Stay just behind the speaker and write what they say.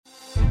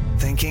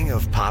Thinking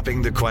of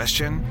popping the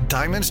question?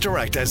 Diamonds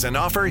Direct has an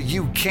offer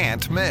you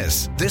can't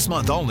miss. This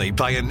month only,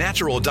 buy a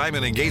natural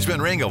diamond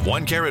engagement ring of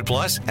 1 carat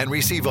plus and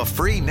receive a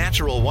free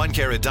natural 1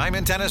 carat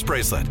diamond tennis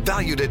bracelet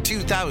valued at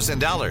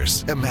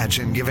 $2,000.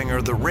 Imagine giving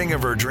her the ring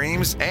of her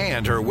dreams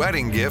and her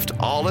wedding gift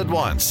all at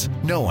once.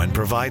 No one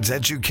provides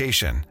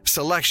education,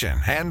 selection,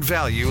 and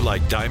value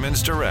like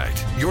Diamonds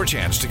Direct. Your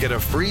chance to get a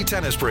free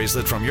tennis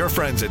bracelet from your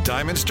friends at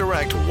Diamonds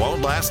Direct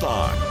won't last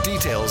long.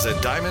 Details at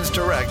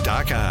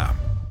diamondsdirect.com.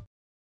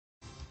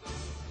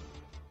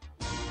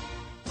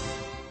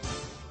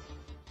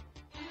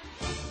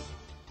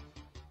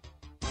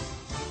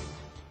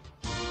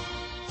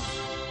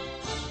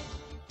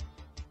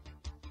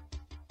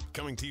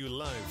 Coming to you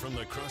live from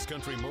the Cross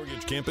Country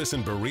Mortgage Campus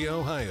in Berea,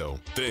 Ohio.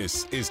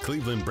 This is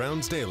Cleveland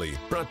Browns Daily,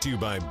 brought to you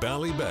by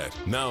Ballybet,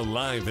 now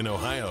live in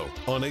Ohio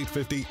on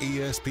 850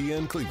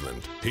 ESPN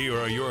Cleveland. Here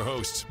are your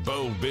hosts,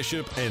 Bo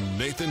Bishop and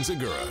Nathan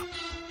Zagura.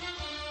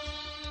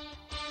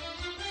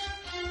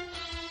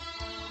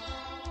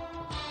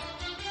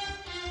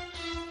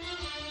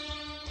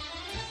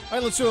 All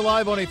right, let's do it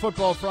live on a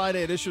Football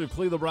Friday edition of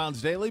Cleveland Browns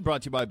Daily,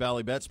 brought to you by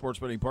Ballybet, sports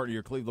betting partner of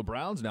your Cleveland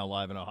Browns, now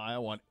live in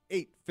Ohio on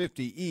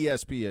 850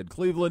 ESPN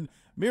Cleveland.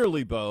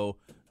 Merely Bo,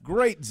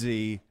 Great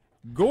Z,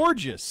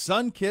 gorgeous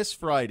sun-kissed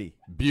Friday.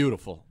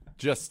 Beautiful.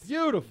 Just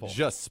beautiful.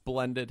 Just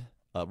splendid.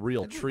 A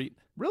real treat.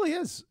 Really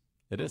is.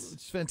 It is.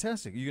 It's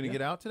fantastic. Are you going to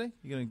get out today?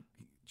 You going to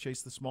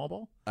chase the small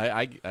ball?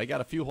 I got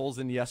a few holes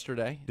in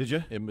yesterday. Did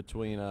you? In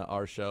between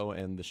our show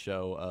and the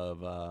show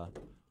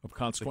of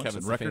Consequence the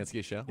and Kevin Record?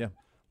 Stefanski show. Yeah.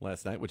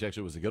 Last night, which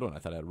actually was a good one. I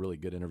thought I had a really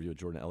good interview with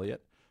Jordan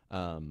Elliott.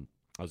 I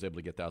was able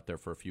to get out there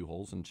for a few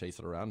holes and chase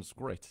it around. It's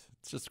great.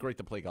 It's just great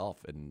to play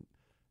golf, and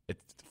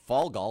it's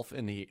fall golf,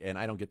 and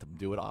I don't get to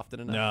do it often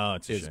enough. No,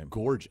 it's a shame.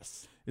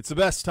 Gorgeous. It's the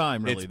best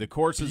time, really. It's the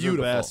courses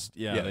beautiful. are best.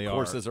 Yeah, they the are.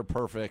 courses are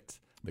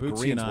perfect. The Bootsy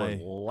greens and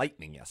were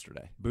lightning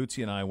yesterday.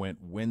 Bootsy and I went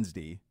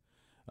Wednesday,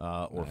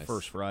 or Nice.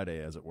 first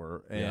Friday, as it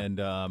were. Yeah. And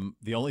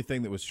the only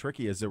thing that was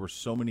tricky is there were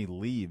so many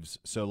leaves.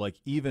 So,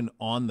 like, even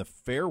on the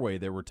fairway,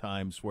 there were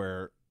times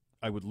where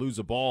I would lose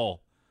a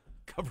ball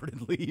covered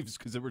in leaves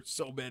because there were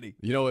so many.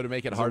 You know what would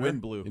make it harder?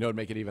 wind blew. You know what would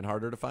make it even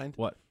harder to find?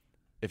 What?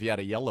 If you had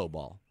a yellow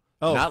ball.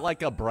 Oh. Not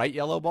like a bright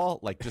yellow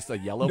ball, like just a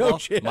yellow No ball.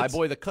 chance. My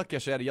boy, the cook,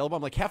 yesterday had a yellow ball.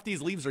 I'm like, half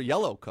these leaves are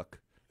yellow,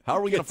 cook. How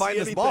are we going to Can't find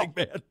see this ball? anything,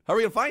 man. How are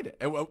we going to find it?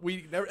 And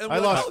we never. And I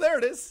we're like, lost. oh, there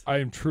it is. I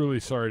am truly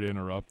sorry to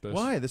interrupt this.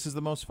 Why? This is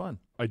the most fun.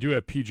 I do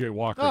have P.J.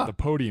 Walker Ah. at the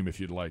podium if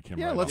you'd like him.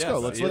 Yeah, right let's now. go.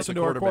 Yes, Let's he is listen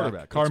the to our quarterback.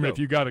 quarterback. Carmen, Let's if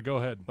you got to, go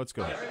ahead. Let's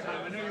go. I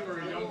know you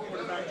were a young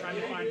quarterback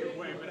trying to find your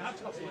way, but how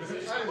tough was it?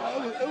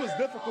 It was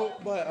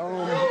difficult, but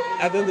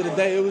at the end of the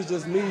day, it was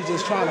just me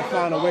just trying to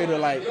find a way to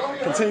like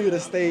continue to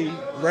stay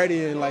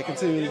ready and like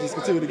continue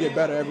to get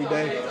better every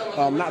day.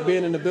 Not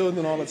being in the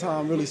building all the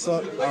time really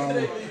sucked.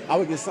 I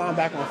would get signed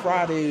back on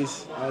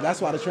Fridays.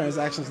 That's why the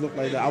transactions look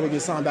like that. I would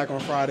get signed back on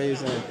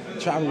Fridays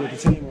and travel with the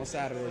team on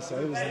Saturdays.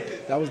 So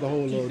that was the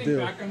whole little Think deal.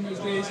 back on those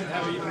days and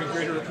have even a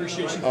greater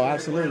appreciation. Oh,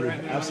 absolutely.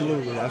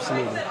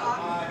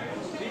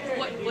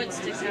 What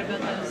sticks out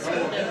about those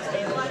days,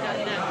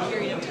 that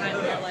period of time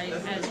in your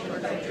life as you were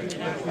figuring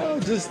it out? Oh,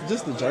 just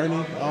the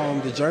journey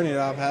that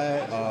I've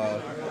had.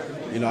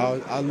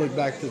 I look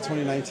back to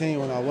 2019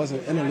 when I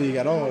wasn't in the league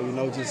at all.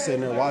 Just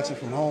sitting there watching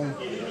from home.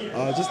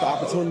 Just the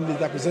opportunity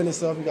that presents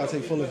itself, you got to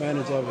take full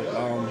advantage of it.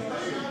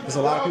 There's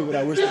a lot of people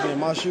that wish to be in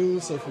my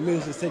shoes, so for me,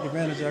 it's just take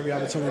advantage of every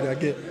opportunity I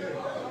get.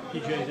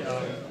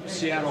 PJ,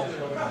 Seattle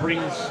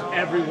brings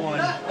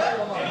everyone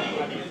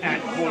at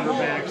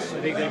quarterbacks.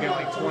 I think they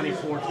got like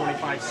 24,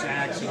 25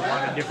 sacks, and a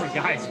lot of different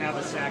guys have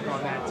a sack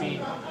on that team.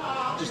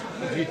 Just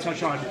if you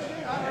touch on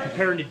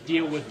preparing to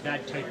deal with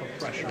that type of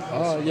pressure.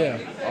 Yeah.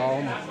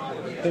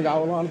 I think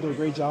our line do a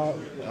great job.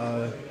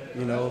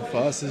 For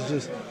us, it's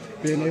just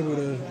being able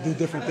to do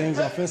different things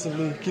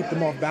offensively, keep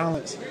them off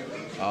balance.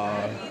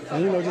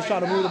 And just try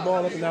to move the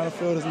ball up and down the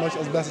field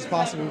as best as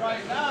possible.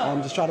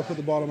 Just try to put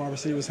the ball in my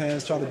receivers'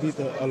 hands, try to beat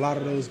a lot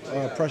of those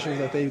pressures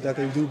that they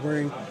do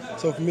bring.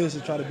 So for me, it's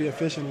to try to be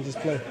efficient and just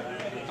play.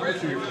 How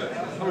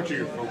much of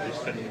your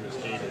focus heading into this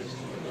game is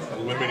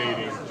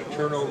eliminating the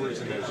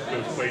turnovers and those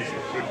plays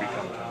that could be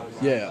coming?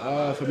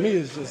 Yeah, for me,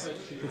 it's just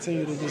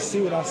continue to just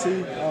see what I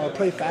see,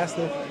 play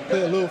faster,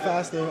 play a little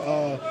faster,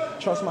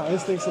 trust my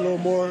instincts a little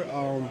more.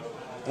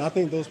 And I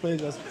think those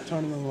plays that's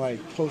turning them like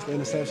close to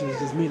interception is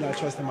just me not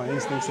trusting my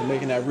instincts and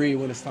making that read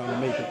when it's time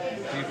to make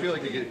it. Do you feel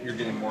like you're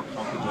getting more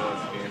comfortable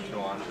as the games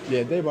go on?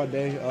 Yeah, day by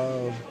day,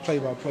 play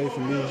by play for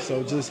me.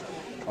 So just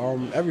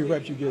every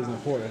rep you get is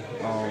important.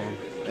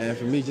 And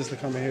for me, just to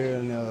come in here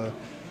and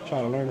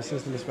try to learn the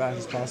system as fast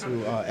as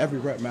possible, every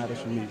rep matters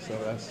for me. So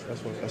that's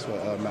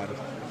what matters.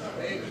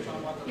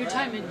 Your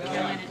time in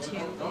Carolina too,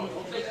 you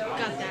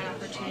got that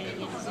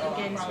opportunity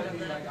again, sort of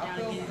the down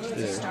games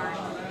to start.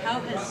 How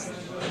has,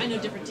 I know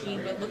different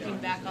team, but looking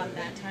back on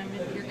that time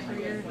in your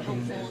career,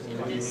 helpful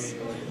in this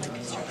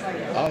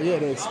structure?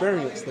 The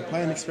experience, the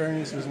playing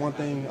experience was one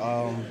thing.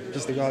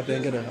 Just to go out there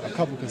and get a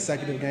couple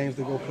consecutive games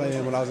to go play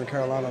in. When I was in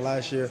Carolina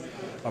last year,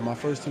 my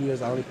first 2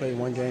 years I only played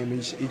one game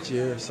each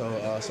year. So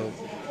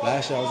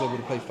Last year I was able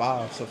to play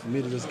 5, so for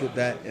me to just get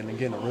that and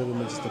again the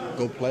rhythm and just to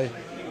go play,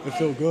 it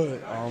feel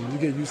good. You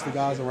get used to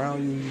guys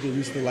around you. You get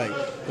used to like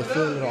the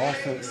feel of the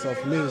offense. So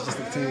for me, it's just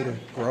to continue to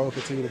grow,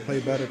 continue to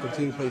play better,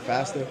 continue to play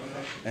faster,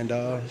 and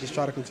just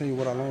try to continue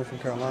what I learned from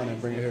Carolina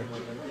and bring it here.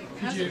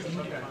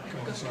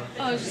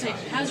 I was just saying,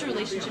 how's your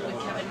relationship with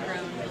Kevin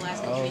grown the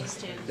last couple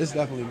weeks too? It's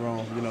definitely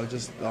grown.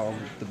 Just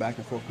the back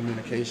and forth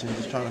communication,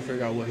 just trying to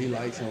figure out what he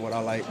likes and what I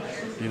like.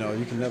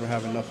 You can never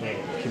have enough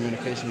of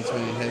communication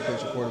between head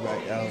coach and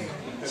quarterback.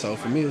 So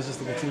for me, it's just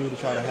to continue to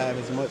try to have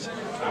as much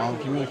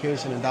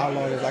communication and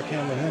dialogue as I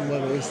can with him,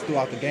 whether it's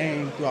throughout the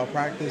game, throughout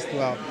practice,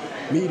 throughout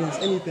meetings,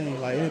 anything.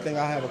 Like anything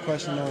I have a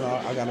question on,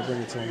 I got to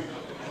bring it to him.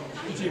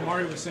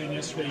 Mario was saying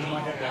yesterday you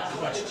might have that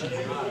clutch team,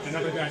 and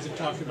other guys have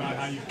talked about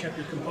how you kept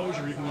your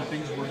composure even when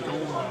things weren't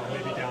going well,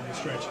 maybe down the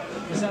stretch.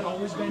 Has that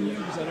always been you?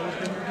 Has that always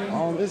been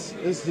your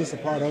game? It's just a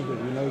part of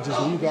it, Just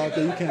when you go out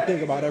there, you can't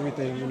think about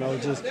everything,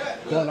 Just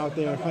going out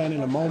there and playing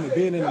in the moment,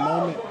 being in the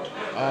moment.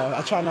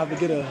 I try not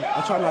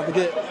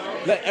to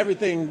let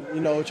everything,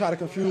 try to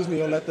confuse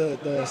me or let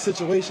the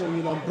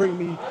situation, bring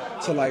me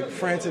to like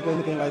frantic or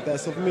anything like that.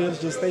 So for me, it's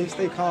just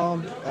stay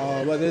calm.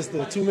 Whether it's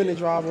the 2-minute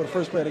drive or the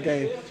first play of the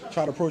game,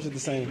 try to approach it the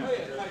same. How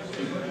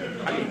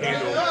do you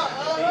handle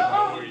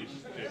noise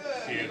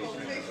that Seattle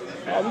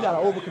fans? We got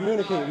to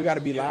over-communicate. We got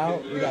to be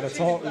loud. We got to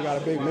talk. We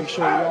got to make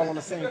sure we're all on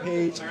the same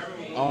page.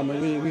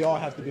 And we all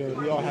have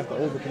to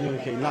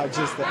over-communicate. Not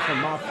just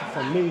that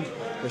from me.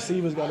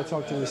 Receivers got to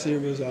talk to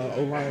receivers.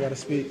 O-line got to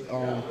speak.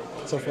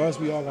 So for us,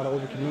 we all got to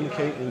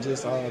over-communicate and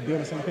just be on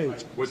the same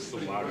page. What's the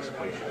loudest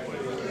place you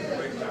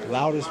played?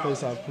 Loudest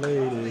place I've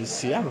played is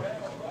Seattle.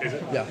 Is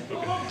it? Yeah.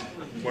 Okay.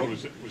 What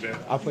was that?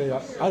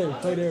 I didn't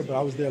play there, but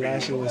I was there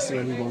last year with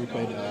CME when we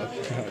played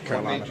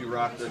Carolina. What made you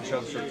rock the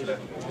Chubb shirt today?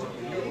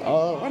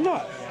 Why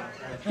not?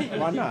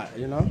 Why not,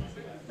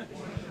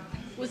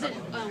 Was it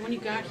when you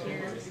got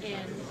here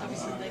and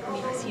obviously like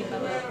meeting Steve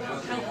Bubba,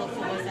 how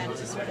helpful was that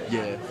to sort of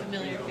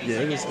familiar face?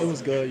 Yeah, it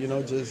was good,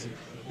 just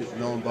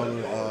knowing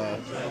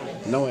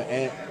Bubba, knowing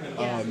Ant,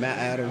 Matt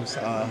Adams,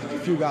 a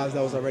few guys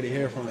that was already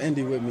here from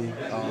Indy with me.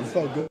 It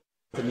felt good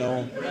to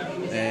know him,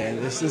 and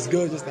it's just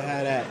good just to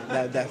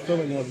have that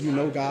feeling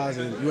of guys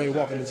and you ain't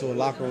walking into a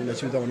locker room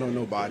that you don't know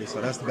nobody.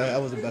 So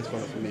that was the best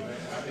feeling for me.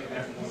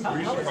 How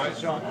is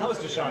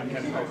Deshaun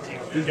Kevin team?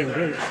 He's been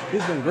great.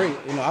 He's been great.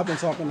 I've been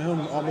talking to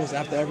him almost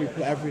after every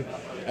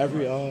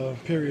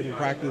period in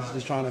practice,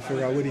 just trying to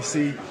figure out what he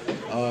see.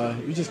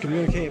 We just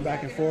communicating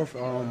back and forth,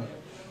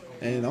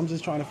 and I'm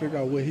just trying to figure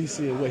out what he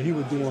see and what he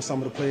would do on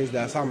some of the plays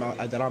that I'm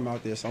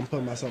out there. So I'm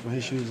putting myself in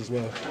his shoes as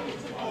well.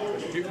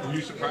 Were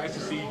you surprised to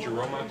see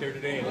Jerome out there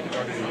today and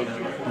started to look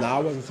good? No, I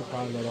wasn't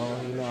surprised at all.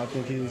 I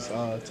think he's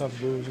a tough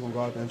dude. He's going to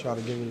go out there and try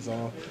to give it his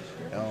all.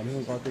 He's going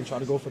to go out there and try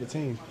to go for the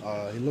team.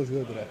 He looks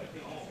good today.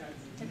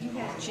 Have you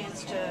had a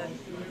chance to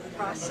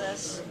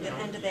process the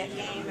end of that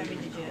game? I mean,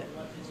 did you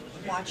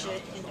watch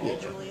it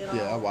individually at all?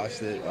 Yeah, I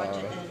watched it.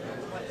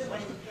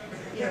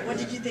 What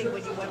did you think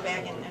when you went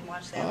back and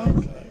watched that?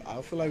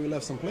 I feel like we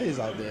left some plays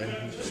out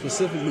there,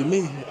 specifically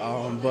me.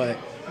 But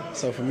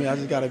so for me, I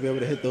just got to be able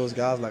to hit those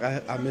guys. Like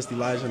I missed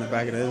Elijah in the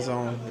back of the end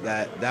zone.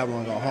 That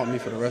one gonna haunt me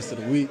for the rest of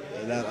the week.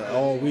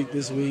 All week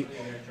this week.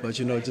 But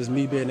just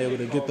me being able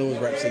to get those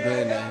reps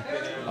again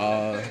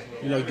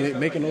and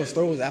making those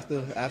throws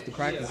after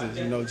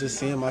practices. Just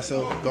seeing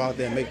myself go out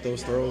there and make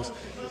those throws.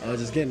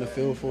 Just getting the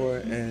feel for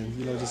it and,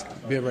 just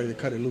being ready to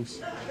cut it loose.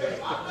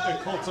 The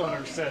Colts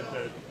owner said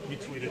that you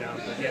tweeted out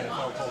that the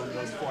NFL told him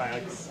those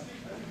flags,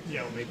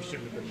 maybe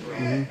shouldn't have been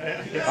thrown.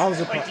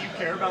 Mm-hmm. Do you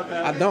care about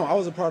that? I don't. I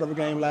was a part of a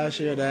game last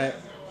year that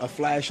a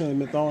flag shouldn't have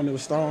been thrown. It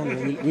was thrown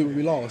and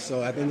we lost.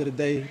 So at the end of the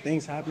day,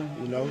 things happen.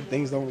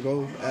 Things don't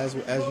go as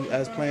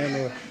planned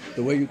or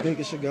the way you think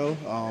it should go.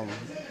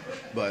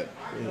 But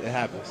it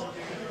happens.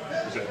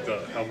 Is that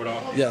the helmet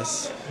off?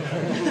 Yes.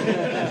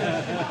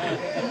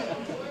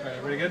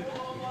 Everybody good?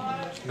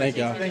 Thank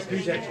y'all. Thanks,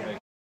 PJ.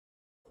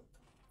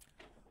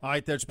 All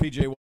right, that's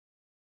PJ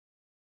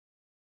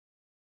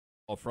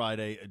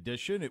Friday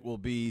edition. It will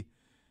be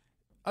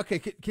okay.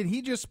 Can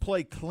he just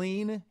play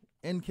clean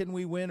and can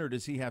we win, or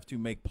does he have to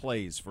make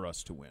plays for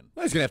us to win?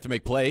 Well, he's going to have to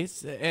make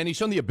plays, and he's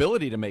shown the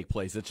ability to make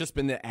plays. It's just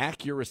been the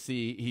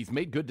accuracy. He's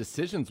made good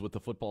decisions with the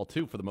football,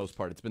 too, for the most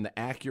part. It's been the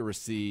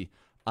accuracy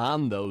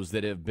on those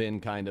that have been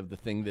kind of the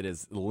thing that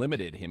has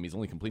limited him. He's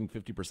only completing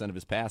 50% of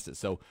his passes.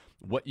 So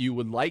what you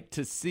would like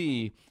to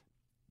see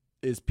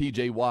is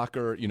P.J.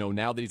 Walker,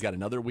 now that he's got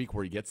another week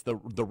where he gets the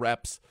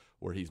reps,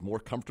 where he's more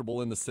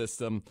comfortable in the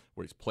system,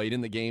 where he's played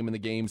in the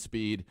game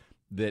speed,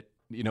 that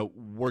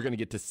we're going to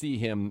get to see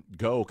him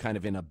go kind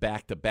of in a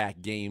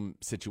back-to-back game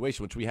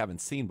situation, which we haven't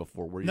seen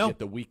before, where you get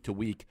the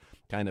week-to-week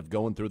kind of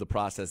going through the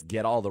process,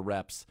 get all the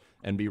reps,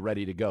 and be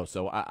ready to go.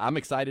 So I'm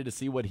excited to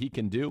see what he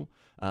can do,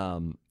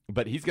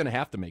 but he's going to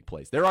have to make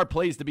plays. There are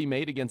plays to be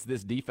made against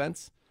this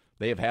defense.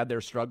 They have had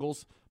their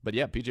struggles, but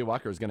yeah, P.J.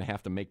 Walker is going to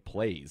have to make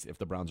plays if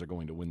the Browns are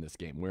going to win this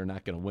game. We're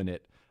not going to win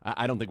it.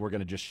 I don't think we're going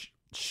to just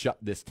shut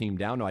this team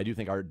down. No, I do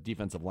think our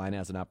defensive line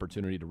has an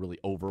opportunity to really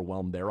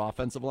overwhelm their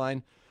offensive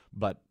line,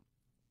 but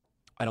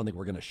I don't think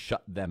we're going to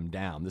shut them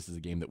down. This is a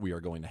game that we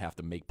are going to have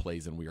to make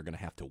plays and we are going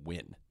to have to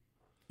win.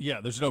 Yeah,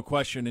 there's no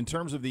question. In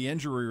terms of the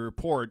injury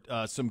report,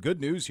 some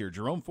good news here.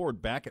 Jerome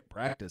Ford back at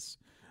practice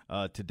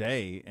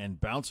today and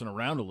bouncing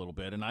around a little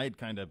bit. And I had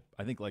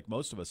I think like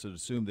most of us, had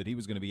assumed that he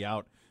was going to be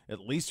out at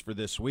least for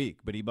this week.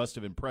 But he must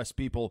have impressed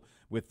people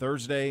with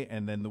Thursday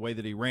and then the way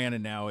that he ran,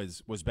 and now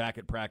was back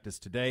at practice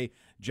today.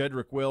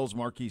 Jedrick Wills,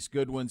 Marquise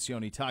Goodwin,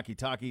 Sione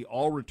Takitaki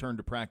all returned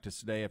to practice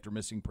today after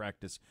missing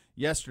practice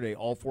yesterday.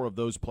 All 4 of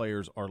those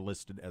players are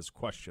listed as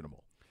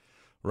questionable.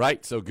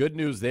 Right, so good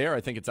news there. I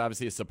think it's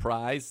obviously a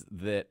surprise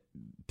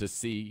to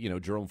see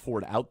Jerome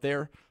Ford out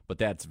there, but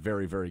that's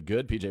very, very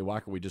good. P.J.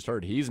 Walker, we just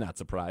heard, he's not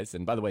surprised.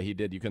 And by the way, you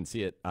couldn't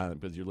see it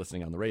because you're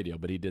listening on the radio,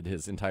 but he did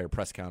his entire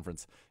press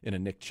conference in a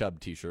Nick Chubb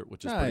T-shirt,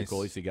 which is pretty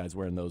cool. You see guys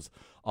wearing those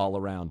all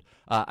around.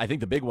 I think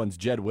the big one's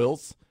Jed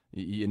Wills.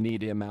 You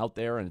need him out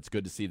there, and it's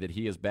good to see that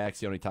he is back.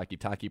 Sione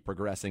Takitaki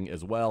progressing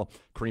as well.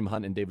 Kareem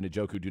Hunt and David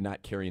Njoku do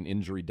not carry an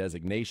injury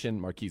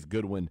designation. Marquise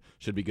Goodwin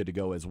should be good to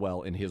go as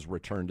well in his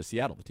return to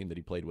Seattle, the team that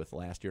he played with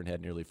last year and had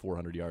nearly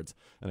 400 yards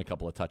and a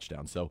couple of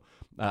touchdowns. So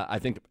I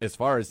think as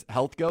far as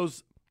health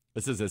goes,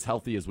 this is as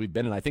healthy as we've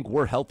been, and I think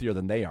we're healthier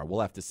than they are.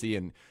 We'll have to see,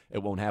 and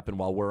it won't happen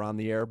while we're on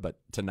the air, but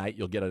tonight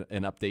you'll get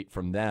an update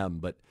from them.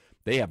 But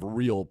they have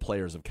real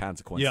players of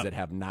consequence that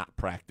have not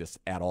practiced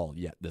at all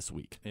yet this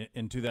week.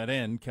 And to that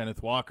end,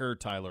 Kenneth Walker,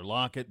 Tyler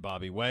Lockett,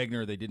 Bobby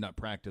Wagner, they did not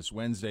practice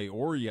Wednesday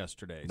or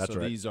yesterday. That's so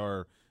right. These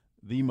are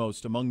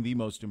among the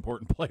most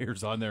important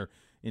players on their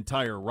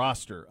entire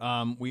roster.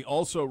 We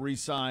also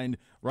re-signed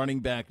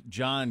running back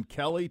John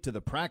Kelly to the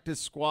practice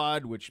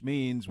squad, which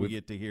means we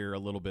get to hear a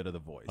little bit of the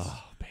voice.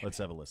 Oh, baby. Let's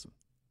have a listen.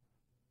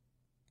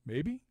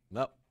 Maybe?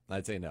 No,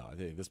 I'd say no. I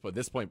think at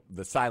this point,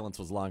 the silence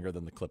was longer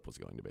than the clip was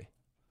going to be.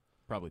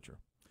 Probably true.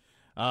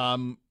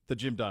 The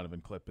Jim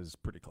Donovan clip is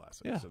pretty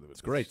classic. Yeah, so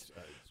it's great.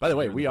 By the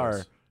way,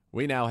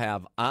 we now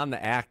have on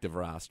the active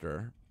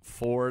roster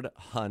Ford,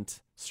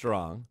 Hunt,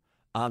 Strong.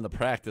 On the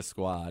practice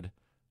squad,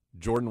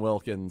 Jordan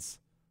Wilkins,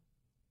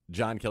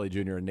 John Kelly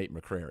Jr., and Nate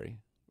McCrary.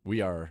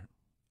 We are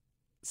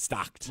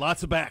stocked.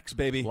 Lots of backs,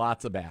 baby.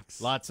 Lots of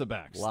backs. Lots of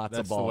backs. Lots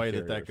That's of ball the way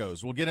carriers. that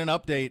goes. We'll get an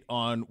update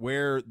on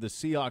where the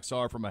Seahawks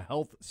are from a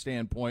health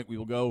standpoint. We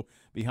will go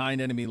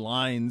behind enemy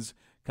lines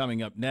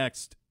coming up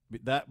next.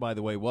 That, by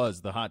the way,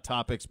 was the Hot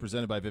Topics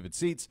presented by Vivid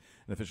Seats,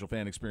 an official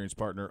fan experience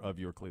partner of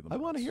your Cleveland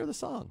Browns. I want to hear the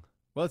song.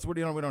 Well, that's what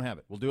we don't have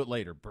it. We'll do it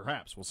later.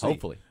 Perhaps. We'll see.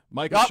 Hopefully.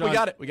 Michael Sean, we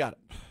got it. We got it.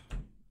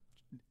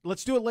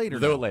 Let's do it later.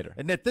 We'll do it later.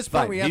 And at this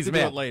point, we have to do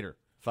it later.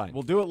 Fine.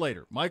 We'll do it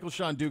later. Michael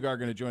Sean Dugar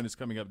going to join us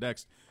coming up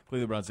next.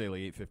 Cleveland Browns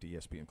Daily, 850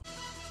 ESPN.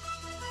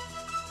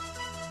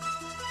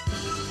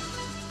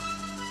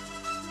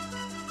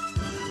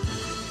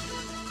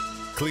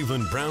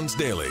 Cleveland Browns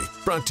Daily,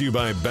 brought to you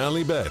by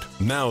Ballybet,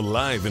 now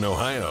live in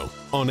Ohio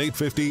on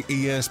 850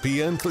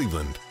 ESPN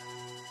Cleveland.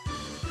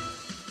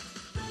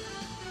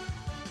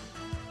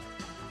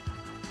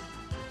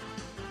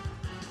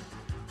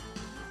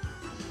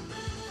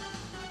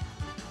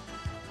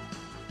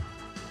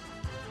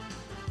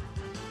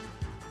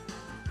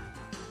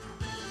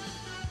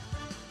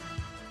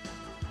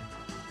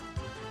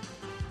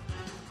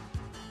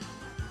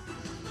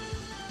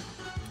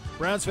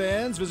 Browns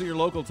fans, visit your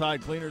local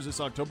Tide Cleaners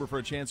this October for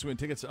a chance to win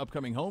tickets to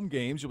upcoming home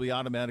games. You'll be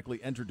automatically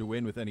entered to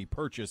win with any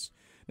purchase.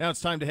 Now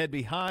it's time to head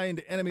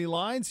behind enemy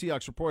lines.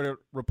 Seahawks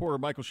reporter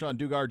Michael Sean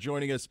Dugar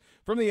joining us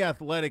from The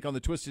Athletic on the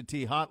Twisted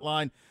Tea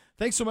hotline.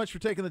 Thanks so much for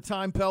taking the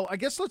time, Pell. I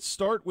guess let's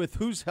start with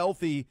who's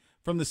healthy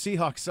from the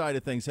Seahawks side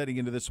of things heading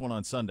into this one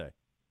on Sunday.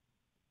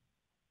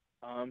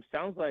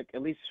 Sounds like,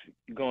 at least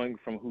going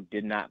from who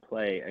did not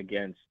play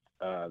against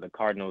the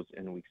Cardinals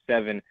in Week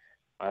 7,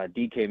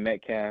 DK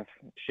Metcalf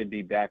should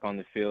be back on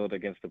the field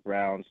against the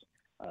Browns.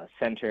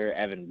 Center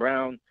Evan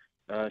Brown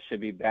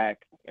should be back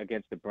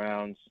against the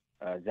Browns.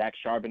 Zach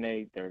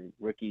Charbonnet, their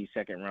rookie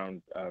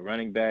second-round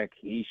running back,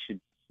 he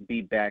should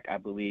be back, I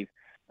believe,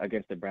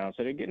 against the Browns.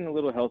 So they're getting a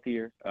little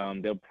healthier.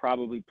 They'll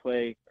probably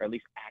play, or at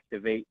least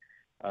activate,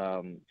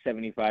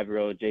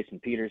 75-year-old Jason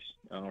Peters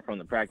from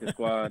the practice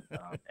squad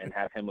and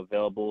have him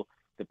available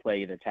to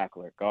play either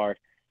tackle or guard.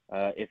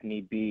 If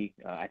need be,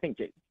 I think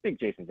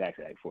Jason's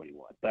actually like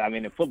 41. But I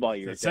mean, in football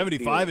years,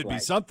 75 would be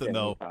like something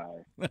 75.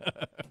 though.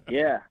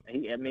 Yeah,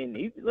 he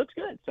looks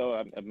good.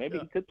 So maybe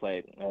he could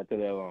play to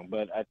that long.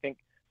 But I think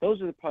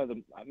those are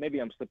maybe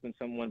I'm slipping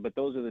someone, but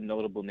those are the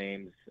notable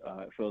names.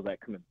 It feels like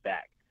coming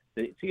back.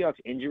 The Seahawks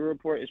injury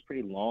report is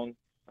pretty long,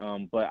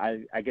 but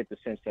I get the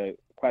sense that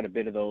quite a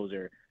bit of those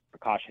are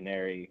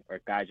precautionary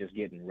or guys just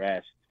getting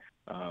rest.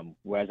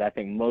 Whereas I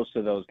think most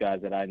of those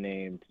guys that I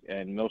named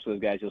and most of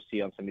those guys you'll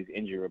see on some of these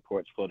injury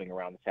reports floating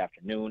around this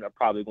afternoon are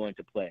probably going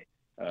to play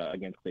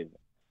against Cleveland.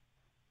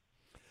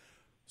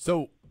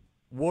 So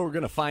we're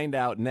going to find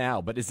out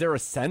now, but is there a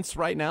sense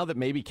right now that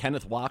maybe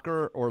Kenneth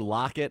Walker or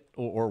Lockett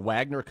or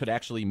Wagner could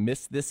actually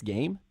miss this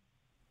game?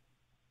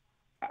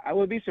 I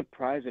would be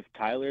surprised if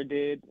Tyler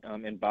did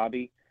and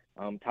Bobby.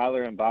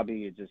 Tyler and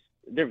Bobby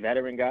they're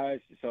veteran guys,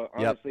 so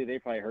honestly they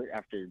probably hurt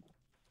after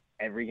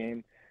every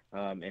game.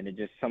 And it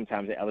just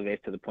sometimes it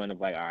elevates to the point of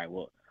like, all right,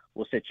 well,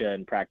 we'll sit you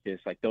in practice.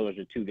 Like, those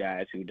are two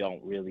guys who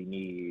don't really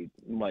need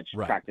much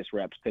practice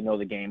reps to know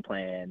the game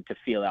plan, to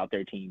feel out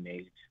their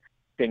teammates,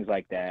 things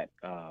like that.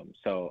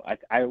 So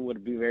I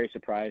would be very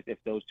surprised if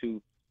those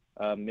two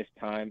missed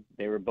time.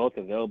 They were both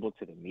available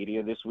to the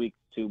media this week,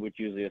 too, which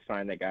usually a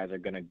sign that guys are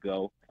going to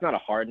go. It's not a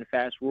hard and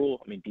fast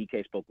rule. I mean,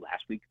 DK spoke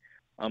last week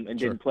and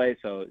didn't play,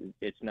 so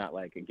it's not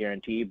like a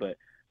guarantee. But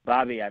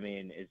Bobby, I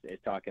mean, is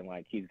talking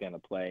like he's going to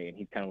play, and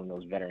he's kind of one of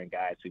those veteran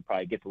guys who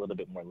probably gets a little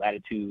bit more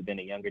latitude than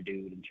a younger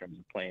dude in terms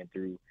of playing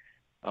through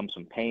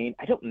some pain.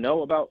 I don't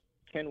know about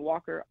Ken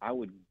Walker. I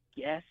would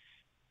guess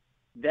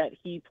that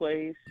he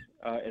plays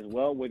as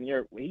well. When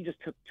he just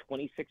took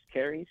 26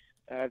 carries,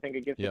 I think,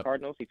 against the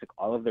Cardinals. He took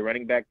all of the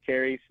running back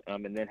carries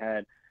and then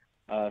had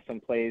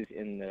some plays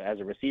as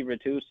a receiver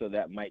too. So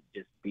that might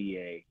just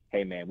be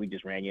hey man, we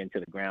just ran you into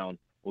the ground.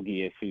 We'll give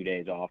you a few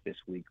days off this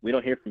week. We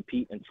don't hear from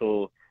Pete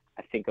until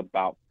I think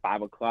about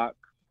 5 o'clock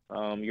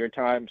your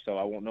time, so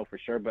I won't know for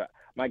sure. But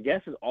my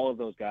guess is all of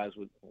those guys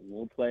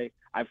will play.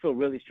 I feel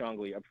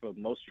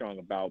most strong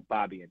about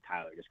Bobby and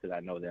Tyler just because I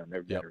know them.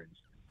 They're veterans.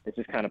 It's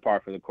just kind of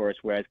par for the course.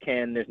 Whereas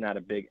Ken, there's not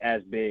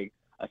as big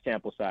a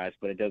sample size,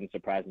 but it doesn't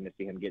surprise me to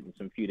see him getting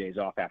some few days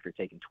off after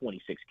taking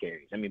 26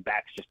 carries. I mean,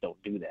 backs just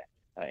don't do that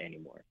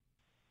anymore.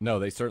 No,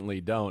 they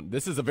certainly don't.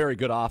 This is a very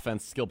good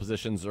offense. Skill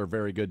positions are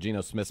very good. Geno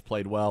Smith's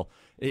played well.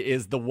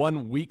 Is the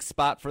one weak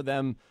spot for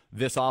them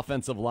this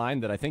offensive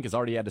line that I think has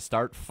already had to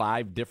start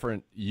 5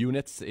 different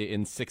units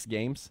in 6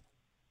 games?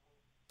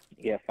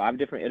 Yeah, 5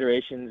 different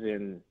iterations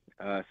in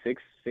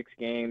six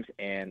games,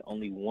 and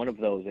only one of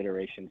those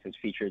iterations has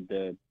featured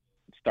the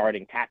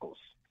starting tackles.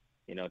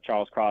 You know,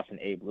 Charles Cross and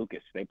Abe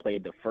Lucas. They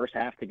played the first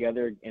half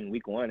together in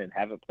week 1 and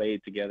haven't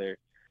played together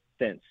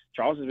since.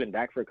 Charles has been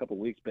back for a couple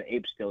of weeks, but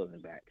Abe still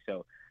isn't back.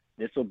 So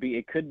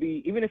it could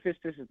be, even if this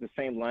is the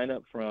same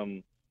lineup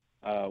from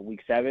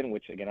week 7,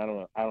 which again I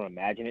don't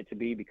imagine it to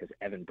be, because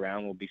Evan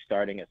Brown will be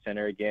starting at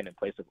center again in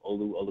place of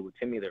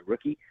Oluwatimi, the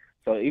rookie.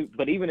 So,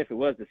 but even if it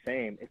was the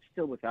same, it's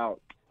still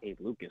without Abe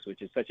Lucas,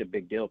 which is such a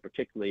big deal,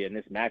 particularly in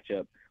this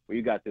matchup where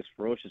you got this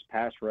ferocious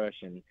pass rush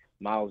and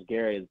Myles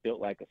Garrett is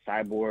built like a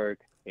cyborg.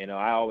 You know,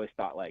 I always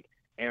thought like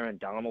Aaron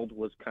Donald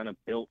was kind of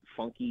built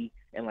funky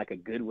in like a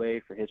good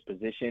way for his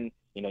position.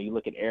 You know, you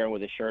look at Aaron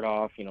with his shirt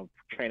off, you know,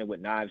 training with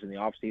knives in the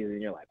offseason,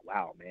 and you're like,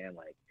 wow, man,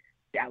 like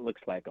that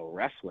looks like a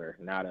wrestler,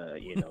 not a,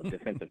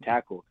 defensive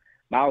tackle.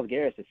 Myles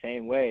Garrett's the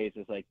same way. It's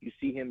just like you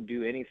see him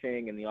do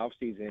anything in the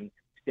offseason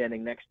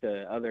standing next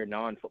to other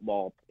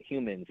non-football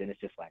humans, and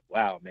it's just like,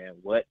 wow, man,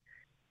 what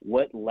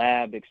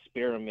lab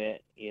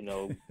experiment,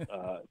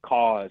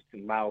 caused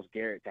Myles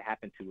Garrett to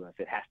happen to us?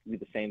 It has to be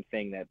the same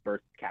thing that birthed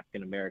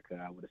Captain America,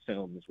 I would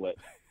assume, is what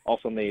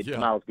also made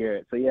Myles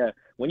Garrett. So, yeah,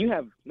 when you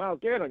have Myles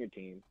Garrett on your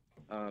team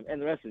and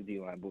the rest of the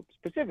D-line, but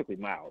specifically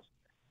Myles,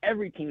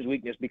 every team's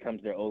weakness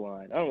becomes their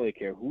O-line. I don't really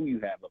care who you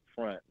have up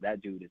front.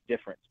 That dude is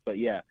different. But,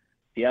 yeah,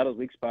 Seattle's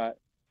weak spot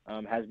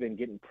has been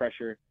getting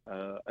pressure,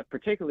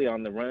 particularly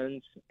on the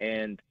runs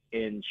and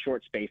in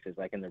short spaces,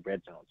 like in the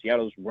red zone.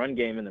 Seattle's run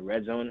game in the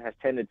red zone has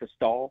tended to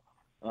stall,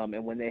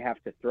 and when they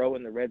have to throw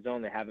in the red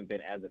zone, they haven't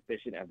been as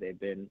efficient as they've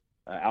been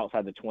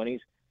outside the 20s.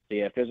 So,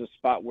 yeah, if there's a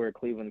spot where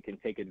Cleveland can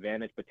take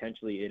advantage,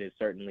 potentially it is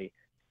certainly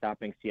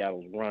stopping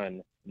Seattle's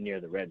run near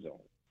the red zone.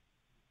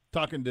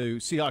 Talking to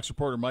Seahawks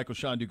reporter Michael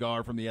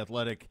Shandugar from The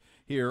Athletic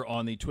here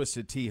on the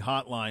Twisted Tea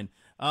Hotline.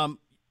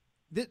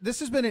 This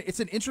has been it's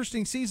an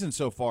interesting season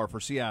so far for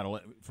Seattle,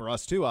 for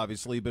us too,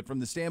 obviously, but from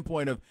the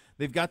standpoint of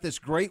they've got this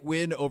great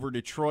win over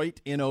Detroit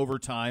in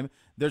overtime.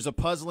 There's a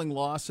puzzling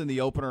loss in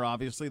the opener,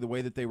 obviously, the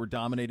way that they were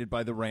dominated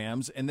by the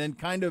Rams, and then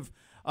kind of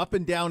up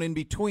and down in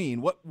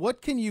between.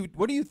 What do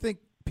you think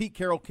Pete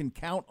Carroll can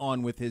count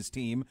on with his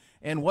team,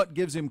 and what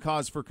gives him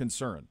cause for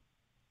concern?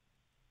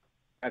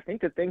 I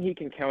think the thing he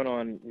can count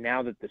on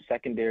now that the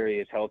secondary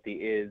is healthy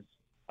is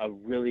a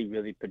really,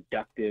 really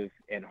productive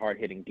and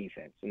hard-hitting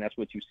defense, and that's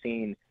what you've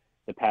seen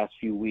the past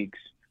few weeks.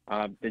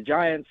 The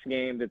Giants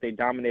game that they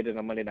dominated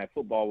on Monday Night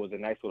Football was a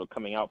nice little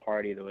coming-out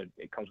party, though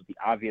it comes with the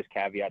obvious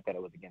caveat that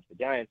it was against the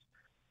Giants.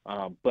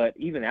 But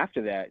even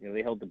after that,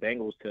 they held the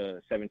Bengals to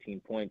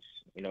 17 points,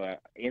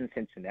 in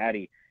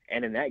Cincinnati,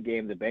 and in that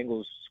game, the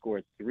Bengals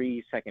scored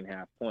 3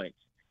 second-half points,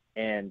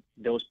 and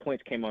those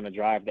points came on a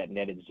drive that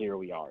netted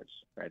 0 yards.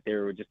 Right, they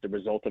were just the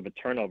result of a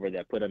turnover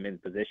that put them in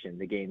position.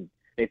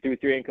 They threw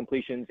 3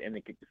 incompletions and they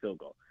kicked the field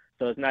goal.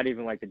 So it's not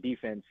even like the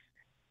defense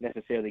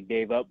necessarily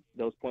gave up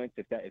those points,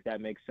 if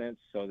that makes sense.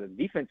 So the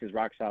defense is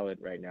rock solid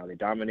right now. They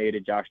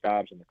dominated Josh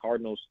Dobbs and the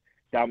Cardinals,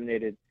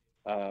 dominated,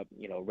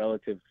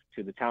 relative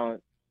to the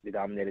talent. They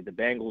dominated the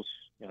Bengals,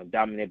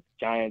 dominated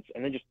the Giants,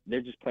 and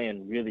they're just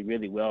playing really,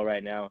 really well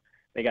right now.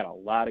 They got a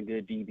lot of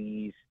good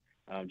DBs,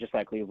 just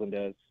like Cleveland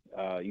does.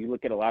 You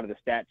look at a lot of the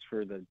stats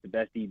for the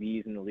best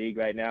DBs in the league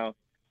right now,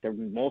 they're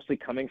mostly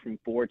coming from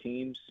 4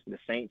 teams: the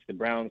Saints, the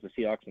Browns, the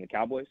Seahawks, and the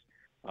Cowboys.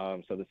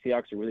 So the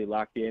Seahawks are really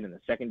locked in the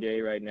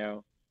secondary right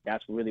now.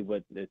 That's really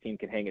what the team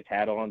can hang its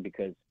hat on,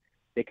 because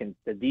the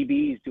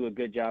DBs do a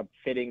good job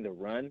fitting the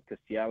run,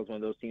 because Seattle's one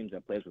of those teams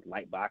that plays with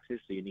light boxes,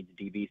 so you need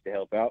the DBs to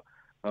help out.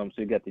 So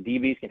you got the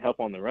DBs can help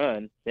on the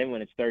run. Then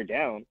when it's third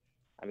down,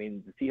 I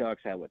mean, the Seahawks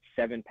had,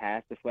 7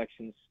 pass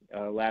deflections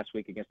last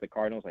week against the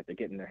Cardinals. Like, they're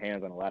getting their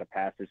hands on a lot of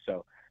passes.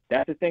 So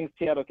that's the thing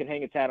Seattle can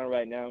hang its hat on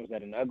right now, is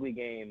that an ugly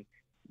game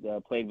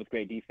played with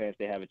great defense,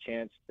 they have a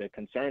chance. The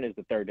concern is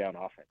the third down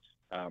offense.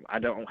 I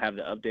don't have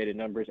the updated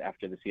numbers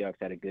after the Seahawks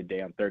had a good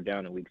day on third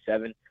down in Week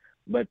 7,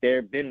 but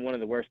they've been one of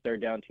the worst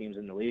third down teams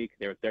in the league.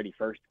 They were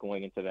 31st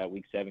going into that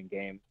Week 7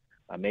 game.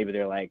 Maybe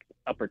they're like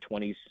upper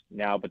 20s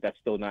now, but that's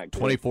still not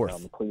good.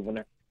 24th.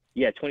 Cleveland.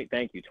 Yeah,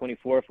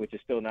 24th, which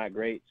is still not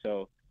great.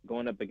 So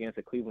going up against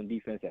a Cleveland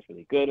defense that's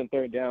really good on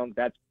third down,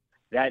 that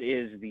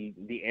is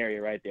the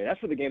area right there.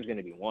 That's where the game's going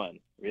to be won,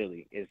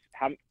 really, is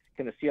how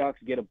can the Seahawks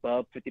get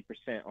above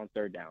 50% on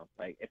third down?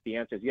 Like, if the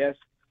answer is yes,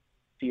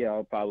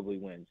 Seattle probably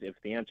wins. If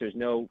the answer is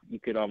no, you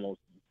could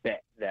almost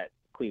bet that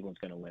Cleveland's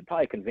going to win,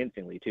 probably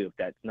convincingly, too, if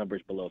that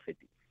number's below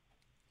 50.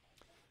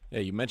 Yeah,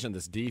 you mentioned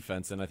this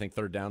defense, and I think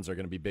third downs are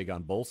going to be big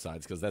on both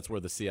sides because that's where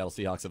the Seattle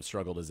Seahawks have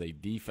struggled as a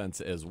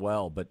defense as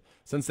well. But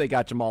since they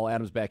got Jamal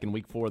Adams back in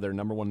Week 4, they're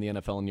number 1 in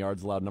the NFL in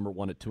yards allowed, number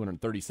 1 at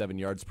 237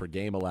 yards per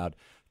game allowed.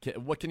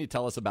 What can you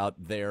tell us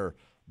about their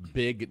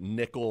big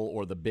nickel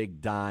or the big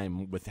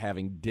dime with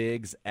having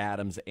Diggs,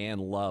 Adams, and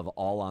Love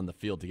all on the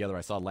field together?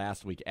 I saw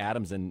last week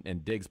Adams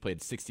and Diggs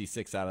played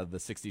 66 out of the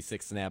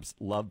 66 snaps.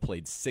 Love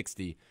played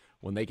 60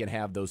 when they can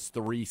have those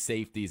 3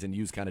 safeties and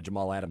use kind of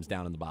Jamal Adams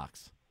down in the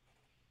box.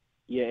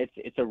 Yeah,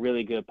 it's a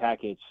really good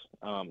package.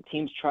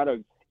 Teams try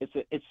to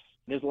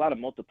there's a lot of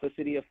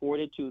multiplicity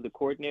afforded to the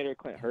coordinator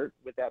Clint Hurt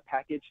with that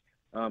package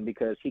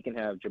because he can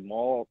have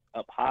Jamal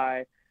up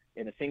high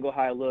in a single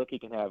high look. He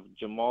can have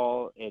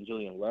Jamal and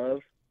Julian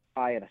Love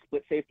high in a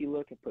split safety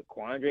look and put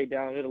Quandre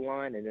down to the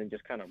line and then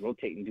just kind of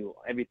rotate and do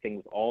everything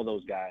with all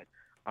those guys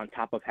on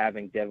top of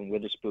having Devin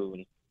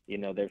Witherspoon,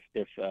 their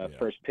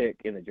first pick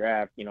in the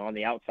draft, on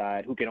the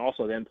outside, who can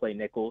also then play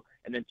nickel,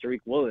 and then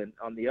Tariq Woolen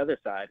on the other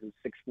side, who's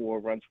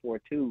 6'4", runs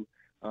 4.2,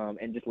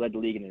 and just led the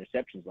league in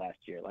interceptions last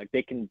year. Like,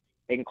 they can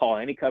call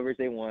any covers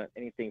they want,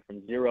 anything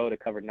from 0 to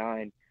cover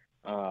 9,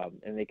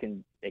 and they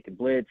can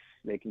blitz,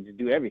 they can just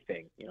do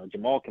everything.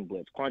 Jamal can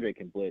blitz, Quandre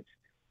can blitz,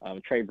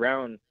 Trey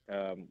Brown,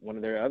 one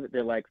of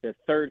they're like their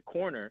third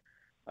corner,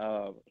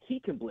 he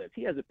can blitz.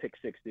 He has a pick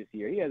 6 this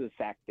year. He has a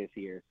sack this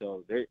year.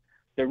 So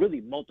they're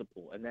really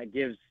multiple, and that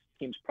gives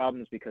teams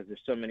problems because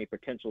there's so many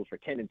potentials for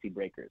tendency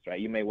breakers, right?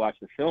 You may watch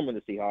the film of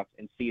the Seahawks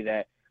and see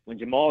that when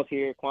Jamal's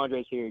here,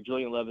 Quandre's here,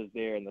 Julian Love is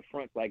there, and the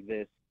front's like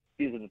this,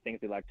 these are the things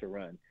they like to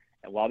run.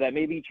 And while that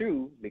may be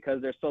true,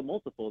 because they're so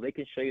multiple, they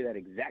can show you that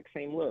exact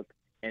same look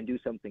and do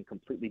something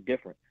completely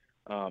different.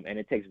 And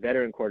it takes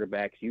veteran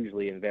quarterbacks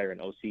usually and veteran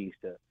OCs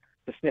to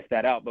sniff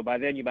that out. But by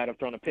then you might have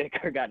thrown a pick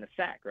or gotten a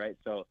sack, right?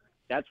 So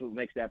that's what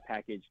makes that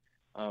package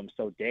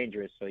so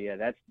dangerous. So,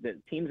 yeah, the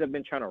teams have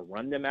been trying to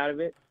run them out of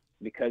it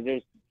because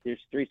there's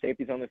 3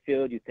 safeties on the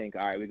field. You think,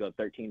 all right, we go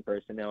 13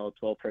 personnel,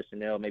 12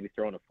 personnel, maybe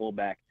throw in a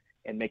fullback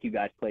and make you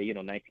guys play,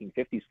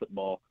 1950s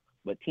football.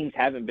 But teams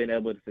haven't been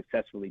able to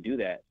successfully do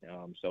that.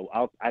 So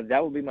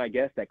that would be my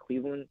guess that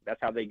Cleveland,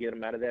 that's how they get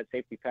them out of that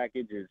safety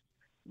package is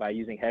by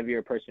using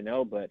heavier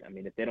personnel. But, I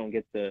mean, if they don't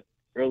get the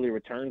early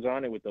returns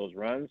on it with those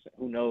runs,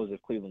 who knows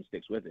if Cleveland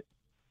sticks with it.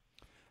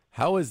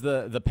 How is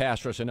the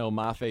pass rush? I know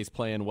Maffei's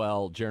playing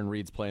well, Jaron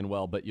Reed's playing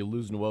well, but you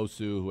lose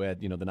Nwosu, who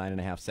had the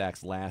 9.5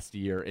 sacks last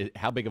year.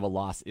 How big of a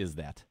loss is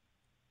that?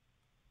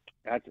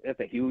 That's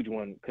a huge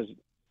one because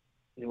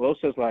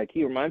Nwosu's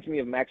he reminds me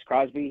of Max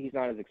Crosby. He's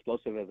not as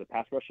explosive as a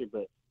pass rusher,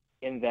 but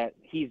in that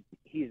he's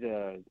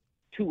a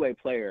two-way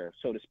player,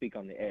 so to speak,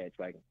 on the edge.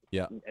 Uchenna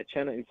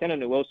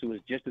Nwosu was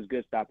just as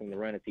good stopping the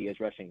run as he is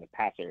rushing the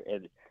passer.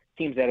 And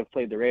teams that have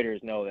played the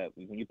Raiders know that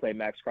when you play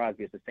Max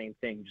Crosby, it's the same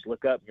thing. You just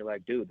look up and you're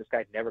like, dude, this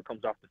guy never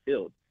comes off the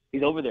field.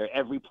 He's over there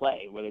every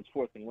play, whether it's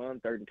 4th and 1,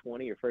 3rd and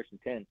 20, or 1st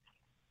and 10.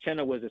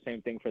 Uchenna was the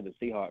same thing for the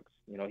Seahawks.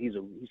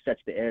 He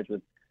sets the edge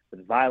with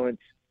violence.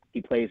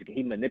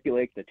 He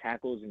manipulates the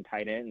tackles and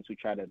tight ends who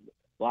try to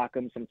block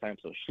him. Sometimes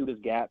he'll shoot his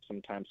gap.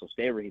 Sometimes he'll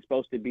stay where he's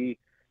supposed to be.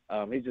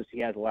 He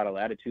has a lot of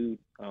latitude.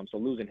 So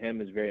losing him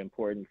is very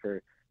important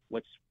for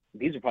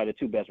these are probably the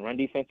 2 best run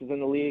defenses in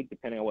the league,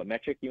 depending on what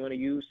metric you want to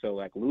use.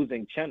 So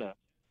losing Uchenna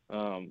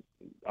on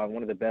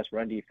one of the best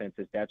run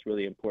defenses, that's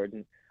really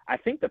important. I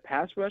think the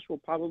pass rush will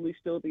probably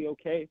still be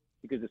okay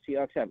because the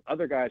Seahawks have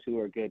other guys who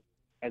are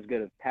as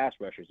good as pass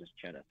rushers as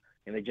Uchenna.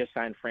 And they just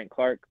signed Frank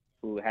Clark,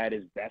 who had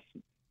his best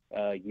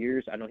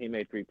years. I know he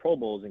made 3 Pro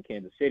Bowls in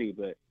Kansas City,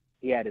 but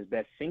he had his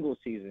best single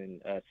season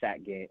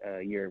sack game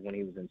year when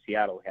he was in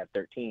Seattle. He had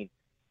 13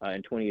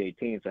 in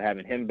 2018. So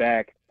having him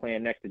back,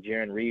 playing next to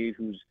Jaron Reed,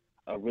 who's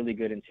a really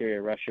good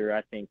interior rusher,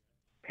 I think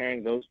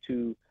pairing those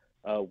 2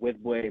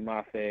 with Boye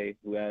Mafe,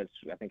 who has,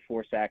 I think,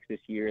 4 sacks this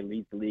year,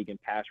 leads the league in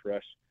pass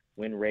rush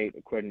win rate,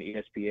 according to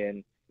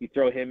ESPN. You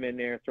throw him in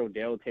there, throw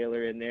Dale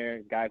Taylor in there,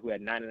 a guy who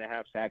had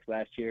 9.5 sacks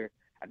last year.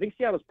 I think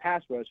Seattle's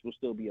pass rush will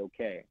still be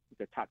okay.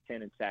 They're top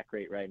 10 in sack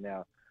rate right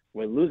now.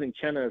 Where losing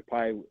Uchenna is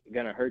probably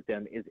going to hurt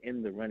them is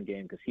in the run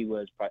game because he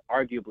was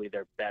arguably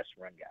their best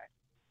run guy.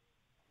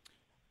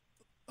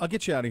 I'll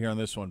get you out of here on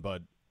this one,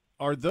 bud.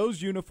 Are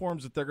those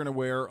uniforms that they're going to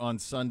wear on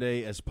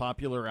Sunday as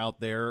popular out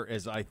there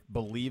as I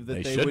believe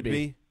that they would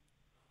be?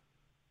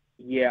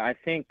 Yeah, I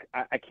think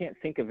I can't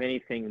think of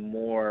anything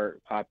more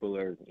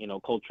popular,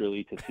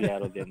 culturally to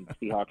Seattle than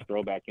Seahawks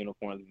throwback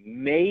uniforms.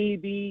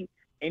 Maybe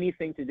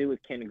anything to do with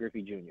Ken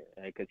Griffey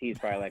Jr. Because he's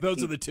probably like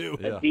those are the two.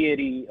 A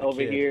deity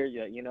over here,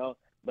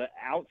 But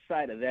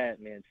outside of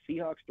that, man,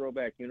 Seahawks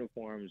throwback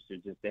uniforms are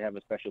they have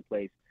a special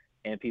place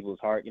in people's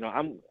heart.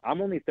 I'm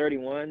only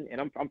 31 and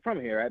I'm from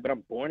here, right? But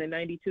I'm born in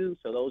 '92,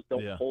 so those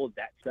don't hold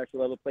that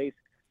special of a place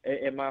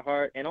in my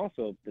heart. And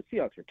also, the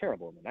Seahawks were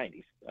terrible in the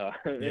 '90s.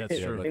 Yeah, it's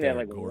true. I think they had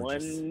like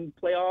one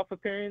playoff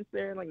appearance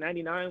there in like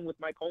 '99 with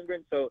Mike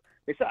Holmgren, so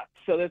they sucked.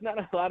 So there's not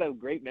a lot of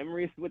great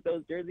memories with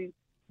those jerseys,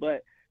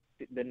 but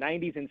the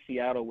 '90s in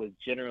Seattle was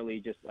generally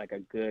just like a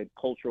good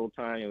cultural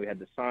time. And we had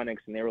the Sonics,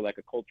 and they were like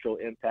a cultural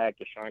impact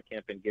with Sean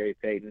Kemp and Gary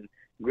Payton,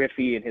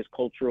 Griffey and his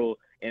cultural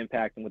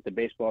impact, and what the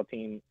baseball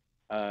team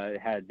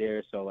had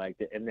there. So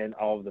and then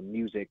all of the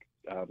music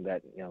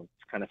that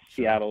kind of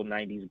Seattle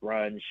 '90s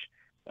grunge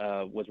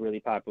was really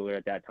popular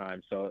at that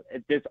time. So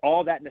there's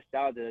all that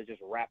nostalgia that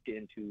just wrapped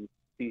into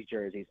these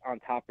jerseys, on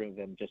top of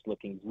them just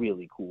looking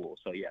really cool.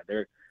 So yeah,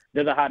 they're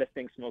the hottest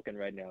thing smoking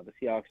right now. The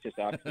Seahawks just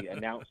obviously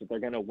announced that they're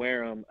going to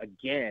wear them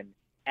again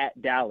at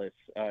Dallas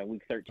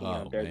week 13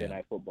 on Thursday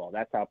Night Football.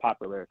 That's how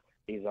popular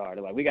these are.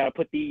 They're like, we got to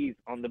put these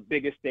on the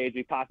biggest stage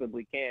we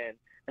possibly can,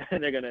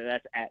 and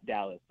that's at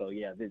Dallas. So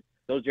yeah,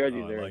 those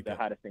jerseys are the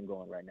hottest thing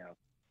going right now.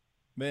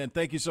 Man,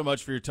 thank you so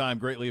much for your time.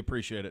 Greatly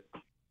appreciate it.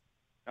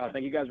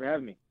 Thank you guys for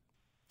having me.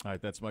 All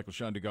right, that's Michael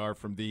Shondegar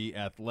from The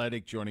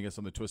Athletic joining us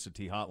on the Twisted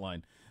Tea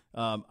Hotline.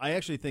 I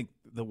actually think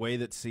the way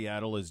that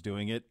Seattle is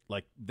doing it,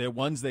 like the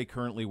ones they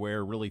currently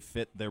wear, really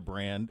fit their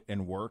brand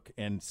and work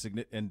and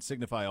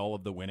signify all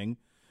of the winning.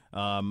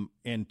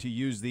 And to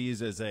use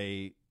these as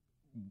a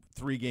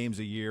 3 games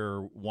a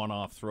year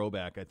one-off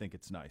throwback, I think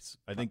it's nice.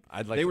 I think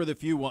they were the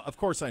few. Of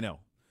course, I know,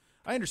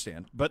 I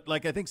understand, but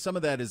I think some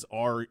of that is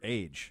our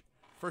age.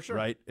 For sure,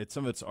 right?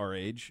 Some of it's our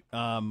age,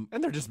 and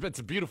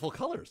it's beautiful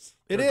colors.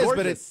 It is,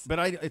 gorgeous. but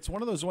it's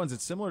one of those ones.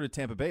 It's similar to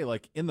Tampa Bay.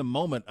 Like in the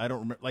moment, I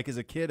don't remember. Like as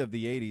a kid of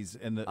the '80s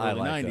and the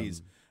early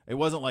 '90s, it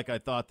wasn't like I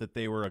thought that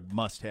they were a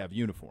must-have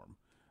uniform.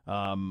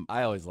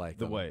 I always liked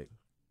the way.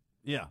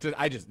 Yeah,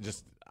 I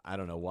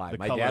don't know why.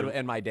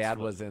 My dad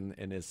was in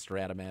his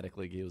Stratomatic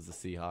League. He was the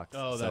Seahawks.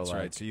 Oh, that's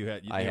right. So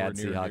I had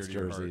Seahawks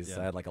jerseys.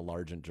 Yeah. I had like a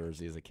Largent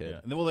jersey as a kid. Yeah.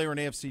 And then they were an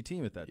AFC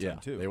team at that time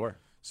too. They were.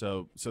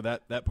 So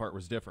that part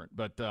was different,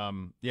 but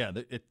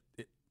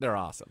they're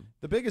awesome.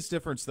 The biggest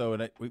difference, though,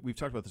 and we've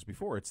talked about this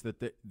before, it's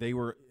that they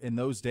were in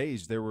those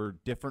days there were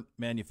different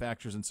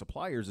manufacturers and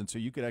suppliers, and so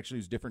you could actually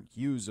use different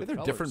hues of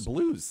colors. Different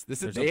blues.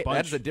 That's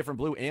a different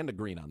blue and a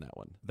green on that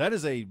one. That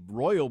is a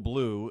royal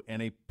blue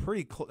and a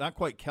pretty not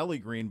quite Kelly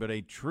green, but a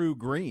true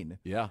green.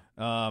 Yeah,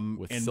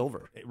 with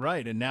silver.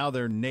 Right, and now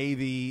they're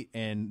navy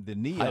and the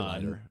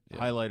neon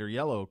highlighter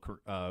yellow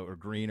or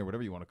green or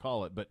whatever you want to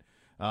call it, but.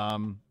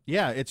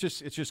 It's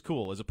just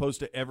cool. As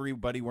opposed to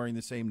everybody wearing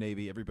the same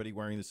navy, everybody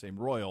wearing the same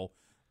royal,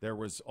 there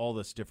was all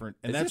this different,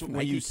 and that's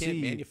when you see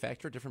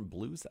manufacture different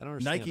blues. I don't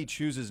understand. Nike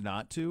chooses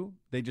not to.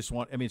 They just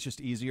want. I mean, it's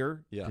just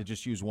easier to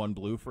just use one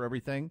blue for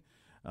everything.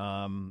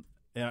 And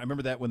I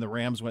remember that when the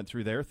Rams went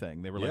through their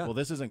thing, they were like, "Well,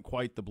 this isn't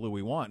quite the blue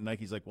we want." And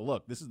Nike's like, "Well,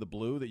 look, this is the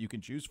blue that you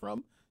can choose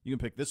from. You can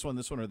pick this one,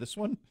 or this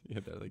one.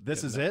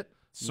 This is it.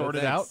 Sort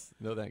it out."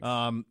 No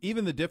thanks.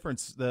 Even the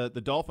difference. The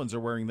Dolphins are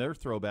wearing their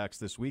throwbacks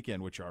this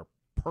weekend, which are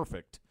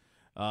perfect.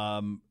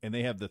 And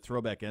they have the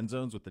throwback end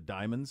zones with the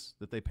diamonds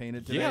that they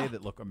painted today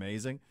that look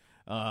amazing.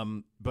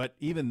 But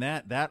even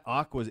that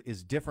aqua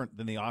is different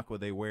than the aqua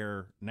they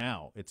wear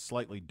now. It's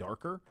slightly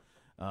darker.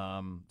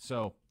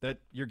 So that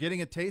you're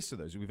getting a taste of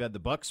those. We've had the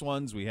Bucks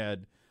ones. We'll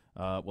have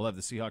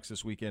the Seahawks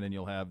this weekend, and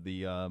you'll have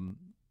the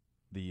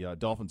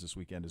Dolphins this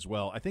weekend as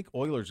well. I think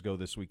Oilers go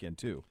this weekend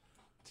too.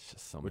 It's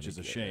just which is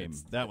a shame.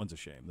 That one's a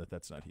shame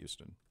that's not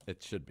Houston.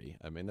 It should be.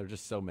 I mean, there's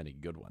just so many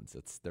good ones.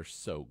 They're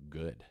so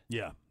good.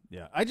 Yeah.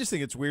 I just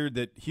think it's weird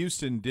that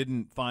Houston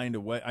didn't find a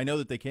way. I know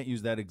that they can't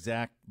use that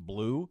exact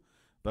blue,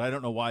 but I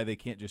don't know why they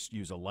can't just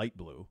use a light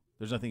blue.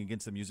 There's nothing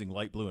against them using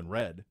light blue and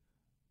red.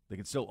 They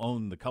can still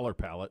own the color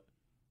palette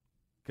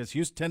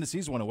because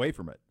Tennessee's went away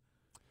from it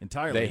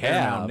entirely. They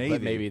have,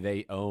 but maybe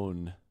they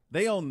own.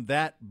 They own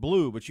that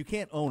blue, but you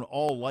can't own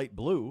all light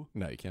blue.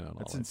 No, you can't own all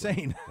That's light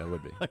insane. Blue. That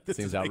would be. This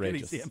seems doesn't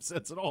outrageous. Make any damn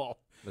sense at all.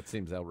 That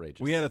seems outrageous.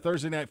 We had a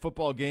Thursday night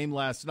football game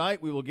last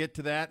night. We will get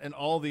to that and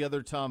all the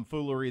other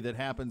tomfoolery that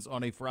happens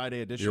on a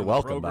Friday edition of the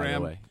program. You're welcome, by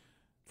the way,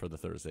 for the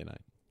Thursday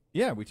night.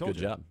 Yeah, we told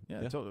you. Good job.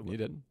 Yeah, you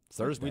did. It's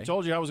Thursday. We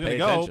told you I was going to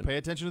go. Pay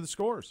attention to the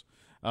scores.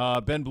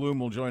 Ben Bloom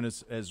will join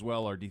us as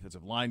well, our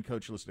defensive line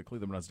coach. Listen to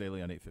Cleveland Browns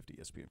Daily on 850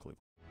 ESPN Cleveland.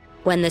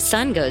 When the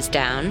sun goes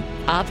down,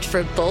 opt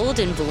for bold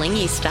and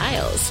blingy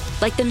styles,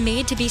 like the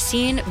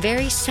made-to-be-seen,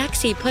 very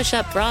sexy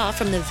push-up bra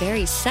from the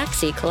Very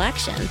Sexy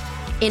collection.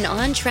 In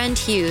on-trend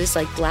hues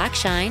like black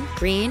shine,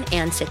 green,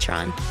 and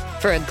citron.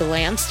 For a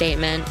glam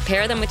statement,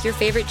 pair them with your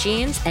favorite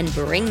jeans and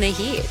bring the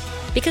heat.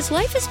 Because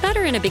life is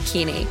better in a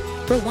bikini.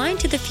 Rewind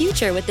to the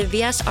future with the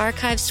VS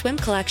Archive Swim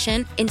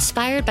Collection,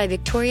 inspired by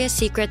Victoria's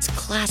Secret's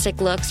classic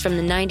looks from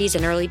the 90s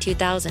and early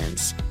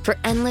 2000s. For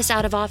endless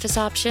out-of-office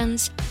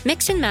options,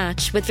 mix and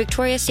match with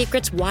Victoria's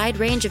Secret's wide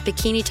range of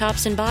bikini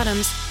tops and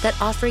bottoms that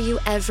offer you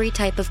every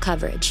type of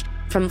coverage,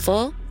 from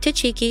full to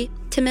cheeky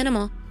to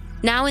minimal.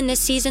 Now in this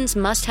season's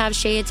must-have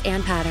shades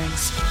and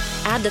patterns.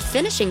 Add the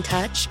finishing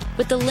touch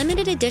with the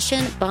limited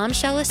edition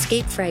Bombshell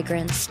Escape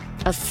fragrance,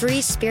 a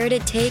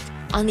free-spirited take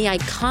on the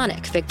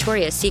iconic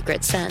Victoria's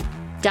Secret scent.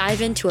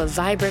 Dive into a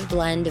vibrant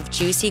blend of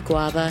juicy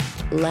guava,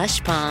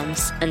 lush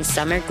palms, and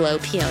summer glow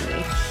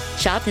peony.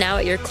 Shop now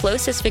at your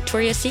closest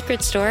Victoria's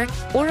Secret store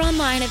or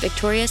online at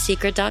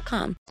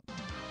victoriassecret.com.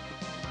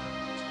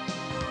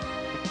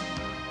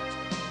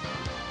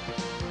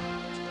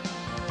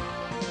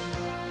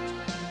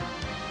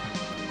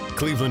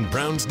 Cleveland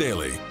Browns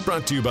Daily,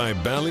 brought to you by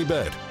Bally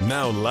Bet,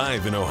 now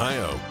live in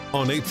Ohio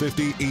on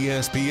 850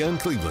 ESPN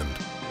Cleveland.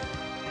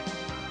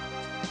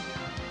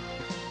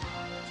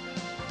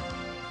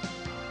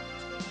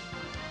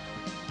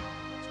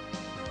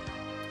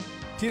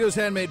 Tito's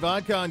Handmade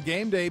Vodka on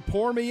game day.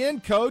 Pour me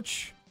in,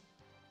 coach.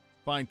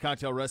 Find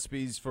cocktail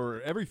recipes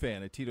for every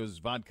fan at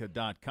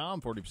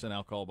titosvodka.com. 40%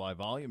 alcohol by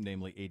volume,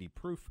 namely 80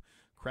 proof,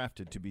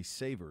 crafted to be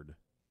savored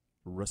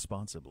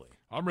responsibly.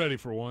 I'm ready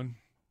for one.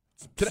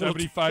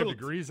 75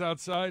 degrees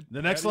outside.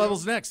 The next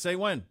level's next. Say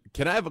when.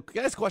 Can I ask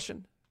a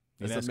question?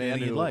 You can As ask a man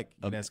anything who, you'd like.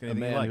 You can ask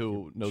anything a you'd man like.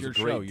 who knows It's a your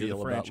show. great You're the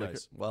deal about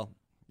franchise. liquor. Well,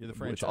 you're the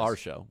franchise. It's our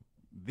show.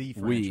 The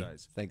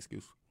franchise. Thanks,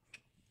 Goose.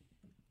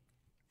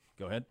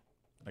 Go ahead.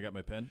 I got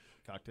my pen.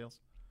 Cocktails.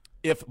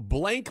 If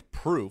blank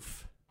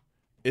proof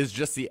is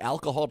just the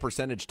alcohol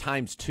percentage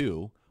times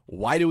 2,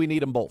 why do we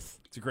need them both?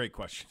 It's a great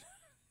question.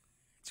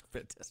 It's a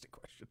fantastic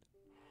question.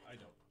 I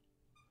don't.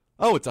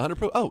 Oh, it's 100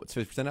 proof. Oh, it's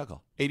 50%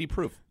 alcohol. 80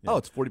 proof. Yeah. Oh,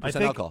 it's 40%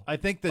 alcohol. I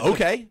think that.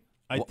 Okay.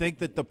 I think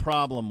that the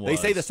problem was. They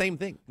say the same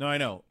thing. No, I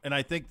know. And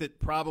I think that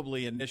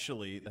probably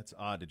initially, that's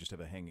odd to just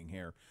have a hanging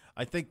hair.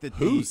 I think that.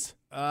 Whose?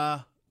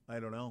 I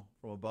don't know.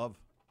 From above.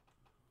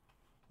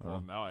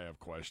 Well, now I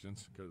have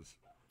questions because.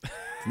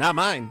 It's not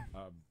mine.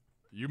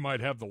 You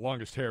might have the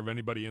longest hair of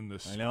anybody in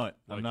this. I know it.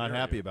 I'm not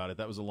area. happy about it.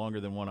 That was longer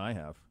than one I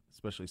have,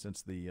 especially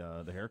since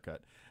the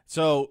haircut.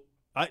 So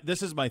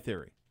this is my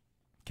theory.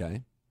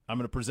 Okay. I'm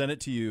going to present it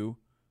to you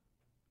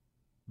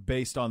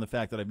based on the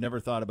fact that I've never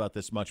thought about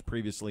this much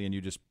previously, and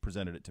you just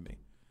presented it to me.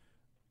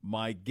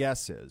 My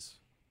guess is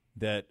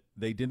that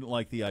they didn't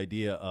like the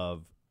idea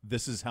of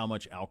this is how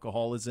much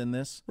alcohol is in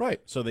this.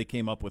 Right. So they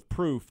came up with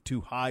proof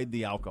to hide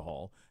the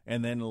alcohol,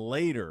 and then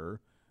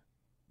later,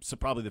 so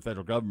probably the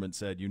federal government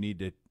said you need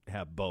to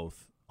have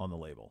both on the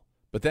label.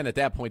 But then at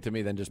that point, to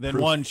me, then proof,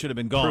 one should have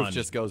been gone. Proof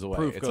just goes away.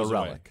 Proof it's goes a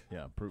relic.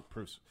 Away. Yeah,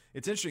 proofs.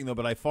 It's interesting though,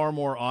 but I far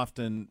more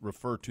often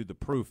refer to the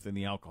proof than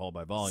the alcohol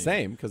by volume.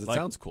 Same, because it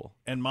sounds cool.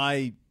 And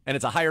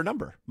it's a higher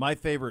number. My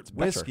favorite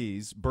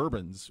whiskeys,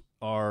 bourbons,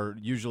 are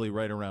usually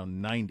right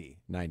around 90.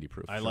 90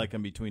 proof. I like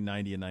them between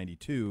 90 and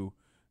 92.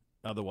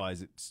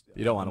 Otherwise,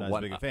 you don't want to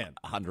one big a fan.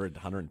 100,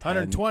 110.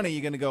 120,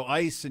 you're going to go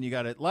ice, and you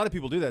got it. A lot of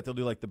people do that. They'll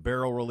do like the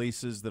barrel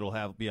releases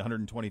that'll be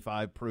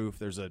 125 proof.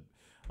 There's a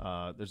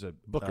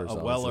Booker's a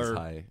Weller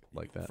high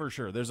like that for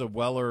sure. There's a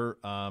Weller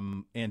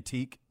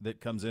antique that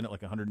comes in at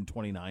like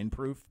 129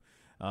 proof.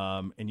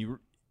 And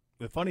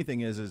the funny thing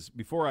is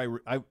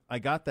before I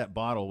got that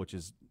bottle, which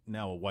is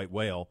now a white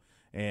whale,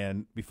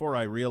 and before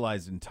I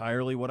realized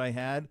entirely what I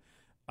had,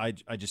 I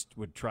just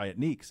would try it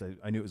neat because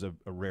I knew it was a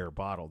rare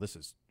bottle. This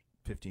is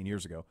 15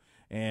 years ago,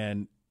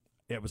 and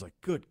it was like,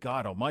 good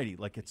God Almighty!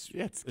 Like it's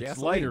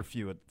lighter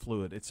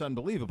fluid. It's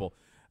unbelievable.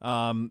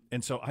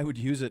 And so I would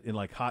use it in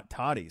like hot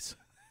toddies,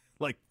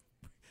 like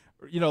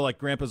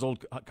Grandpa's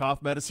old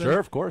cough medicine. Sure,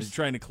 of course.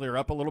 Trying to clear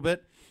up a little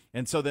bit.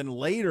 And so then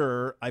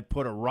later I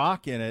put a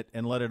rock in it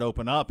and let it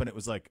open up, and it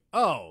was like,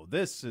 oh,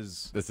 this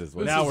is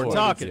what now we're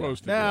talking.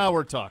 Now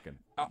we're talking.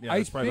 Yeah,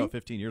 it's probably about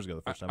 15 years ago.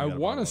 The first time I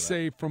want to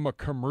say, from a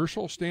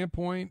commercial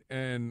standpoint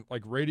and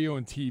like radio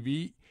and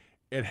TV,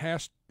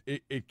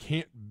 it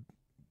can't.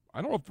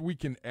 I don't know if we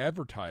can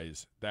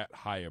advertise that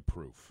high a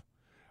proof.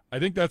 I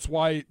think that's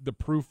why the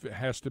proof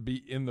has to be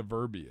in the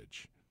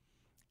verbiage.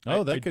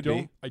 Oh, that could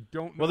be. I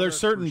don't know. Well, there's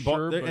certain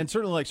and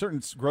certainly like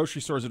certain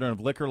grocery stores that don't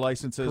have liquor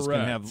licenses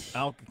Correct.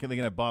 they can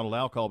have bottled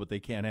alcohol, but they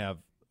can't have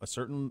a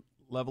certain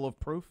level of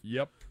proof.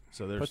 Yep.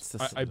 So there's.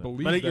 I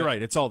believe. But you're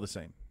right. It's all the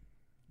same.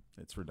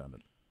 It's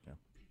redundant. Yeah,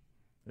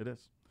 it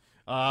is.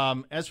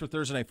 As for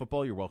Thursday Night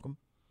Football, you're welcome.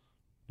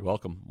 You're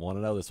welcome.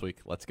 1-0 this week.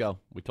 Let's go.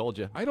 We told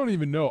you. I don't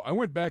even know. I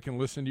went back and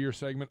listened to your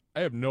segment.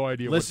 I have no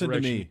idea what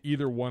direction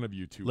either one of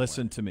you two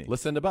Listen went. to me.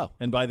 Listen to Bo.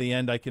 And by the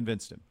end, I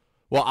convinced him.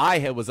 Well,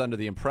 was under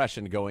the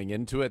impression going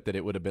into it that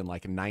it would have been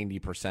like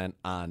 90%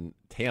 on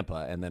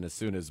Tampa, and then as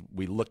soon as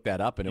we looked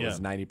that up and it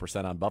was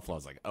 90% on Buffalo, I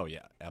was like, oh,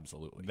 yeah,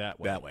 absolutely. That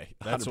way.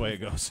 That's 100%. The way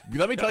it goes.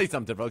 Let me tell you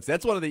something, folks.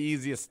 That's one of the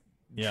easiest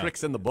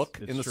tricks in the book,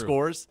 in the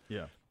scores.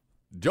 Yeah.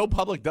 Joe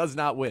Public does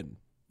not win.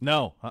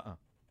 No.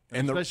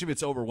 And especially if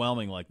it's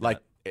overwhelming like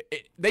that.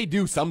 They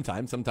do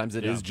sometimes. Sometimes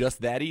it is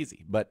just that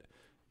easy, but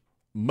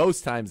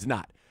most times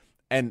not.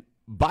 And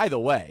By the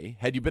way,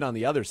 had you been on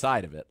the other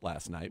side of it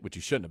last night, which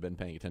you shouldn't have been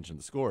paying attention to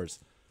the scores,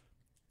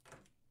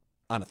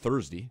 on a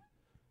Thursday,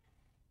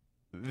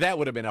 that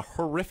would have been a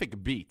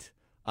horrific beat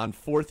on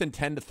 4th and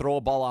 10 to throw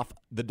a ball off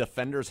the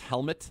defender's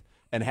helmet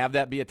and have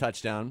that be a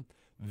touchdown.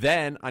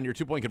 Then on your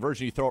 2-point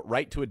conversion, you throw it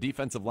right to a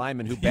defensive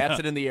lineman who bats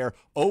it in the air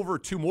over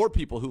 2 more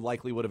people who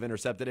likely would have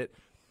intercepted it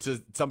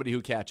to somebody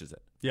who catches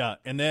it. Yeah,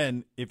 and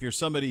then if you're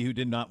somebody who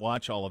did not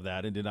watch all of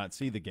that and did not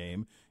see the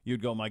game,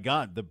 you'd go, my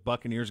God, the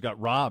Buccaneers got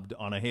robbed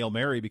on a Hail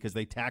Mary because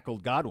they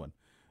tackled Godwin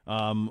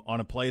on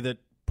a play that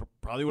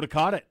probably would have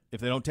caught it if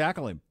they don't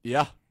tackle him.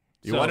 Yeah.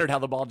 You wondered how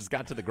the ball just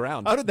got to the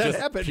ground. How did that just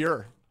happen?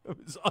 Pure. It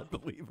was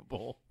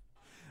unbelievable.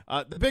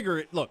 The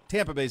bigger look,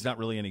 Tampa Bay's not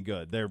really any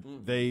good.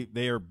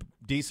 They are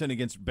decent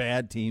against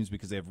bad teams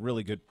because they have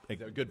really good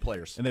They're good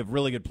players. and they have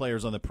really good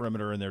players on the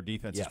perimeter, and their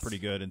defense Yes. is pretty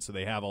good, and so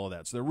they have all of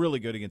that. So they're really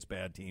good against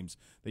bad teams.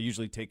 They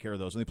usually take care of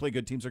those. When they play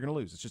good teams, they're going to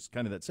lose. It's just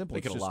kind of that simple. They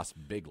It's could have just-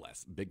 lost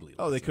bigly.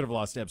 Oh, they could have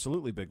lost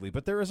absolutely bigly.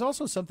 But there is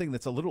also something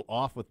that's a little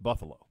off with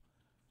Buffalo.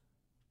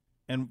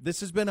 And this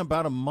has been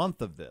about a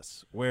month of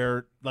this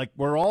where, like,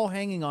 we're all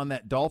hanging on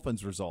that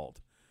Dolphins result.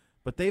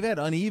 But they've had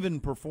uneven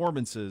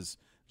performances.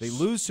 They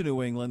lose to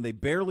New England. They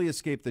barely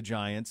escape the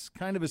Giants.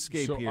 Kind of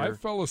escape So here. I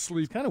fell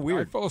asleep. It's kind of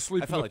weird. I fell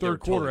asleep I in felt the like they were third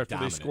quarter totally after they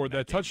dominant scored in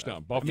that that game, touchdown. I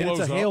mean, Buffalo's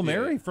it's a Hail up.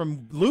 Mary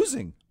from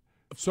losing.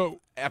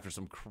 So After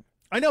some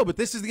I know, but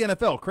this is the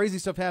NFL. Crazy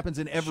stuff happens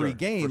in every Sure,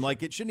 game. for sure.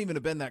 Like, it shouldn't even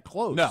have been that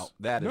close. No,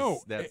 that's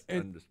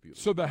and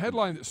undisputable. So the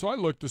headline. So I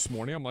looked this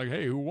morning. I'm like,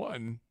 hey, who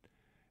won?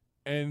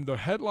 And the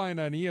headline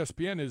on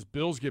ESPN is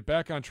Bills get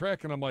back on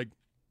track, and I'm like,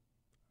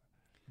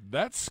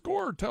 that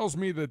score tells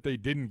me that they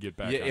didn't get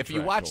back. Yeah, on if you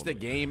track watched the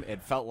totally. game,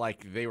 it felt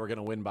like they were going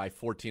to win by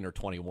 14 or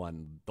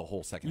 21 the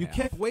whole second You half.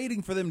 kept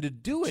waiting for them to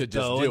do To it, just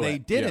though, do and they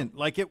it, didn't.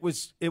 Like, it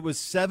was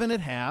 7 at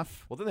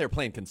half. Well, then they were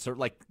playing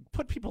like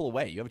put people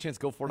away. You have a chance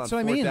to go for it That's on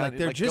what I fourth mean. down. Like,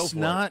 they're go just for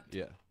it. not.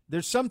 Yeah.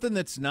 There's something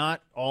that's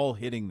not all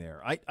hitting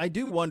there. I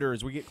do wonder,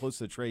 as we get close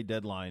to the trade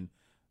deadline,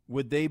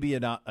 would they be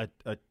a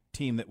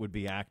team that would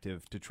be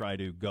active to try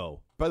to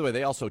go? By the way,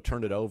 they also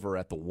turned it over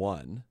at the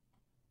 1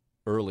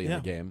 early in Yeah.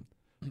 the game.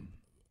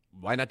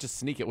 Why not just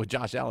sneak it with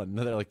Josh Allen? And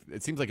they're like,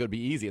 it seems like it would be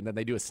easy, and then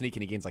they do a sneak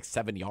and he gains like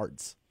 7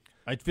 yards.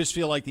 I just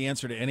feel like the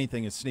answer to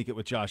anything is sneak it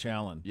with Josh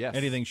Allen. Yes.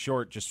 Anything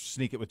short, just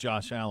sneak it with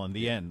Josh Allen.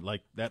 The end,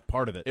 like that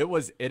part of it.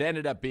 It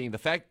ended up being the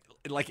fact,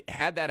 like,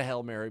 had that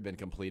Hail Mary been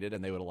completed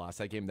and they would have lost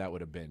that game, that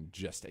would have been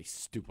just a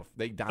stupid.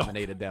 They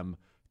dominated them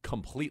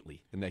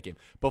completely in that game.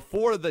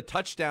 Before the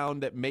touchdown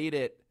that made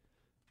it,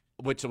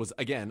 which was,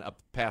 again, a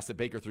pass that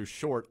Baker threw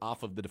short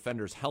off of the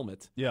defender's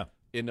helmet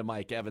into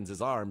Mike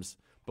Evans' arms,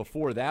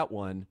 before that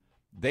one,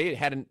 they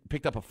hadn't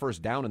picked up a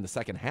first down in the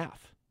second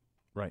half.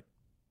 Right.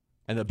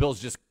 And the Bills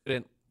just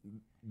couldn't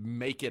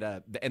make it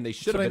and they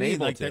should have been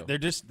able like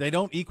to. they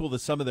don't equal the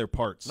sum of their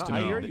parts. No, to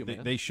I me. hear you,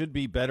 man. They should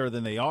be better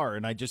than they are,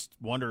 and I just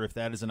wonder if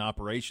that is an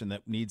operation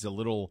that needs a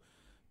little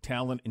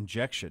talent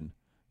injection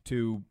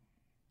to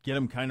get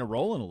them kind of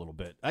rolling a little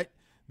bit.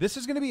 This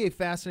is going to be a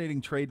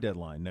fascinating trade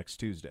deadline next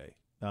Tuesday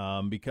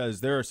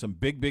because there are some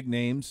big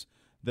names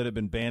that have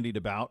been bandied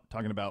about,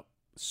 talking about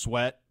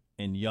Sweat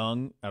and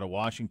Young out of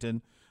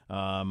Washington.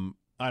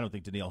 I don't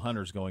think Danielle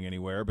Hunter's going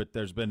anywhere, but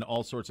there's been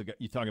all sorts of –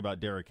 you talk about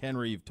Derrick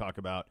Henry, you talk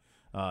about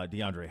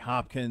DeAndre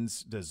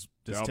Hopkins. Does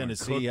Dalvin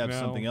Tennessee Cook have now.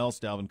 something else?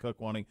 Dalvin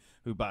Cook wanting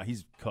 –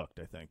 he's cooked,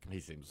 I think. He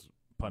seems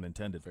pun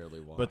intended.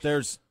 fairly washed. But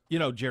there's,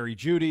 Jerry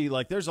Jeudy.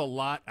 Like, there's a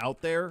lot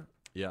out there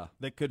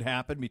that could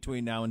happen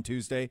between now and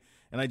Tuesday.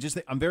 And I just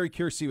think I'm very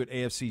curious to see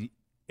what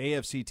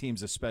AFC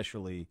teams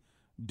especially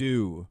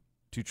do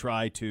to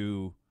try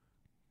to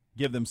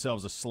give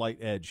themselves a slight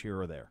edge here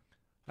or there.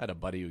 I had a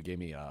buddy who gave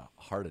me a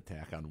heart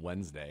attack on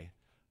Wednesday.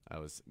 I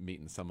was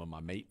meeting some of my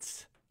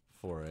mates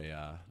for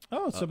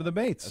some of the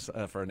mates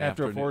for an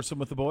after afternoon. a foursome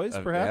with the boys,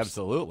 perhaps.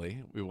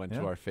 Absolutely, we went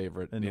to our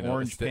favorite an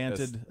orange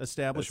panted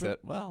establishment.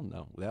 Well,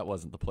 no, that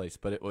wasn't the place,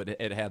 but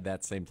it had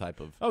that same type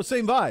of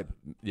same vibe.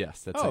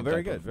 Yes, that Oh, same very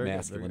type good, of very good,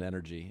 masculine very good.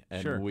 energy,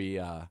 and Sure.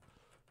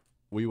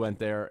 we went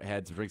there,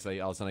 had some drinks. All of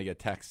a sudden, I get a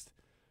text,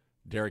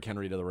 Derrick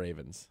Henry to the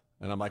Ravens,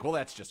 and I'm like, well,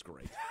 that's just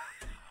great.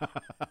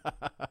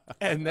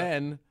 And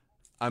then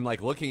I'm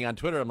like looking on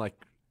Twitter. I'm like,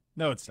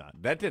 no, it's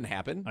not. That didn't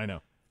happen. I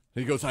know.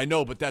 And he goes, I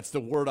know, but that's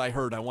the word I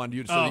heard. I wanted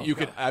you to, that you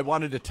could. I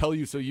wanted to tell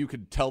you so you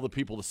could tell the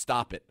people to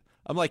stop it.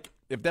 I'm like,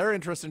 if they're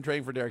interested in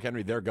trading for Derrick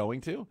Henry, they're going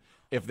to.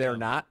 If they're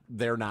not,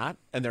 they're not,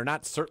 and they're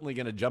not certainly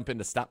going to jump in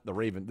to stop the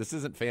Raven. This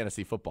isn't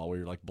fantasy football where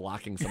you're like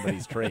blocking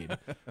somebody's trade.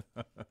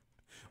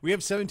 We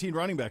have 17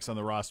 running backs on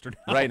the roster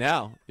now. Right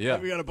now. Yeah.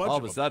 We got a bunch all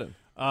of a them.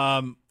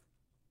 sudden.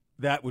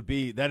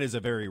 That is a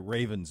very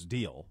Ravens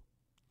deal.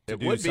 It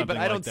would be, but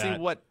I don't see that.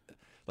 what.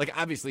 Like,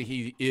 obviously,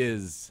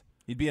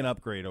 he'd be an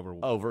upgrade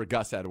over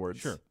Gus Edwards.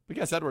 Sure. But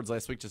Gus Edwards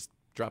last week just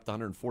dropped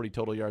 140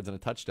 total yards and a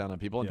touchdown on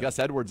people. And Gus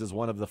Edwards is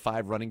one of the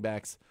 5 running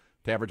backs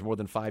to average more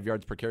than 5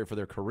 yards per carry for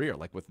their career,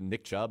 like with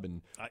Nick Chubb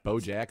and Bo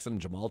Jackson,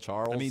 Jamal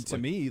Charles. I mean, to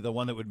me, the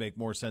one that would make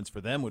more sense for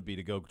them would be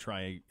to go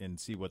try and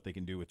see what they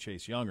can do with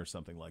Chase Young or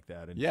something like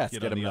that. And yes,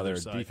 get get on him the another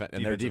other side, defense.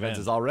 And their defense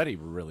end. is already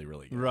really,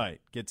 really good.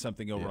 Right. Get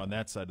something over on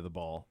that side of the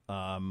ball.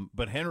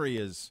 But Henry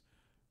is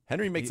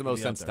Henry makes the most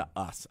he'd be up sense there. to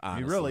us,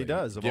 honestly. He really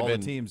does, of all the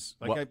given teams.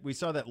 what- We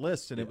saw that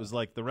list, and it was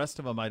like the rest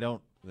of them I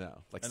don't.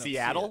 No, like I don't see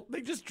Seattle, it.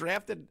 they just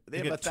drafted. They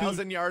have a get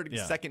 1,000-yard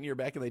yeah. second year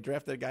back, and they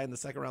drafted a guy in the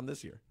second round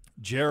this year.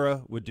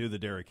 Jarrah would do the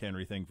Derrick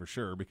Henry thing for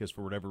sure because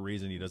for whatever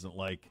reason he doesn't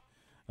like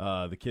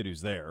the kid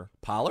who's there.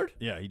 Pollard?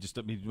 Yeah, he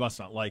must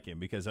not like him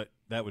because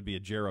that would be a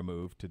Jarrah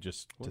move to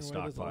just to Why doesn't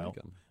he stockpile. like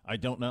him? I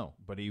don't know,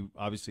 but he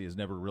obviously is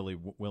never really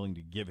willing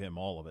to give him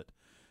all of it.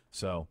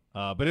 So,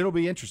 but it'll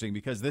be interesting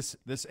because this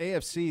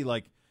AFC,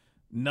 like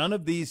none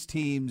of these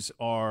teams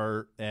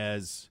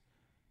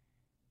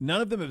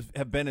none of them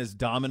have been as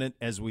dominant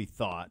as we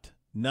thought.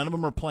 None of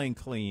them are playing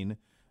clean.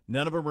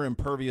 None of them are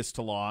impervious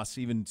to loss,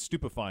 even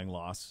stupefying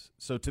loss.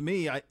 So to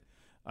me,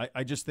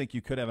 I just think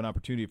you could have an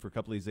opportunity for a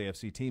couple of these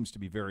AFC teams to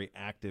be very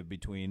active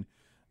between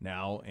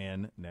now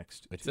and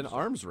next It's Tuesday. an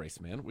arms race,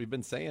 man. We've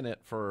been saying it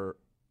for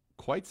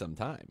quite some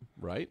time,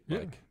 right?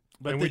 Yeah.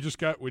 But we just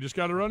got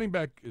a running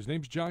back. His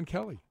name's John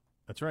Kelly.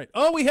 That's right.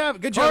 Oh, we have.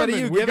 Good job out of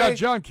you, We Gibby. got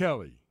John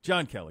Kelly.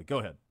 John Kelly, go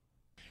ahead.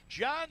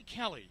 John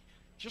Kelly,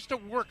 just a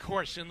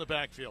workhorse in the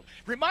backfield.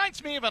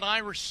 Reminds me of an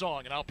Irish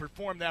song, and I'll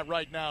perform that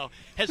right now.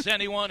 Has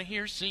anyone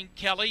here seen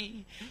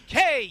Kelly?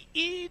 Kelly.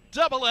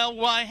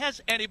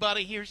 Has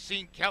anybody here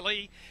seen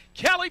Kelly?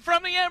 Kelly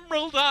from the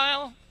Emerald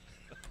Isle.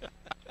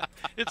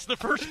 It's the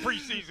first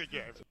preseason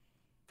game.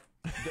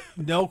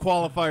 No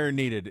qualifier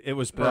needed. It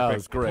was perfect. That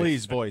was great.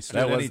 Please voice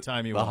that it was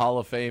anytime you the want. Hall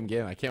of Fame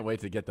game. I can't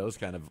wait to get those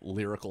kind of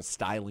lyrical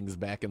stylings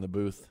back in the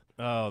booth.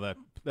 Oh,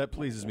 that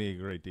pleases me a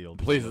great deal.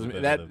 Just Pleases a little me.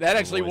 bit That of the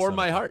actually voice warmed on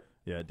my it. heart.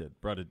 Yeah, it did.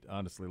 Brought it,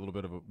 honestly, a little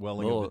bit of a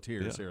welling Little- of the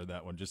tears yeah. here in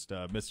that one. Just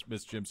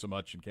miss Jim so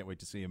much and can't wait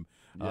to see him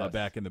Yes.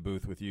 back in the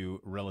booth with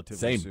you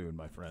relatively Same. soon,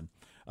 my friend.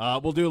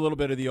 We'll do a little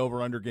bit of the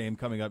over-under game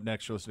coming up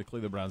next. Show us to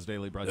Cleveland Browns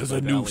Daily. Brought to you There's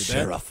by a new Bally Bet.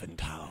 sheriff in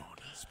town.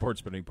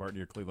 Sports betting partner,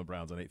 your Cleveland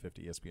Browns on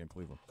 850 ESPN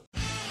Cleveland.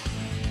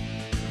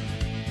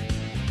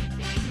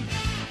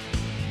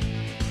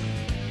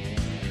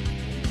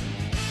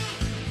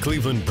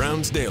 Cleveland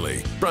Browns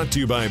Daily, brought to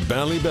you by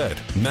Bally Bet,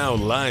 now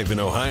live in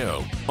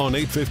Ohio on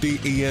 850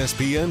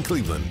 ESPN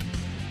Cleveland.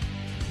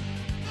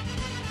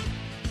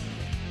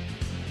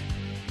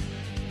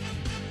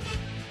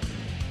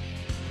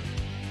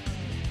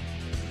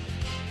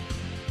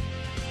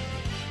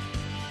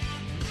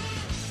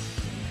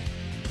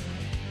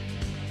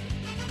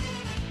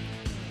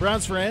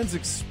 Browns fans,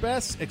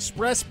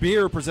 Express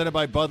Beer presented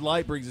by Bud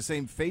Light brings the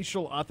same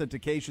facial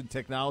authentication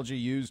technology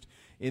used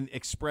in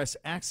Express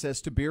access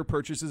to beer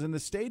purchases in the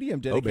stadium.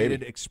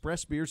 Dedicated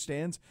Express Beer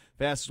stands,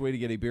 fastest way to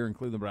get a beer in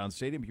Cleveland Browns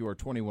Stadium. If you are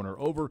 21 or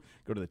over,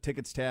 go to the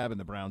Tickets tab in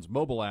the Browns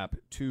mobile app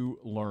to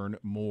learn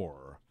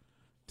more.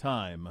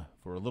 Time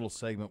for a little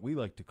segment we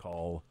like to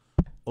call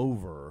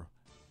Over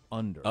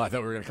Under. Oh, I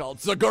thought we were going to call it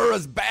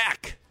Segura's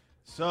back.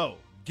 So,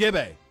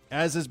 Gibbe,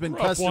 as has been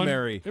Rough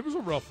customary. one. It was a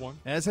rough one.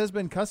 As has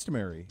been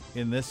customary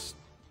in this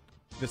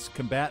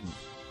combatant.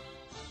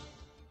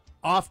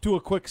 Off to a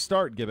quick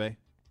start, Gibbe.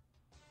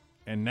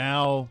 And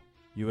now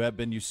you have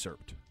been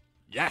usurped.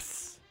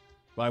 Yes.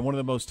 By one of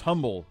the most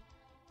humble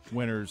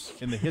winners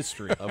in the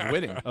history Of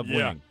winning. Of Yeah.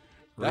 winning.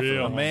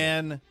 Real A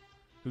man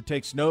who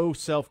takes no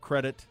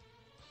self-credit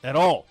at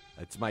all.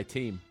 It's my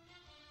team.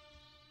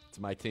 It's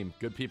my team.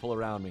 Good people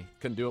around me.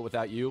 Couldn't do it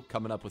without you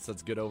coming up with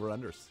such good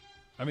over-unders.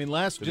 I mean,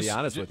 To be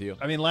honest with you.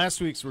 I mean, last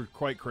week's were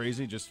quite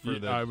crazy just for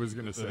the I was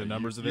going to for say the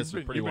numbers of you've this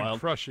been, are pretty you've been wild.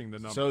 crushing the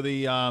numbers. So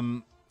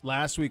the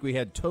last week we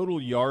had total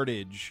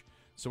yardage.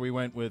 So we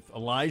went with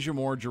Elijah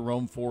Moore,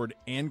 Jerome Ford,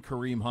 and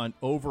Kareem Hunt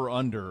over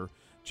under.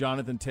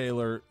 Jonathan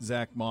Taylor,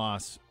 Zach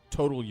Moss,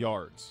 total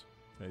yards.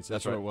 Okay, so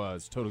that's what right. it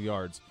was, total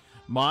yards.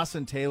 Moss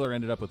and Taylor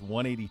ended up with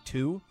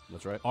 182.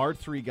 That's right. Our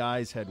three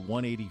guys had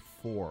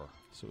 184.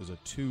 So it was a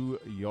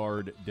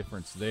 2-yard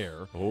difference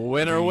there.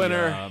 Winner.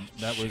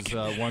 That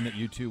was one that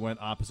you two went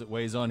opposite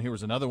ways on. Here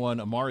was another one.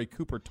 Amari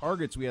Cooper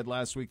targets we had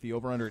last week, the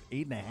over-under at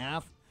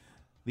 8.5.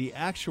 The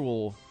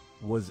actual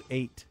was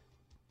 8.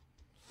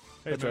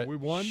 Hey, That's man, right. we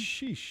won.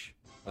 Sheesh.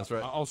 That's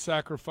right. I'll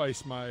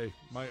sacrifice my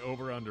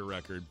over-under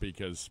record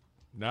because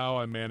now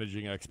I'm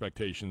managing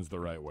expectations the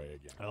right way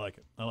again. I like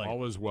it. I like it.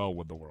 All is well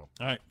with the world.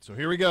 All right, so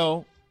here we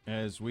go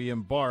as we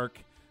embark.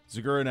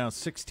 Zagura now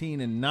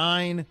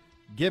 16-9.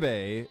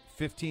 Gibbe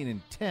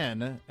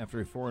 15-10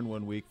 after a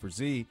 4-1 week for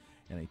Z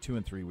and a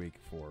 2-3 week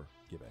for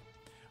Gibbe.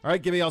 All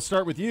right, Gibbe, I'll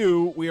start with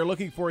you. We are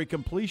looking for a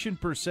completion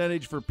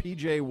percentage for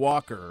PJ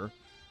Walker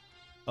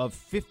of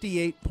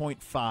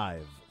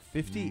 58.5.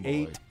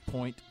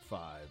 58.5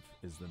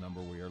 is the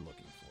number we are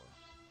looking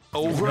for.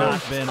 Over,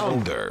 Not been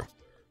under.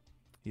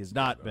 He has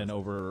not been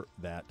over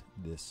that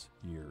this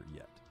year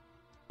yet.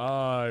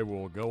 I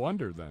will go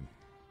under then.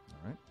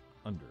 All right,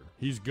 under.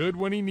 He's good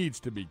when he needs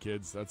to be,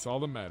 kids. That's all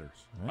that matters.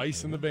 All right,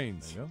 Ice in the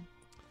veins. There you go.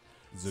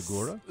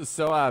 Zagura?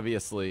 So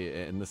obviously,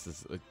 and this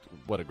is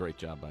what a great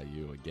job by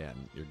you again.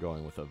 You're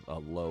going with a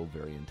low,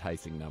 very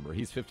enticing number.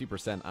 He's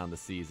 50% on the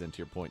season. To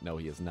your point, no,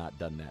 he has not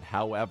done that.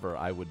 However,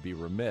 I would be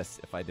remiss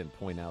if I didn't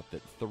point out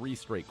that 3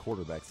 straight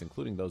quarterbacks,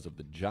 including those of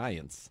the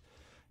Giants,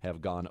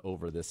 have gone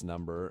over this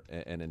number.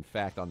 And in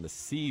fact, on the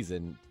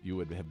season, you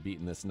would have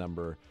beaten this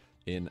number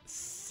in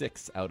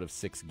 6 out of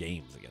 6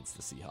 games against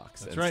the Seahawks.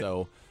 That's and right.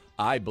 So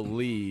I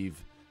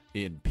believe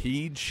in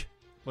Peach.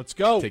 Let's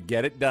go. To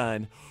get it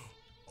done.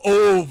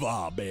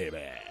 Over, baby.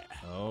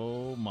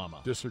 Oh,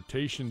 mama.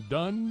 Dissertation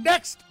done.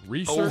 Next.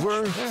 Research.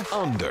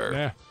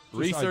 Under.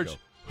 Research.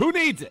 Who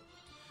needs it?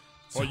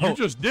 Well, you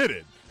just did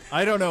it.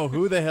 I don't know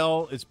who the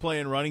hell is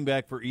playing running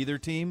back for either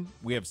team.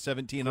 We have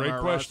 17 on Great our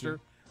question.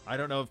 roster. I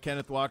don't know if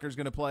Kenneth Walker's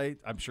going to play.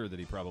 I'm sure that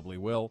he probably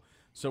will.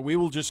 So we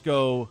will just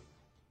go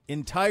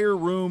entire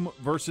room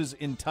versus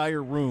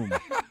entire room.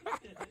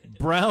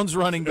 Browns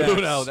running back.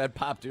 Uno, that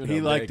popped Uno.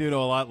 He liked big.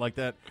 Uno a lot like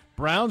that.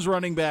 Browns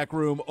running back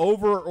room,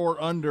 over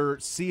or under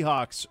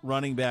Seahawks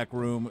running back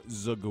room,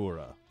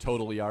 Zagura.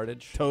 Total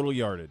yardage. Total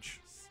yardage.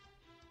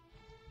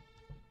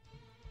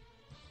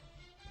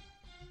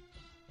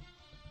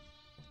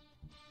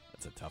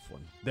 That's a tough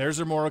one. Theirs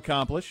are more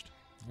accomplished.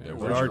 Yeah,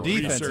 But our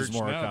defense is research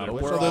more now?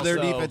 accomplished. We're Although their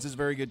also- defense is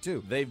very good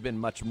too. They've been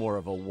much more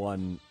of a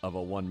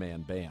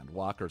one-man band.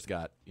 Walker's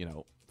got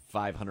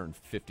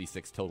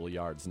 556 total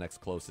yards. Next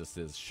closest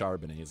is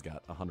Charbonnet. He's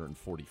got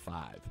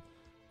 145.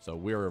 So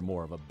we're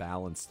more of a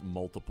balanced,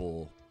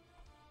 multiple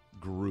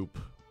group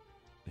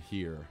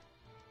here.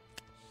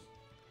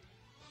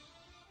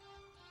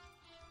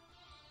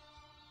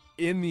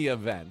 In the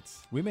event,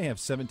 We may have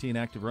 17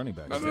 active running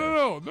backs.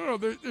 No.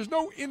 There's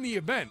no in the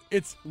event.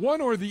 It's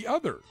one or the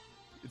other.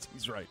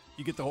 He's right.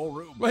 You get the whole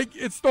room. Like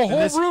it's the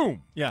whole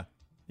room. Yeah.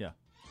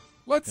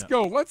 Let's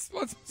go. Let's be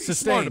smart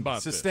Sustained.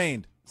 about this.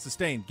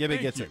 Sustained. Gibby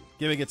Thank gets you. it.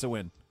 Gibby gets a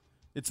win.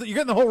 You're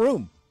getting the whole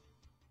room.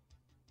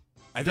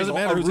 I It think doesn't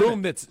matter a who's in room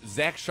it. that's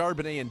Zach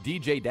Charbonnet and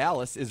DJ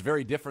Dallas is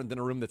very different than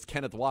a room that's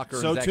Kenneth Walker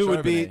So and Zach too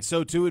would be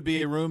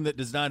Charbonnet. a room that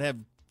does not have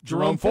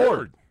Jerome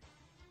Ford.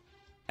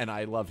 And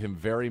I love him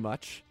very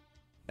much.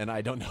 And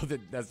I don't know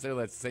that necessarily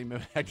that's the same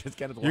impact as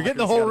Kenneth Walker. You're getting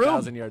the whole room.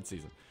 1,000-yard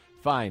season.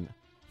 Fine.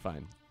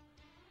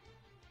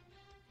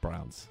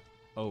 Browns.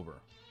 Over.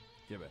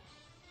 Gibby.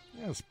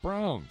 Yes,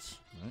 Browns.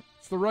 Right.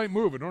 It's the right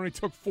move. It only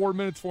took 4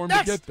 minutes for him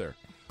to get there.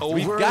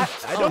 We've got,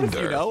 I don't know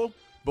if you know,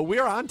 but we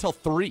are on till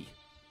 3.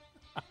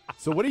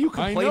 So what are you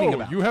complaining I know.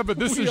 about? You have a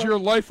This Is Your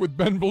Life with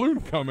Ben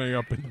Bloom coming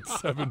up in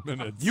 7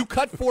 minutes. You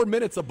cut 4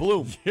 minutes of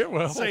Bloom. Yeah,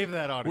 well, Save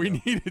that audio. we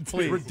needed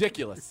to.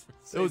 Ridiculous.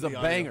 It was a Save the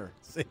audio. banger.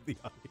 Save the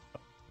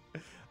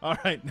audio. All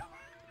right,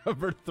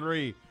 number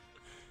 3.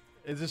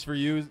 Is this for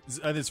you? This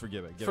is for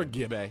Gibby. For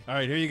Gibby. All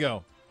right, here you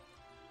go.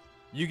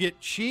 You get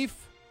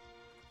Chief,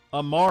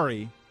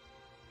 Amari,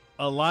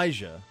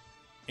 Elijah,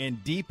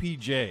 and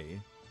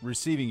DPJ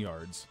receiving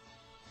yards,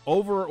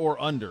 over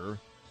or under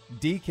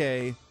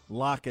DK,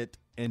 Lockett,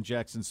 and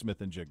Jackson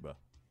Smith and Jigba.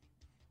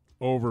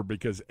 Over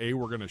because A,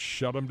 we're going to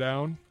shut them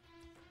down,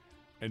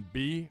 and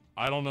B,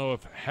 I don't know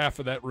if half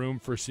of that room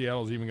for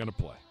Seattle is even going to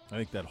play. I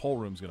think that whole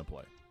room's going to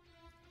play.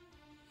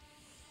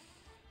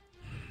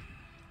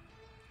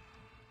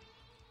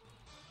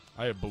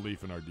 I have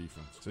belief in our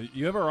defense. So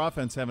you have our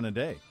offense having a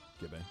day,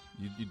 Gibby.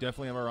 You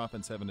definitely have our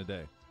offense having a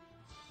day.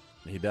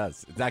 He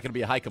does. It's not going to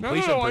be a high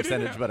completion No, I didn't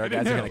percentage, have- but I our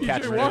guys didn't are going to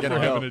have catch PJ it. They're going Walker to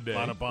having go. a day.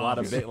 Lot of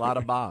bombs. Lot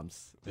of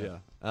bombs.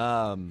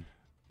 Yeah.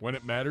 When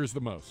it matters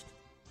the most.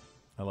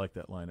 I like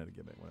that line at a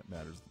Gibby when it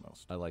matters the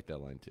most. I like that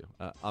line too.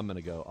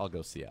 I'll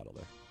go Seattle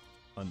there.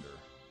 Under.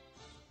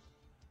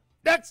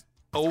 Next.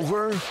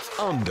 Over.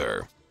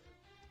 Under.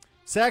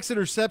 Sacks,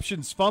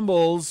 interceptions,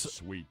 fumbles.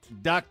 Sweet.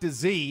 Dr.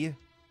 Z.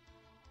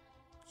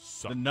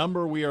 The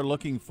number we are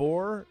looking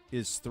for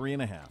is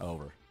 3.5.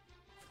 Over.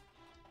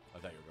 I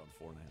thought you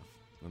were going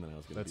 4.5. And then I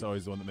was going That's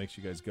always the one that makes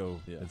you guys go.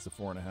 Yeah. It's the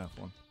 4.5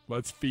 one.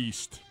 Let's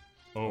feast.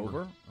 Over.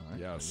 All right,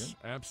 Yes, very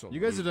good. absolutely.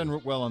 You guys have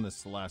done well on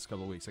this the last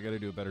couple of weeks. I got to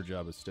do a better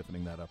job of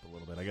stiffening that up a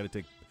little bit. I got to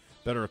take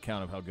better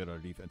account of how good our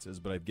defense is,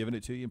 but I've given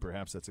it to you, and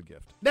perhaps that's a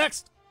gift.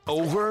 Next.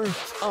 Over.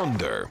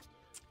 Under.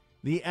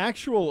 The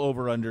actual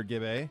over-under,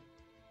 Gibby,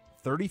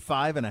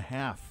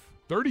 35.5.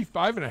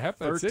 35.5.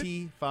 That's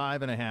it.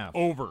 35.5.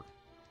 Over.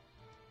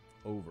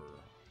 Over.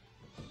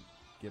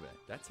 Gibby.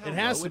 That's how It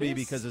has low to it be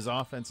is? because his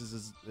offense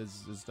is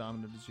as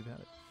dominant as you've had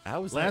it.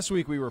 How is Last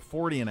week we were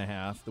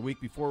 40.5. The week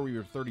before we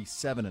were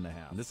 37.5.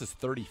 that? This is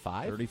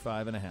 35?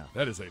 35.5.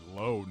 That is a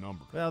low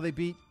number. Well, they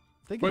beat.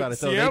 Think But about it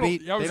though. Seattle- They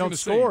beat. yeah, I was They don't gonna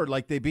say- score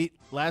like they beat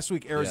last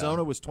week.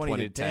 Arizona Yeah, was 20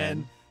 to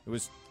 10. 20-10. It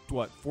was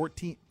what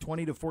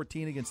 20 to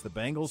 14 against the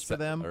Bengals for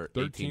them. Or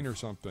 13 18. or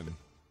something.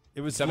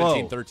 It was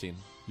 17-13.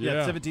 Yeah,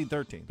 Yeah.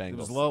 17-13. Bengals. It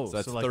was low. So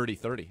that's like,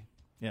 30-30.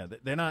 Yeah,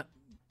 they're not.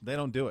 They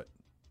don't do it.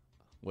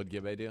 What'd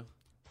Gibby do?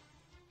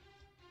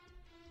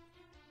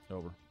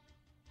 Over.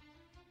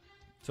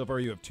 So far,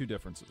 you have two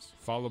differences.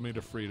 Follow me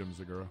to freedom,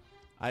 Zagura.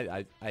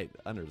 I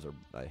unders are,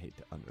 I hate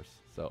unders.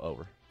 So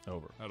over.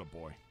 Over. Atta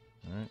boy.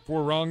 All right. If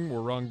we're wrong,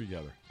 we're wrong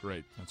together.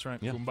 Great. That's right.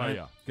 Kumbaya. All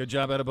right. Good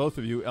job out of both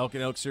of you. Elk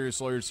and Elk Serious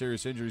Lawyers,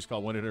 Serious Injuries.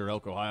 Call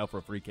 1-800-ELK Ohio for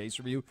a free case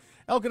review.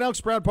 Elk and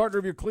Elk's proud partner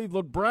of your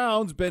Cleveland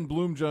Browns. Ben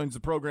Bloom joins the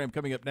program.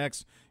 Coming up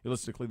next, you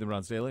listen to Cleveland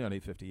Browns Daily on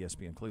 850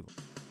 ESPN Cleveland.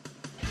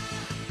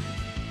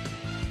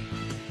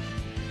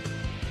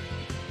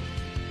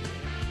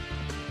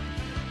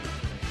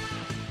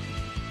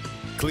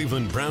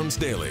 Cleveland Browns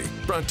Daily,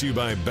 brought to you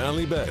by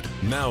Bally Bet,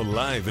 now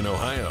live in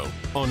Ohio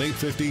on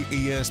 850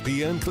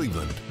 ESPN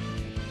Cleveland.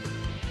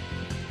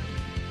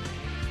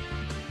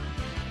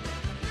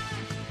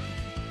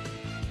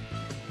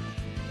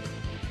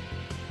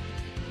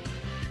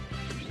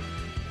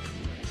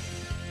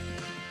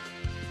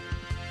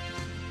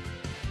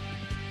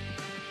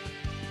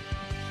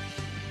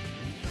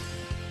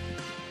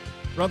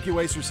 Rumpke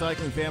Waste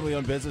Recycling,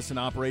 family-owned business in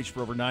operation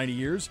for over 90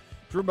 years.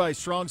 Driven by a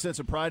strong sense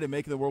of pride in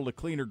making the world a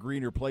cleaner,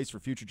 greener place for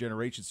future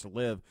generations to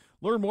live.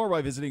 Learn more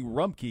by visiting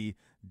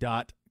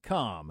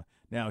rumpke.com.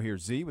 Now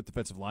here's Z with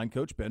defensive line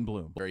coach Ben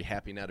Bloom. Very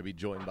happy now to be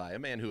joined by a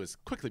man who is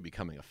quickly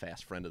becoming a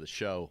fast friend of the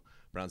show,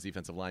 Browns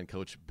defensive line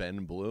coach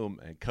Ben Bloom.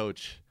 And,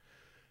 Coach,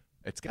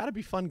 it's got to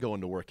be fun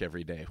going to work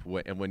every day,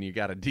 and when you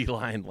got a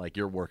D-line like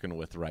you're working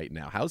with right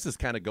now. How's this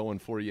kind of going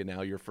for you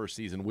now, your first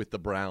season with the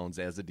Browns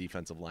as a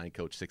defensive line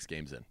coach 6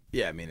 games in?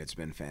 Yeah, I mean, it's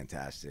been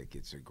fantastic.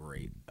 It's a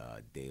great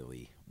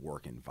daily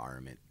work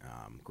environment.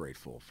 I'm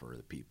grateful for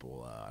the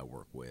people I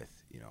work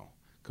with,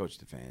 Coach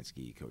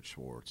Stefanski, Coach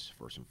Schwartz,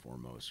 first and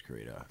foremost,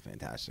 create a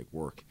fantastic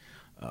work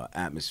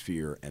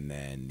atmosphere, and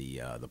then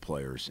the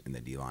players in the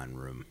D-line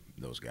room,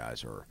 those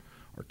guys are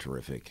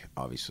terrific.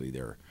 Obviously,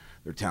 they're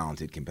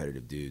talented,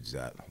 competitive dudes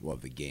that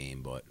love the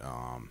game, but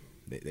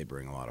they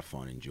bring a lot of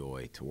fun and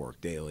joy to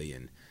work daily,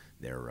 and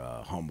they're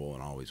humble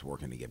and always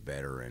working to get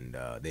better, and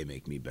they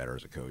make me better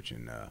as a coach,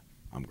 and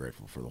I'm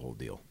grateful for the whole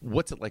deal.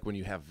 What's it like when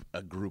you have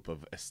a group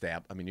of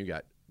you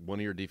got one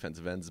of your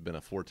defensive ends has been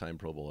a 4-time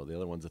Pro Bowler, the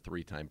other one's a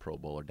 3-time Pro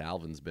Bowler.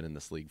 Dalvin's been in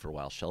this league for a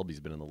while. Shelby's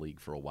been in the league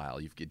for a while.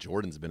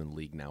 Jordan's been in the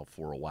league now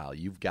for a while.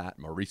 You've got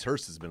Maurice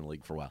Hurst has been in the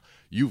league for a while.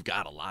 You've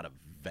got a lot of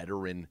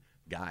veteran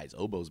guys.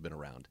 Obo's been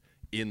around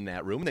in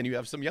that room. And then you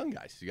have some young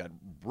guys. You got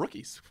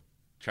rookies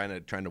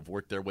trying to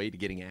work their way to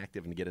getting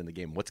active and get in the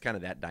game. What's kind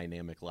of that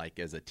dynamic like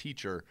as a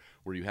teacher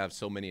where you have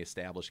so many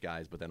established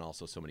guys but then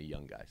also so many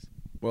young guys?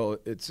 Well,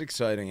 it's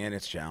exciting and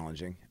it's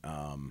challenging.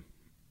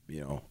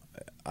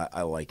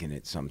 I liken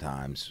it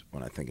sometimes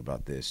when I think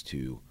about this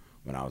to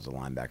when I was a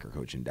linebacker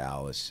coach in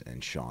Dallas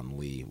and Sean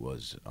Lee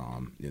was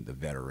the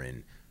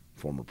veteran,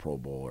 former Pro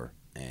Bowler.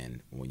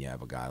 And when you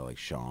have a guy like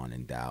Sean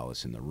in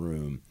Dallas in the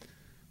room,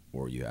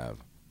 or you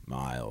have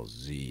Miles,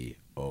 Z,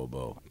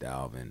 Obo,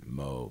 Dalvin,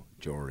 Mo,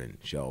 Jordan,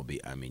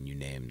 Shelby, I mean, you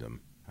named them.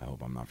 I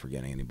hope I'm not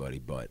forgetting anybody,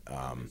 but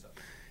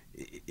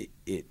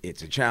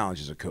it's a challenge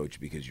as a coach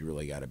because you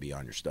really got to be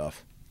on your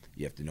stuff.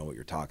 You have to know what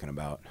you're talking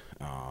about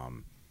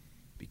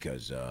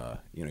because,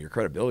 your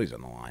credibility's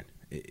on the line.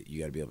 You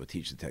got to be able to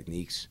teach the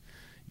techniques.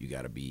 You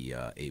got to be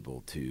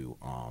able to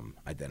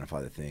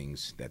identify the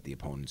things that the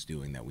opponent's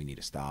doing that we need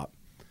to stop.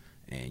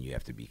 And you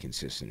have to be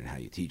consistent in how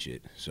you teach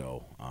it.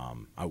 So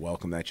I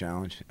welcome that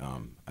challenge.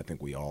 I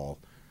think we all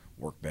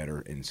work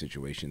better in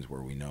situations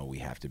where we know we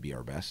have to be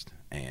our best,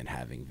 and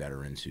having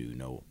veterans who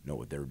know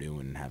what they're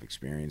doing and have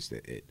experience,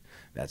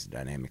 that's the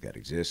dynamic that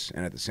exists.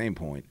 And at the same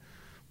point,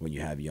 when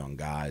you have young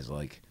guys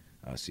like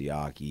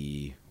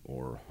Siaki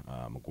or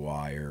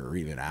McGuire or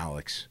even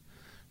Alex,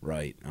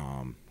 right,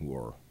 who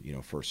are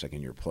first,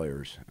 second-year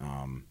players,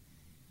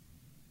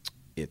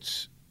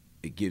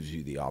 it gives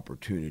you the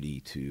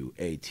opportunity to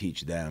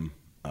teach them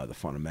the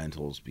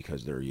fundamentals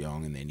because they're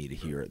young and they need to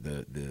hear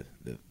the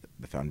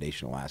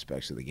foundational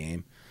aspects of the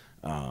game.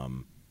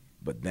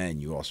 But then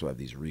you also have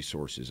these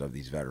resources of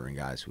these veteran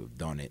guys who have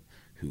done it,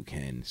 who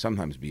can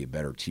sometimes be a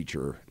better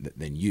teacher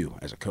than you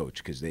as a coach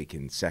because they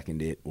can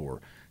second it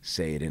or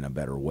say it in a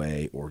better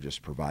way or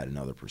just provide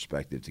another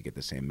perspective to get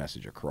the same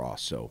message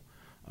across. So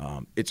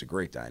it's a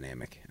great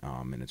dynamic,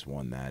 and it's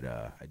one that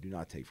I do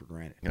not take for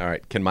granted. All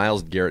right. Can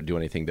Myles Garrett do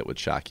anything that would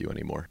shock you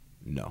anymore?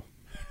 No.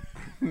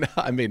 No,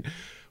 I mean,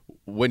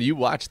 when you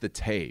watch the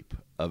tape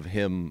of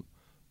him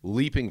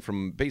leaping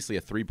from basically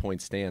a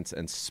 3-point stance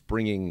and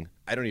springing,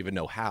 I don't even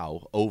know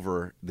how,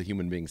 over the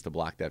human beings to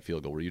block that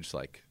field goal, were you just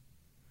like,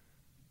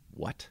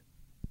 what?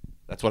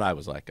 That's what I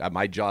was like.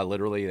 My jaw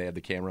literally, they had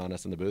the camera on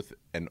us in the booth,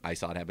 and I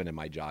saw it happen, and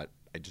my jaw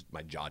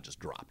just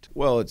dropped.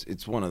 Well,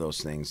 it's one of those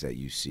things that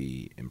you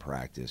see in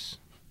practice,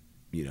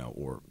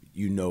 or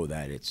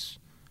that it's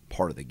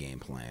part of the game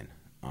plan.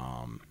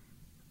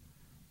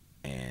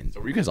 And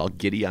so were you guys all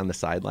giddy on the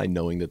sideline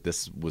knowing that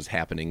this was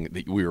happening,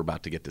 that we were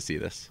about to get to see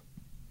this?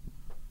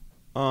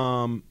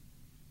 I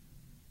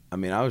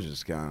mean, I was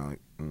just kind of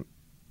like,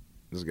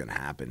 this is going to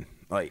happen.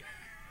 Like,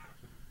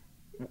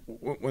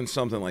 when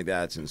something like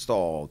that's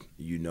installed,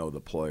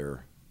 the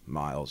player,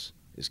 Myles,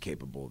 is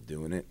capable of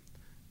doing it.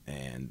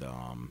 And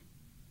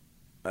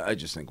I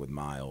just think with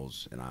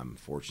Myles, and I'm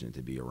fortunate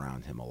to be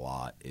around him a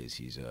lot, is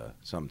he's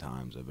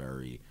sometimes a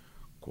very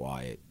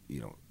quiet,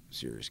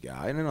 serious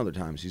guy. And then other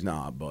times he's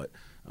not. But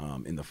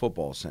in the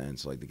football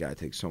sense, like, the guy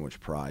takes so much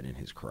pride in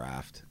his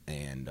craft,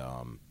 and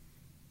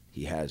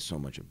he has so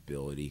much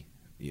ability,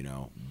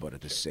 But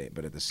at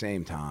the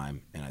same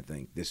time, and I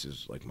think this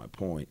is like my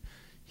point,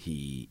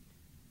 he's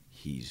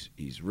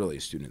really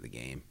a student of the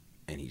game,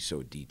 and he's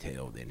so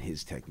detailed in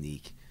his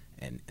technique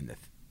and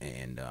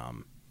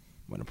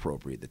when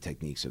appropriate, the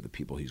techniques of the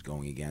people he's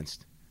going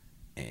against.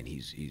 and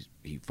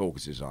he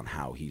focuses on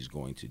how he's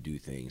going to do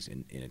things,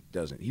 and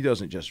he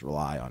doesn't just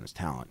rely on his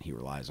talent. He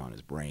relies on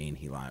his brain.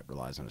 He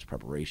relies on his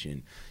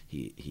preparation.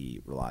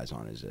 He relies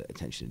on his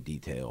attention to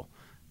detail,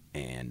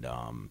 and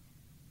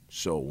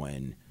so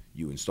when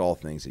you install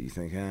things that you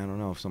think, I don't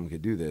know if someone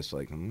could do this,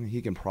 like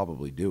he can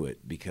probably do it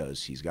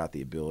because he's got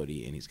the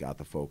ability and he's got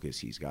the focus,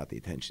 he's got the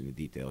attention to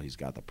detail, he's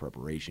got the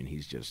preparation.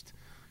 He's just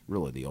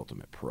really the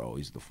ultimate pro.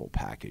 He's the full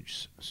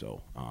package.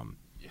 So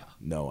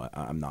no,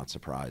 I'm not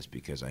surprised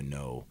because I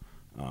know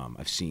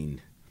I've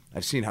seen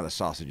how the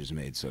sausage is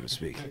made, so to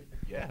speak.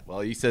 Yeah, well,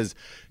 he says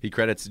he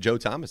credits Joe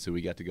Thomas, who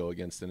we got to go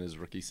against in his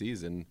rookie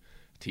season,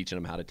 teaching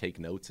him how to take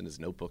notes in his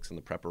notebooks and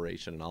the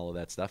preparation and all of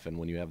that stuff. And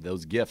when you have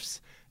those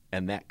gifts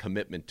and that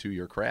commitment to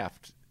your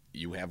craft,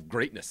 you have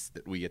greatness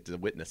that we get to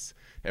witness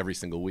every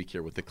single week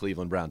here with the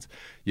Cleveland Browns.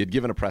 You had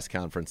given a press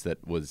conference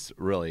that was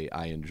really,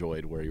 I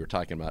enjoyed, where you were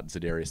talking about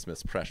Zadarius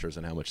Smith's pressures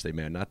and how much they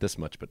man, not this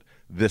much, but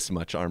this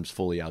much, arms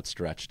fully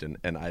outstretched. And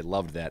I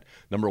loved that.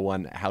 Number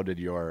one, how did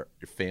your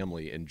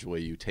family enjoy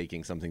you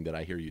taking something that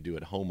I hear you do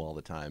at home all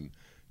the time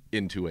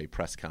into a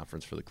press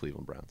conference for the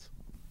Cleveland Browns?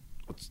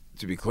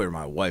 To be clear,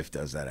 my wife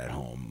does that at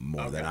home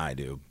more than I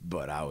do,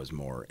 but I was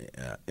more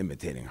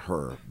imitating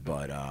her.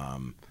 But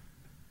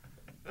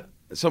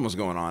something was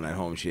going on at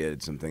home. She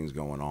had some things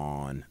going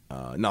on,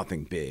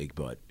 nothing big,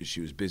 but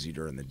she was busy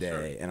during the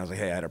day. And I was like,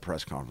 hey, I had a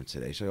press conference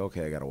today. She's like,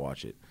 okay, I got to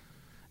watch it.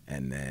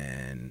 And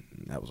then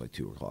that was like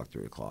 2 o'clock,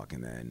 3 o'clock.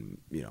 And then,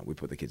 we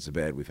put the kids to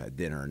bed. We've had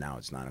dinner. And now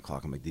it's 9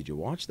 o'clock. I'm like, did you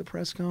watch the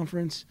press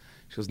conference?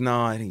 She goes,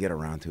 no, I didn't get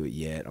around to it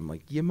yet. I'm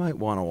like, you might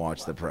want to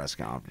watch the press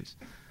conference.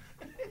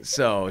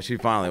 So she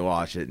finally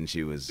watched it, and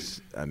she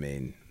was,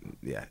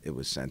 it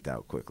was sent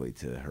out quickly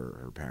to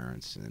her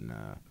parents and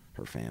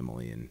her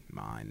family and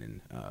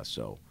mine. And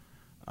so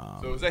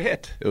it was a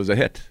hit. It was a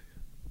hit.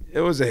 It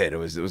was a hit. It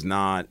was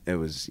not, it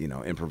was,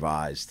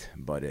 improvised,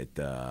 but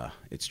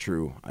it's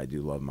true. I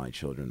do love my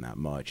children that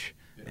much,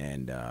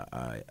 and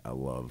I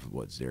love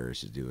what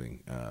Zadarius is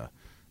doing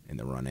in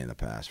the run and the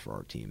pass for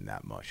our team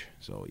that much.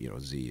 So,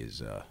 Z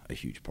is a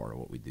huge part of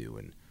what we do,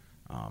 and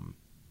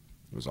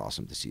it was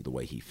awesome to see the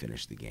way he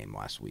finished the game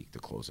last week to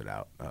close it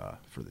out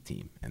for the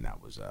team, and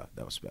that was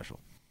special.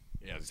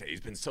 Yeah, he's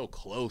been so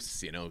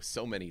close,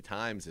 so many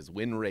times. His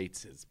win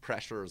rates, his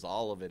pressures,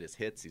 all of it, his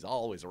hits. He's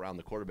always around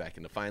the quarterback,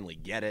 and to finally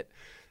get it,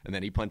 and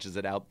then he punches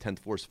it out, 10th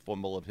forced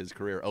fumble of his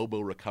career. Obo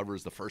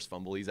recovers the first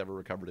fumble he's ever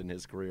recovered in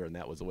his career, and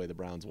that was the way the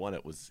Browns won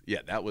it.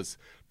 That was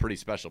pretty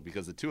special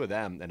because the two of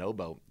them and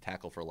Obo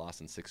tackle for a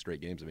loss in 6 straight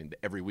games.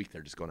 Every week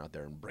they're just going out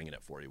there and bringing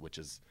it for you, which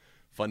is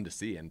fun to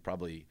see and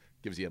probably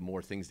gives you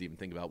more things to even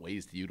think about,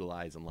 ways to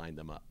utilize and line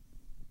them up.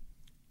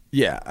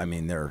 Yeah,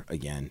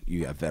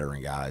 you have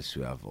veteran guys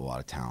who have a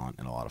lot of talent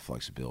and a lot of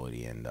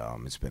flexibility, and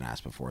it's been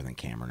asked before. I think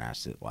Cameron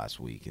asked it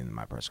last week in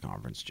my press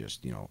conference.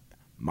 Just,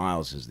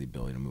 Miles has the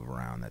ability to move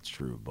around, that's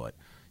true, but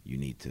you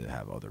need to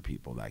have other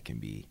people that can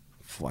be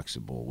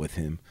flexible with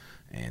him,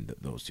 and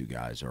those two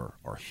guys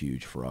are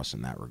huge for us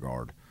in that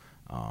regard.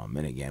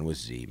 And again, with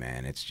Z,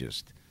 man, it's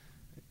just,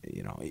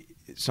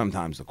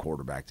 sometimes the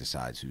quarterback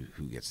decides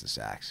who gets the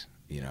sacks.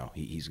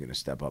 He's going to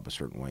step up a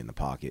certain way in the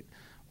pocket,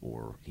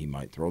 or he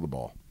might throw the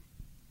ball,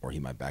 or he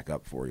might back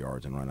up 4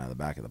 yards and run out of the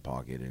back of the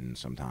pocket, and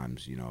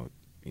sometimes,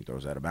 he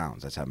throws out of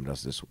bounds. That's happened to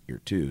us this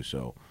year too.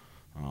 So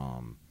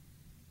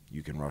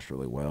you can rush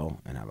really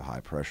well and have a high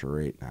pressure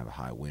rate and have a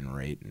high win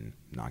rate and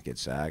not get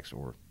sacks,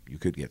 or you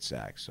could get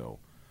sacks. So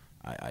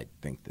I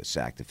think the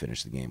sack to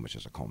finish the game was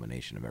just a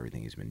culmination of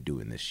everything he's been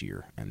doing this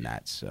year, and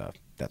that's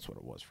what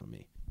it was for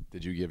me.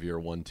 Did you give your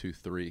 1, 2,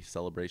 3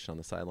 celebration on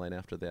the sideline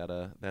after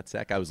that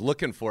sack? I was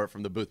looking for it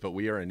from the booth, but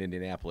we are in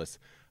Indianapolis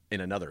in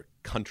another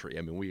country.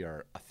 We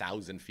are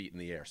 1,000 feet in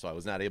the air, so I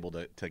was not able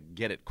to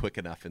get it quick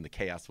enough in the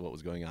chaos of what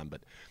was going on.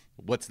 But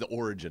what's the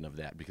origin of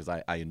that? Because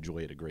I enjoy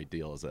it a great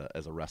deal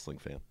as a wrestling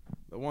fan.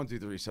 The 1, 2,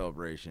 3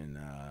 celebration,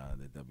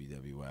 the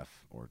WWF,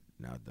 or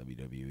now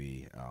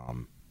WWE,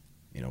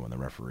 when the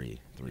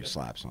referee 3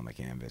 slaps on the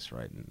canvas,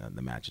 right, and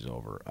the match is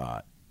over.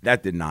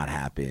 That did not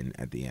happen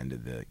at the end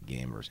of the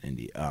game versus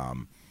Indy.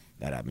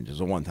 That happened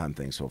just a one-time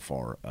thing so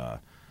far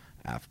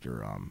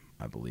after,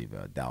 I believe,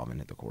 Dalvin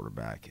hit the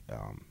quarterback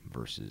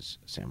versus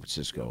San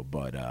Francisco.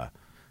 But,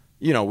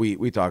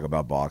 we talk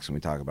about boxing.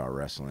 We talk about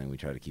wrestling. We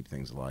try to keep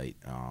things light.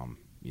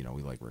 We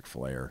like Ric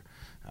Flair.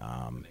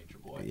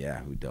 Yeah,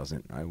 who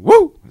doesn't?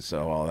 Woo!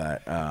 So all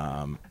that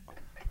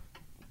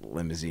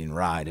limousine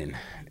riding.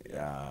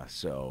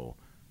 So,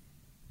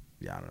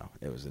 yeah, I don't know.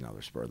 It was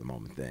another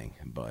spur-of-the-moment thing.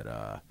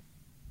 But,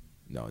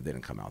 no, it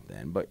didn't come out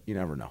then, but you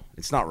never know.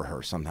 It's not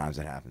rehearsed. Sometimes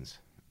it happens.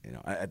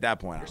 At that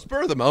point, your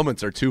spur of the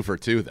moments are 2 for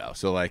 2, though.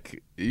 So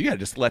you gotta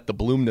just let the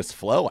bloomness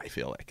flow. I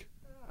feel like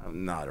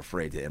I'm not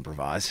afraid to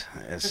improvise.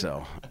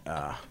 So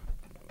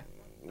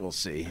we'll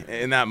see.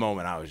 In that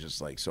moment, I was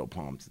just so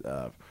pumped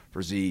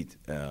for Z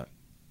to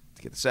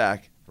get the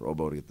sack, for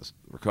Obo to get the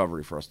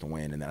recovery, for us to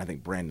win, and then I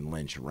think Brandon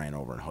Lynch ran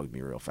over and hugged me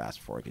real fast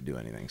before I could do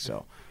anything.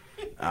 So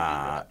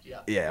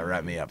yeah,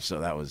 wrap me up. So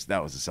that was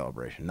a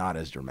celebration. Not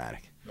as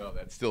dramatic. No,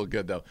 that's still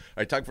good though. All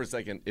right, talk for a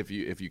second, if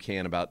you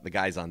can, about the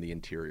guys on the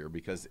interior,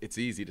 because it's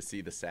easy to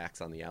see the sacks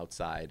on the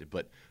outside,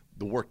 but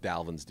the work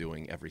Dalvin's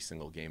doing every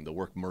single game, the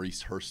work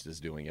Maurice Hurst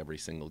is doing every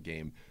single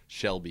game,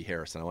 Shelby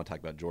Harrison. I want to talk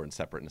about Jordan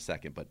separate in a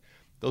second, but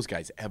those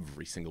guys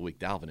every single week,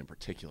 Dalvin in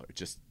particular, it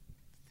just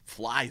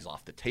flies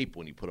off the tape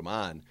when you put them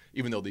on,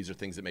 even though these are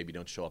things that maybe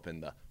don't show up in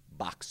the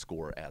box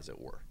score, as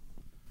it were.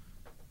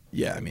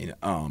 Yeah, I mean,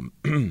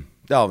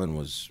 Dalvin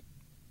was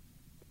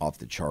off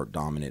the chart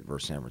dominant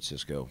versus San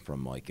Francisco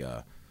from like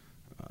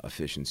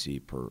efficiency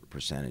per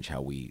percentage,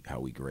 how we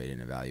grade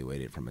and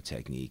evaluate it from a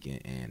technique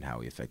and how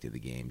he affected the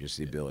game. Just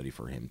the ability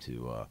for him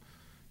to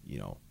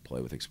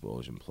play with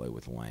explosion, play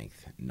with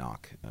length,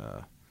 knock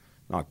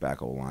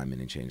back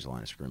O-linemen and change the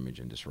line of scrimmage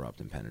and disrupt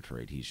and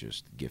penetrate. He's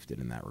just gifted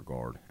in that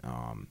regard,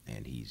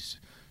 and he's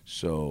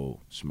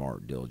so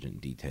smart, diligent,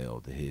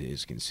 detailed.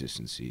 His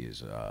consistency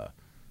is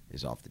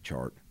off the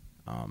chart.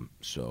 And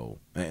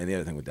the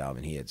other thing with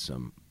Dalvin, he had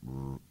some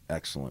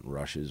excellent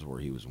rushes where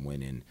he was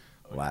winning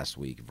last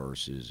week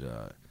versus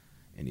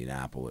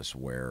Indianapolis,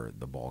 where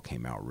the ball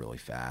came out really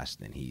fast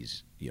and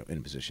he's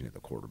in position at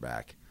the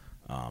quarterback.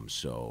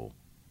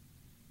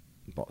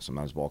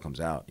 Sometimes the ball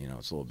comes out.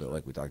 It's a little bit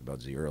like we talked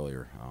about Z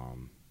earlier.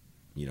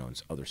 In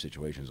other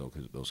situations,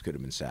 those could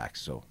have been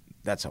sacks. So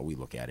that's how we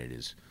look at it: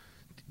 is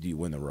do you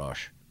win the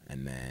rush?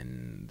 And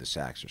then the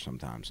sacks are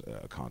sometimes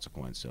a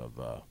consequence of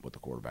what the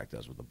quarterback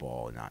does with the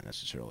ball and not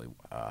necessarily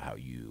how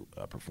you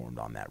performed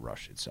on that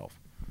rush itself.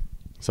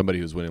 Somebody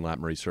who's winning a lot,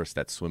 Maurice Hurst,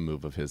 that swim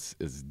move of his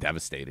is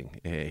devastating.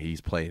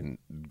 He's playing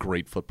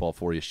great football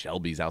for you.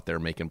 Shelby's out there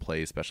making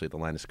plays, especially at the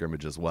line of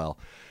scrimmage as well.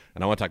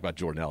 And I want to talk about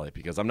Jordan Elliott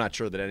because I'm not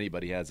sure that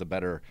anybody has a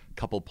better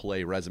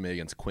couple-play resume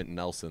against Quentin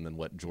Nelson than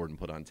what Jordan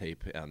put on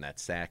tape on that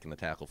sack and the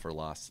tackle for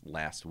loss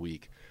last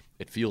week.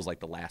 It feels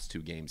like the last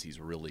two games he's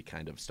really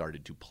kind of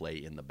started to play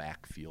in the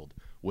backfield.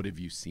 What have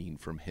you seen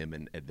from him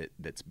and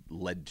that's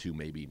led to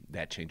maybe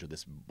that change or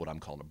this, what I'm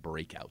calling a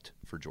breakout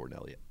for Jordan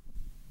Elliott?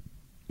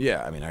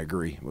 Yeah, I mean, I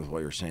agree with what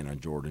you're saying on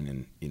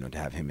Jordan, and to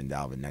have him and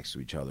Dalvin next to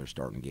each other,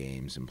 starting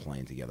games and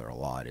playing together a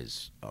lot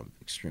is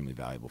extremely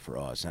valuable for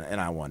us. And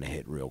I want to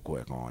hit real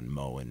quick on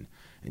Mo and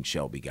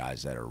Shelby,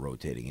 guys that are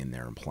rotating in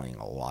there and playing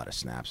a lot of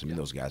snaps. I mean,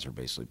 those guys are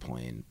basically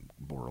playing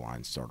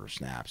borderline starter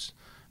snaps.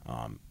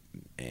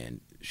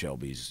 And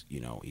Shelby's,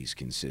 he's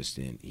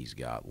consistent. He's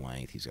got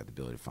length. He's got the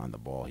ability to find the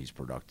ball. He's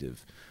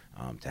productive.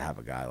 To have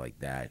a guy like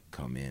that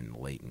come in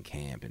late in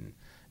camp and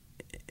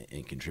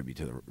contribute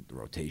to the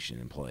rotation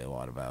and play a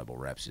lot of valuable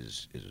reps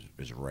is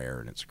rare,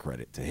 and it's a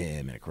credit to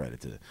him and a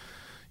credit to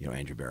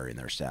Andrew Berry and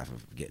their staff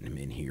of getting him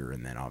in here.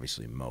 And then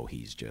obviously Mo,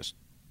 he's just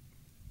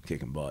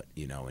kicking butt,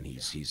 and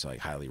he's like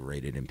highly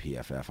rated in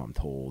PFF, I'm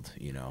told,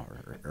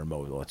 or Mo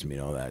lets me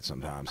know that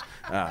sometimes.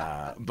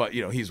 But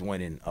he's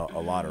winning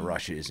a lot of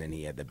rushes, and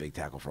he had the big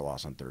tackle for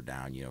loss on third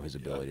down. His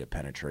ability to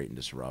penetrate and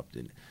disrupt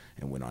and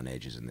win on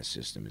edges in this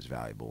system is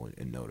valuable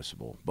and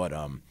noticeable. But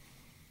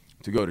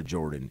to go to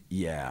Jordan,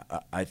 yeah,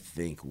 I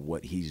think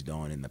what he's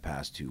done in the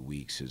past 2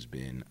 weeks has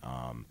been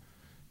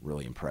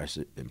really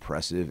impressive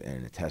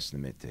and a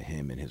testament to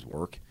him and his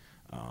work.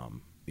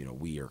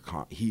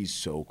 He's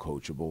so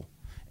coachable,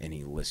 and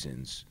he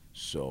listens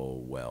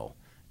so well,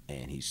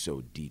 and he's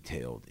so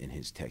detailed in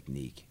his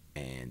technique,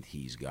 and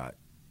he's got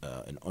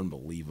an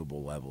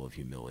unbelievable level of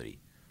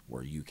humility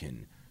where you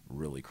can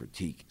really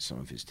critique some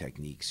of his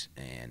techniques,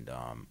 and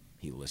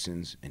he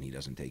listens, and he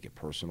doesn't take it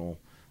personal,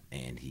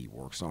 and he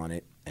works on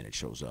it, and it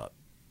shows up.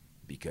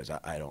 Because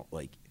I don't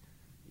like,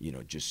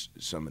 just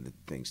some of the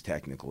things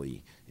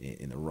technically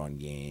in the run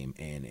game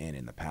and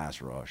in the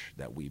pass rush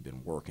that we've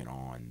been working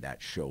on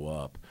that show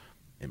up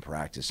in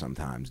practice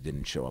sometimes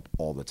didn't show up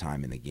all the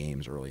time in the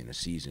games early in the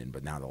season,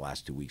 but now the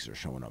last 2 weeks are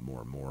showing up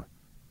more and more.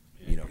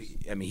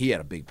 He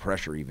had a big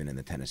pressure even in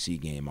the Tennessee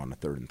game on the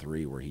 3rd and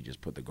 3 where he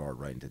just put the guard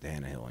right into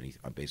Tannehill, and he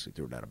basically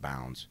threw it out of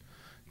bounds.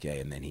 Okay,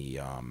 and then he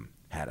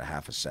had a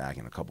half a sack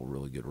and a couple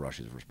really good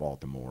rushes versus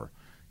Baltimore.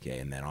 Okay,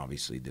 and then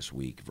obviously this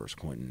week versus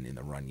Quentin in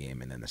the run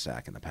game, and then the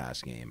sack in the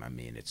pass game. I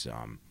mean, it's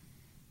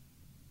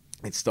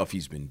stuff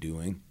he's been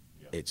doing.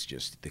 Yeah. It's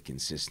just the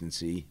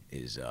consistency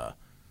is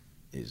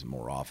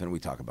more often. We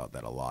talk about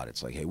that a lot.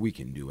 It's like, hey, we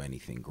can do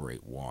anything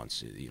great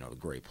once. The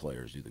great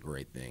players do the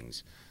great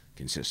things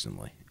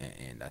consistently,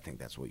 and I think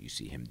that's what you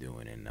see him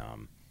doing. And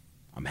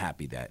I'm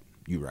happy that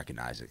you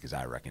recognize it because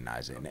I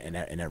recognize it,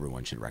 and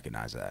everyone should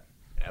recognize that.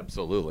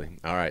 Absolutely.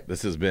 All right.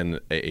 This has been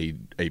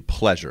a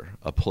pleasure,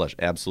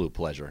 absolute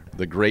pleasure.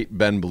 The great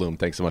Ben Bloom.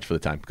 Thanks so much for the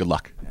time. Good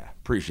luck. Yeah,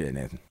 appreciate it,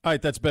 Nathan. All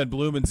right, that's Ben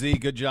Bloom and Z.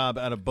 Good job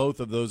out of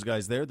both of those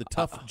guys there. The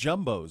Tough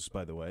Jumbos,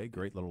 by the way.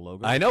 Great little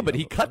logo. I know, but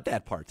he cut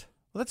that part.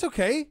 Well, that's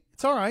okay.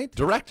 It's all right.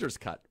 Director's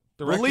cut.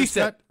 Release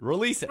it.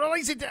 Release it.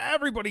 Release it to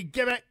everybody.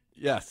 Give it.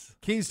 Yes.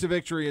 Keys to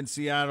victory in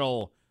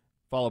Seattle,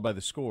 followed by the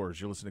scores.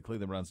 You're listening to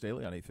Cleveland Browns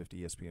Daily on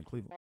 850 ESPN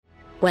Cleveland.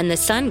 When the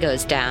sun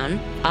goes down,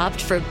 opt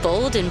for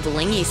bold and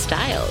blingy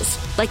styles,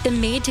 like the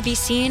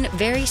made-to-be-seen,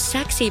 very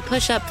sexy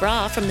push-up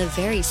bra from the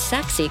Very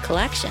Sexy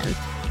collection.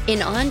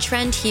 in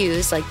on-trend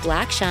hues like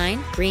black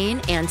shine,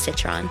 green, and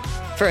citron.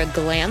 For a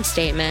glam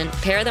statement,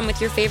 pair them with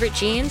your favorite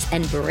jeans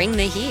and bring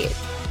the heat.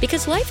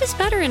 Because life is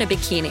better in a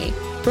bikini.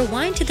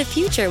 Rewind to the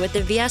future with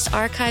the VS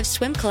Archive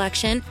swim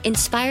collection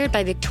inspired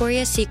by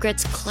Victoria's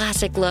Secret's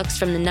classic looks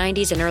from the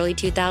 90s and early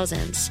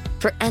 2000s.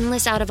 For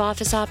endless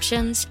out-of-office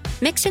options,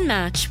 mix and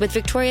match with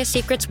Victoria's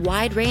Secret's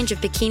wide range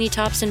of bikini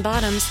tops and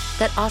bottoms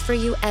that offer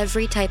you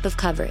every type of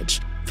coverage,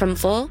 from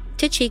full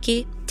to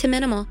cheeky to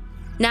minimal.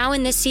 Now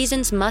in this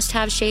season's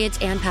must-have shades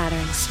and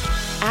patterns.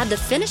 Add the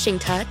finishing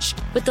touch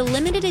with the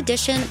limited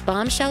edition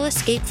Bombshell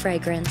Escape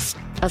fragrance,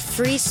 a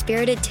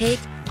free-spirited take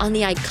on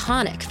the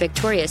iconic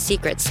Victoria's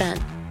Secret scent.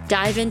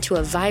 Dive into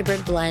a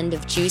vibrant blend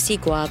of juicy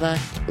guava,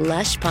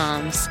 lush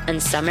palms,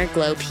 and summer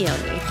glow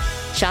peony.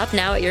 Shop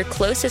now at your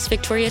closest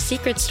Victoria's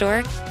Secret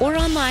store or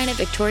online at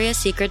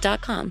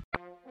victoriassecret.com.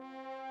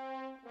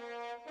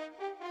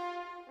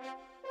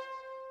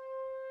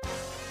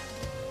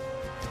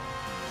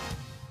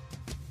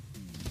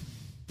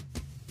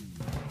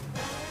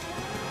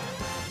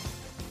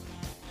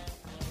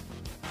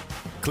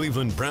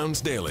 Cleveland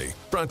Browns Daily,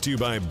 brought to you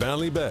by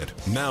Bally Bet,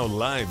 now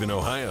live in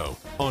Ohio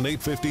on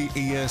 850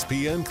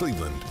 ESPN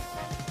Cleveland.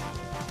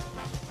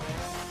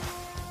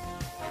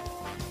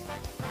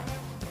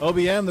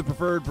 OBM, the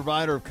preferred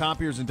provider of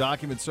copiers and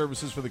document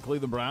services for the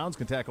Cleveland Browns,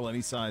 can tackle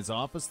any size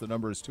office. The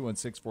number is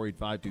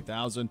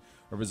 216-485-2000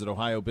 or visit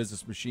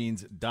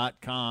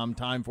ohiobusinessmachines.com.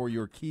 Time for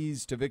your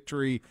keys to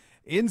victory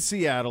in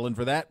Seattle, and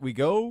for that we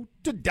go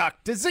to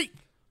Dr. Z.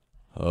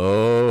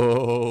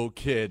 Oh,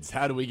 kids,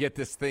 how do we get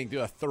this thing to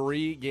a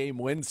 3-game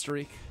win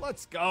streak?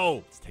 Let's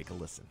go. Let's take a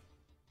listen.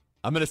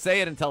 I'm going to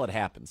say it until it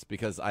happens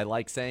because I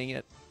like saying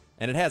it,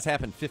 and it has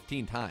happened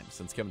 15 times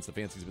since Kevin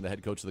Stefanski's been the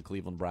head coach of the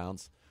Cleveland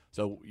Browns.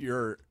 So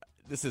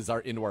this is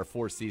into our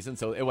 4th season.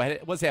 So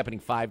it was happening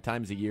 5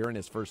 times a year in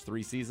his first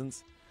 3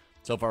 seasons.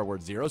 So far, we're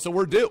at 0. So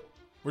we're due.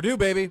 We're due,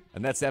 baby.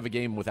 And that's to have a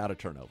game without a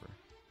turnover.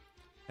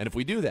 And if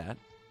we do that,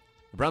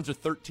 the Browns are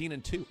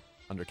 13-2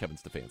 under Kevin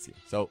Stefanski.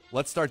 So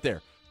let's start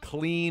there.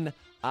 Clean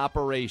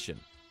operation.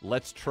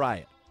 Let's try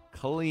it.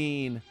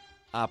 Clean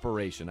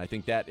operation. I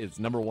think that is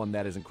number 1.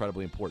 That is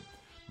incredibly important.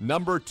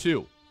 Number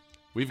 2,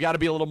 we've got to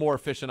be a little more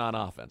efficient on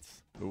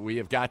offense. We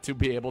have got to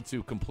be able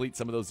to complete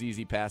some of those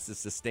easy passes,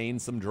 sustain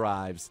some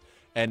drives,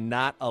 and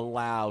not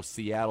allow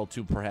Seattle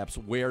to perhaps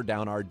wear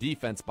down our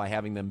defense by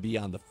having them be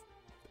on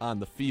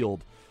the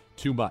field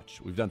too much.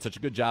 We've done such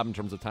a good job in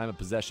terms of time of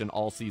possession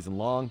all season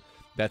long.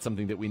 That's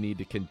something that we need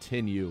to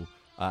continue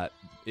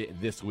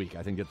this week.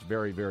 I think it's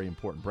very, very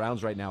important.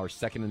 Browns right now are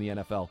second in the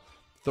NFL,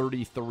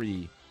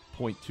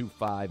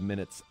 33.25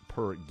 minutes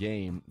per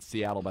game.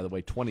 Seattle, by the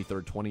way,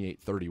 23rd,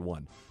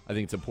 28-31. I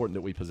think it's important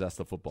that we possess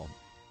the football.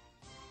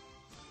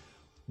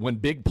 When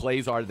big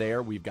plays are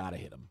there, we've got to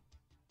hit them.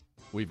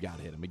 We've got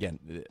to hit them. Again,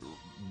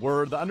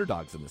 we're the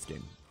underdogs in this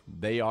game.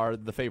 They are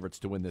the favorites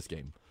to win this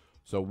game.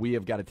 So we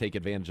have got to take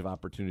advantage of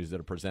opportunities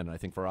that are presented. I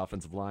think for our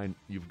offensive line,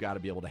 you've got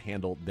to be able to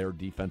handle their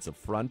defensive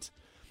front.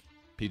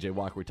 P.J.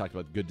 Walker, we talked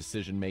about good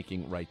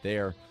decision-making right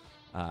there.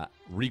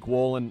 Reek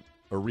Woolen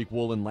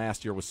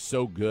last year was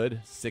so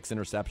good. 6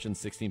 interceptions,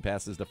 16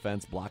 passes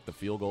defense, blocked the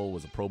field goal,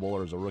 was a Pro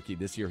Bowler as a rookie.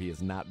 This year he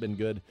has not been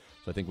good,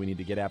 so I think we need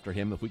to get after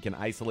him. If we can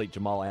isolate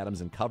Jamal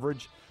Adams in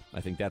coverage, I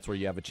think that's where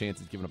you have a chance.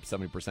 He's given up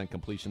 70%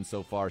 completion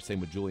so far.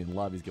 Same with Julian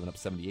Love. He's given up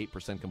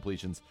 78%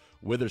 completions.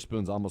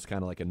 Witherspoon's almost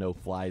kind of like a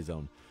no-fly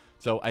zone.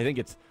 So I think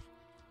it's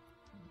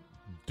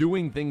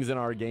doing things in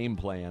our game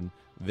plan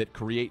that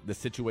create the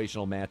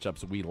situational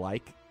matchups we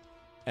like,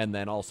 and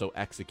then also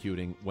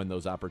executing when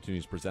those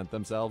opportunities present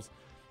themselves.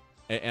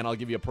 And I'll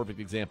give you a perfect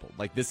example.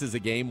 Like, this is a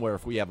game where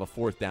if we have a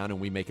 4th down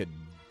and we make a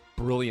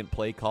brilliant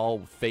play call,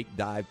 fake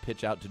dive,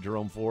 pitch out to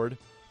Jerome Ford,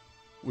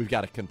 we've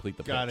got to complete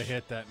the pitch. Got to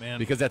hit that, man.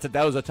 Because that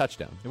was a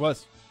touchdown. It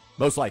was.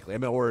 Most likely. I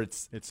mean, or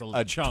it's a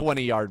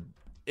 20-yard.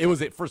 It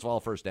was, first of all,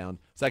 a first down.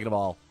 Second of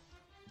all,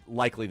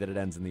 likely that it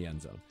ends in the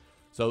end zone.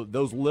 So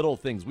those little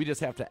things, we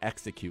just have to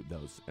execute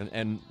those.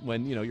 And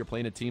when, you're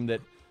playing a team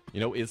that,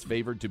 is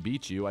favored to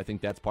beat you, I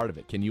think that's part of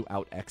it. Can you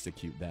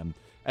out-execute them?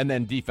 And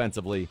then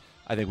defensively,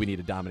 I think we need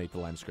to dominate the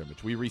line of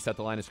scrimmage. We reset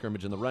the line of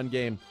scrimmage in the run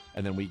game,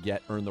 and then we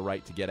earn the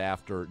right to get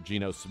after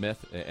Geno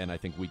Smith, and I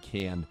think we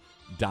can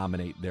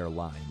dominate their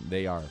line.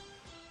 They are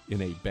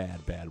in a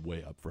bad, bad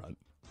way up front.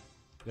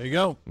 There you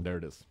go. There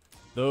it is.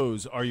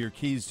 Those are your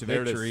keys to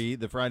victory.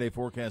 The Friday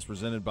forecast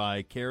presented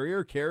by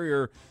Carrier.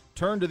 Carrier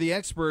turned to the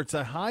experts.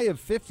 A high of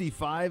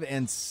 55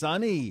 and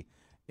sunny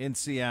in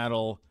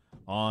Seattle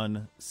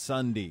on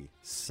Sunday.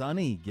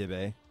 Sunny,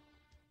 Gibbe.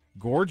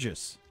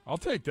 Gorgeous. I'll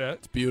take that.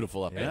 It's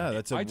beautiful up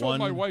there. I told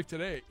my wife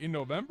today, in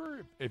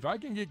November, if I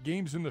can get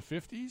games in the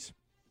 50s,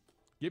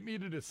 get me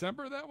to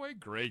December that way,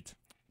 great.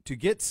 To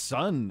get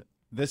sun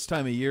this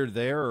time of year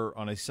there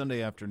on a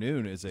Sunday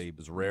afternoon is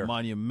rare.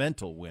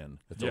 Monumental win.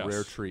 It's a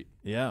rare treat.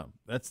 Yeah,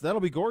 that'll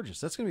be gorgeous.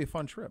 That's going to be a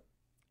fun trip.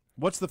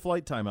 What's the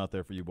flight time out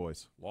there for you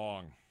boys?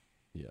 Long.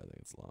 Yeah, I think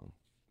it's long.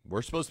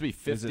 We're supposed to be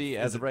 50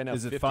 as of right now.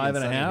 Is it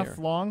 5.5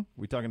 long?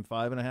 We talking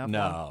 5.5?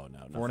 No.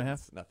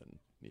 4.5? Nothing.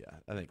 Yeah,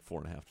 I think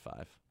 4.5 to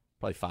 5.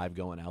 Probably 5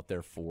 going out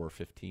there,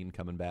 4-15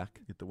 coming back.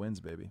 Get the wins,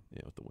 baby.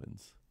 Yeah, with the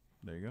wins.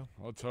 There you go.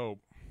 Let's hope.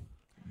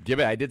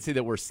 Gibby, I did see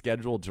that we're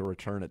scheduled to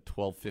return at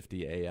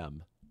 12:50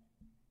 a.m.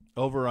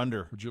 Over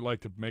under. Would you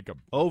like to make a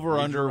over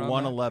wager under on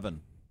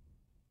 111?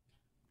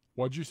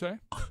 What'd you say?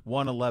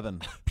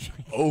 111.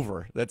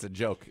 Over. That's a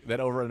joke. That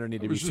over under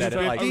need to be set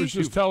at like I was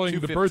just telling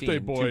the birthday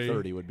 2:15, boy.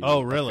 2:30 would be Oh,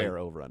 a really? fair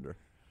over under.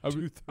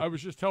 I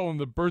was just telling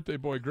the birthday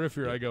boy Griff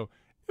here. I go,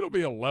 it'll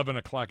be 11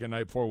 o'clock at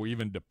night before we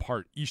even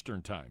depart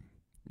Eastern time.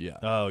 Yeah.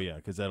 Oh yeah,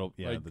 because that'll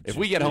Like, If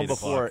we get home 8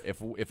 before,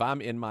 o'clock. if I'm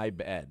in my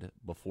bed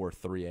before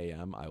 3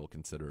 a.m., I will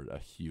consider it a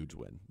huge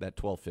win. That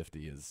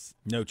 12:50 is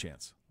no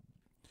chance.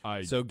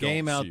 I So don't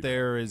game see out that.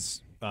 there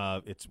is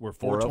we're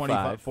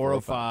 4:05,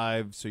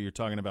 4:05. So you're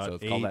talking about so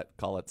it's 8.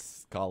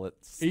 call it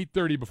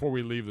 8:30 before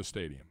we leave the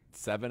stadium.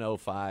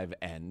 7:05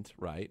 end,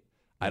 right?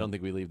 I don't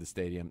think we leave the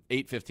stadium.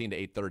 8:15 to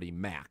 8:30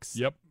 max.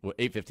 Yep. Well,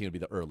 8:15 would be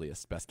the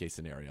earliest, best case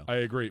scenario. I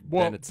agree.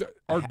 Well, it's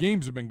our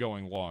games have been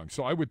going long,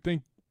 so I would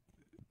think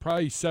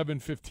probably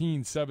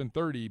 7:15,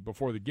 7:30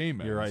 before the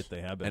game ends. You're right.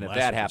 They have been. And if Last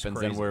that year was happens,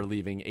 then crazy. we're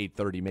leaving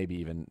 8:30, maybe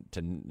even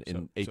to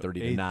 8:30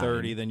 to 9.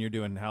 8:30. Then you're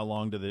doing how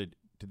long to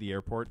the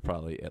airport?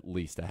 Probably at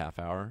least a half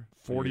hour.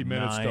 40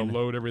 minutes to 9.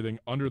 load everything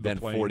under the Then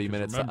plane. 40 'cause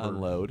minutes remember, to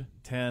unload.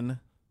 10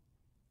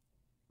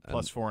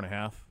 plus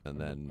 4.5. And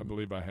then I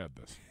believe I had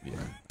this. Yeah.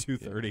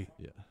 2:30.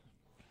 Yeah.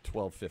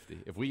 12:50.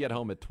 If we get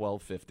home at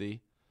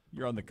 12:50,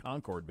 You're on the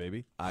Concorde,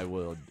 baby. I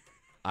will.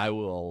 I I'm don't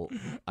know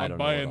what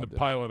buying I'll the do.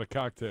 pilot a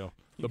cocktail.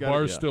 The got it,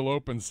 bar's yeah. still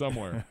open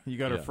somewhere. You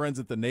got our Yeah. friends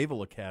at the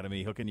Naval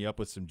Academy hooking you up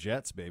with some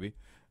jets, baby.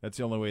 That's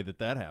the only way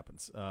that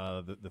happens.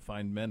 The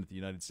fine men at the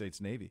United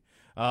States Navy.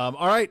 All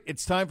right,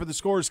 it's time for the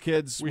scores,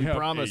 kids. We have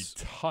promise. a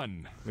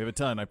ton. We have a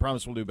ton. I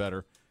promise we'll do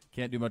better.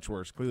 Can't do much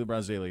worse. Cleveland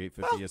Browns Daily,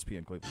 850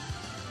 ESPN Cleveland.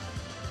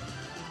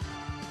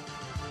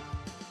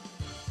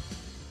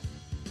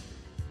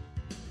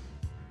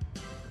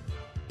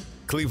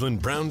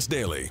 Cleveland Browns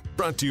Daily,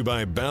 brought to you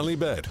by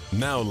Ballybet,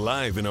 now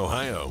live in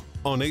Ohio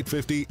on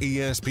 850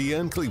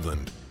 ESPN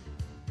Cleveland.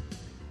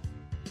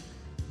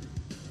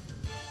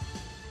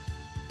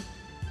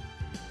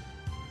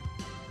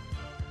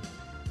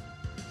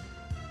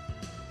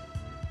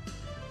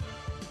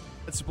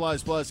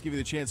 Supplies Plus give you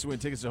the chance to win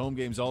tickets to home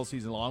games all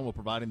season long while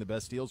providing the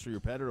best deals for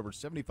your pet at over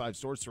 75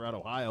 stores throughout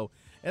Ohio.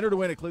 Enter to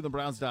win at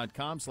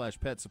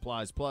clevelandbrowns.com/pet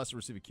supplies plus.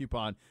 Receive a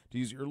coupon to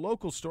use at your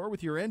local store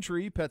with your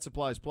entry. Pet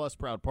Supplies Plus,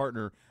 proud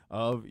partner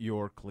of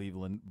your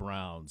Cleveland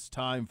Browns.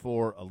 Time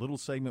for a little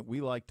segment we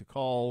like to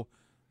call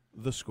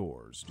The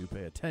Scores. Do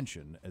pay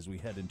attention as we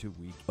head into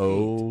week 8.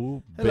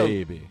 Oh, Hello,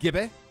 baby.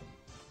 Gibby.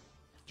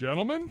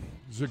 Gentlemen,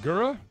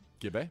 Zagura,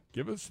 Gibby,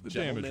 give us the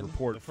Gentlemen. damage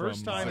report. The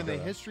first from time in the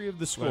Zagura. history of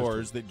the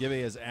scores that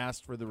Gibby has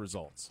asked for the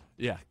results.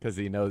 Yeah, because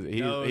he knows he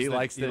Knows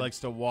likes that he likes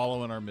to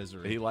wallow in our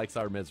misery. He likes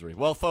our misery.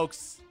 Well,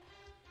 folks,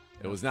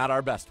 it was not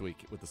our best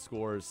week with the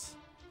scores.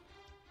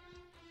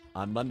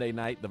 On Monday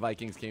night, the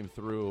Vikings came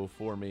through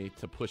for me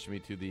to push me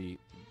to the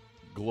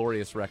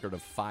glorious record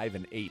of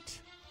 5-8.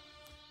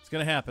 It's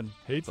going to happen.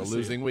 Hate It's a to see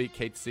losing it. week.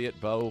 Hate to see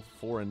it. Bo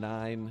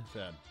 4-9.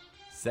 Sad.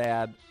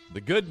 Sad. The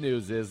good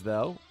news is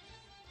though,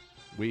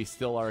 we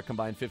still are a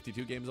combined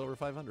 52 games over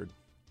 500.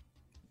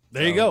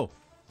 There you go.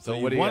 So So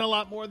what do you you won got? a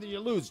lot more than you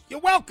lose. You're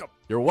welcome.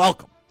 You're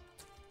welcome.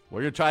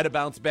 We're going to try to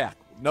bounce back.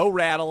 No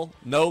rattle.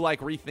 No,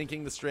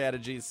 rethinking the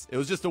strategies. It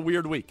was just a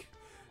weird week.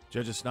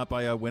 Judge us not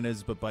by our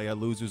winners, but by our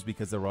losers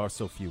because there are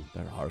so few.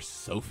 There are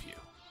so few.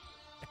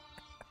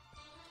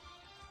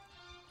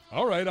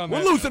 All right, on We're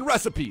that losing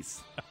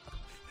recipes.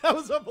 That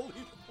was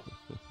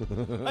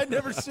unbelievable. I'd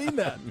never seen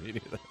that. Me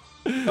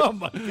neither. Oh,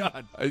 my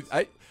God.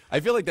 I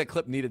feel like that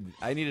clip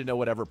I need to know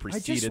whatever I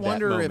preceded just that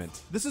wonder moment.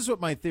 if this is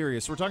what my theory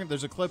is. So we're talking.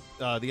 There's a clip.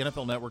 The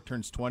NFL Network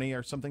turns 20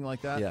 or something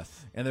like that.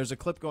 Yes. And there's a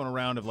clip going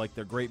around of like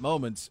their great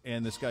moments,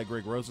 and this guy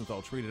Greg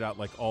Rosenthal tweeted out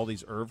like all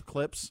these Irv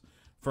clips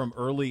from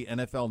early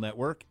NFL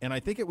Network, and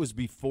I think it was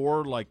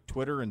before like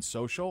Twitter and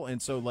social,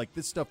 and so like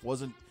this stuff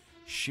wasn't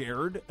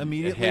shared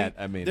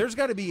immediately. There's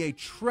got to be a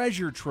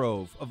treasure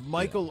trove of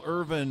Michael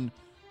Irvin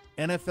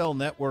NFL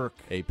Network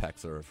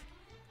Apex Irv.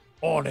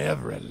 on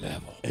every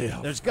level.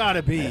 There's got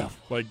to be.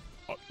 like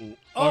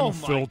Oh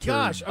unfiltered. my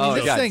gosh! I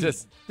mean, God,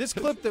 this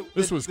clip that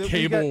This was that we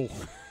cable.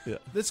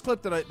 got- this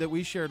clip that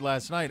we shared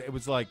last night, it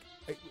was like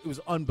it was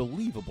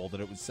unbelievable that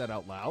it was said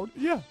out loud.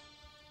 Yeah,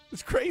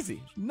 it's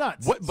crazy,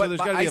 nuts. What, So but there's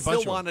but got to be I a bunch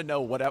still want to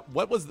know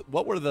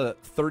what were the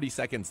 30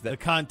 seconds that the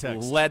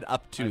context led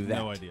up to I have that.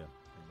 No idea.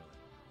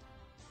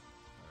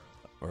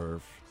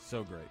 Irv,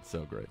 So great.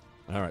 so great.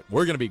 All right,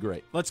 we're gonna be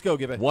great. Let's go,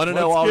 give it. 1-0 Let's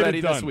get already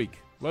it this done. week.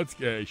 Let's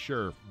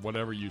sure,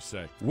 whatever you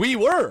say. We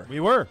were. We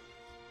were.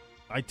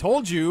 I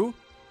told you,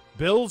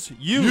 Bills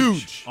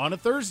huge on a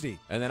Thursday.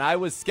 And then I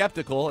was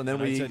skeptical, and then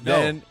And I we said, no,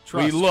 then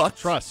trust, we looked.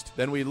 trust.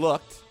 Then we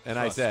looked, and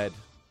I Trust. said,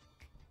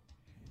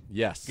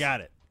 "Yes,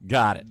 Got it.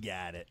 got it,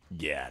 Got it.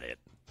 got it."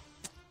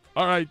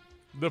 All right,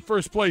 the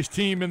first place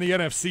team in the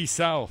NFC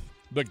South,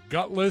 the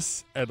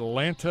gutless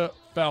Atlanta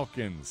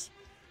Falcons,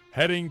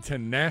 heading to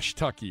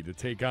Nashtucky to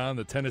take on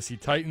the Tennessee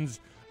Titans.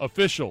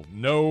 Official,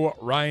 no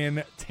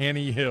Ryan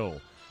Tannehill.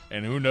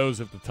 And who knows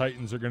if the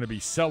Titans are going to be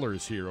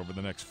sellers here over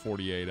the next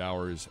 48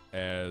 hours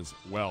as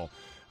well.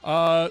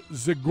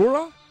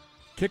 Zagura,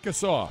 kick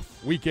us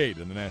off. Week 8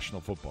 in the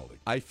National Football League.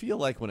 I feel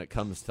like when it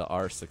comes to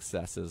our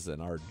successes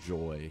and our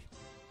joy,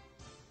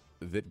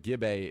 that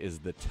Gibbe is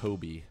the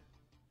Toby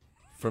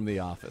from The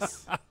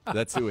Office.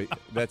 That's who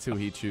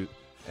he chooses.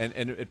 And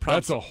it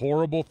prompts, that's a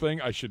horrible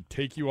thing. I should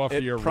take you off the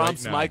air right now. It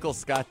prompts Michael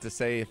Scott to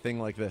say a thing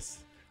like this.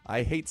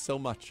 I hate so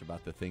much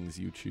about the things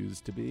you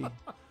choose to be.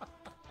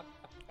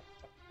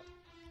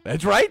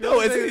 That's right.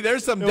 No,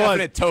 there's some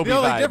definite Toby vibes. The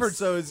only vibes. difference,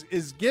 though,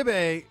 is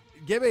Gibbe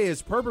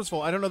is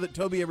purposeful. I don't know that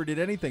Toby ever did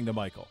anything to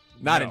Michael.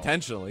 Not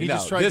intentionally. He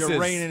just tried to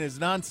rein in his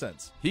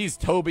nonsense. He's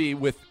Toby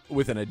with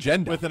an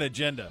agenda. With an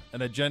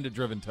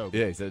agenda-driven Toby.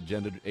 Yeah, he's an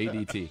agenda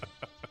ADT.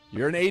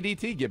 You're an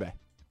ADT, Gibbe.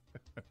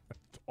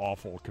 It's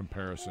awful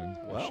comparison.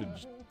 Well,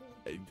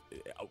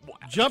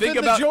 jump in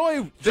the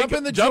joy. Jump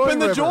in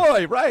the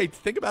joy. Right.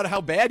 Think about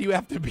how bad you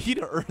have to be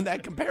to earn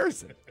that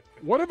comparison.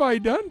 What have I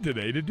done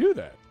today to do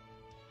that?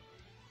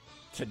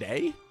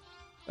 Today?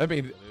 I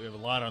mean, we have a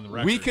lot on the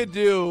record. We could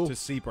do to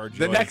seep our joy.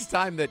 The next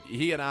time that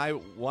he and I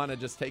want to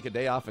just take a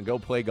day off and go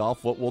play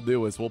golf, what we'll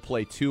do is we'll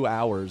play 2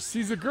 hours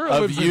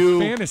of you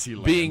fantasy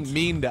land. Being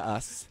mean to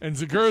us. And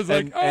Zagura's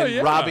like,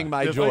 and robbing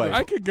my joy.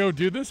 I could go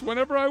do this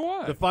whenever I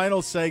want. The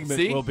final segment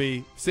will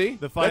be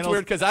the final. That's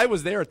weird because I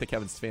was there at the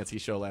Kevin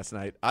Stefanski show last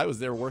night. I was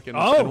there working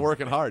and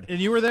working hard. And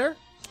you were there?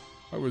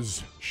 I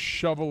was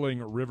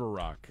shoveling river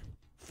rock,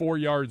 4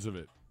 yards of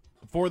it.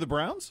 For the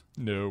Browns?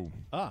 No.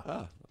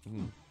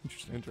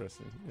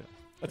 Interesting. Yeah.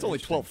 That's only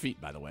 12 feet,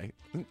 by the way.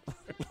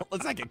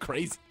 Let's not get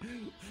crazy.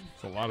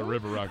 It's a lot of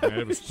river rock, man.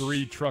 It was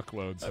 3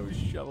 truckloads. I was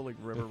shoveling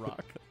river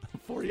rock.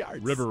 4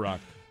 yards. River rock.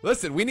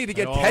 Listen, we need to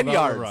get 10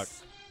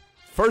 yards.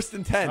 First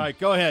and 10. All right,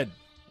 go ahead.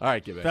 All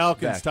right, give it.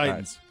 Falcons,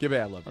 Titans. Right. Give it.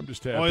 I love it. I'm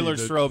just happy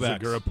Oilers that throwbacks.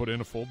 Zagura put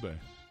in a full day.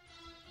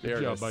 There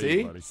Good it job is. by See?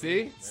 you,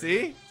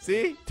 buddy.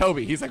 See?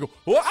 Toby. He's like,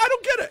 well, I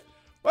don't get it.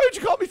 Why would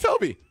you call me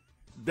Toby?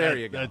 There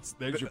you go.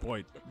 There's your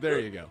point. There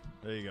you go.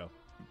 There you go.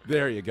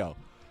 There you go.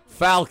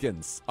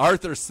 Falcons,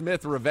 Arthur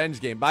Smith revenge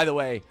game. By the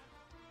way,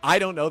 I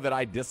don't know that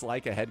I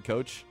dislike a head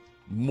coach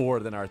more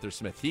than Arthur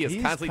Smith. He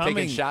is constantly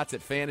taking shots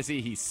at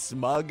fantasy. He's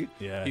smug.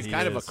 Yeah, he's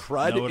kind of a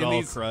crud in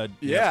these. Crud.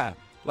 Yeah,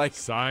 like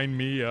sign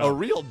me up. A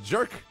real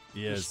jerk.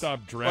 He is.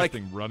 Stop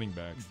drafting running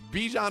backs.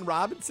 Bijan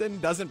Robinson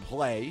doesn't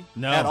play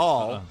at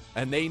all,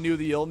 and they knew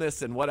the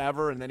illness and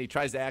whatever, and then he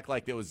tries to act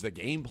like it was the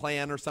game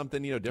plan or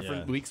something.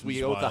 Different weeks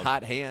we go with the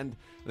hot hand,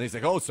 and he's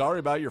like, "Oh, sorry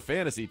about your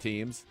fantasy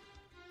teams."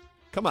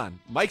 Come on.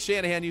 Mike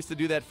Shanahan used to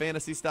do that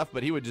fantasy stuff,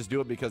 but he would just do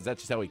it because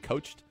that's just how he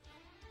coached.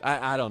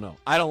 I don't know.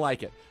 I don't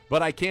like it.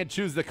 But I can't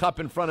choose the cup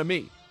in front of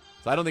me.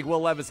 So I don't think Will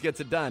Levis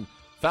gets it done.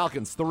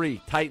 Falcons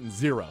 3, Titans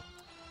 0.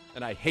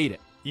 And I hate it.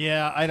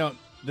 Yeah, I don't.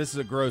 This is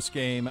a gross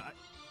game.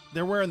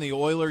 They're wearing the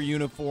Oiler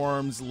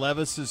uniforms.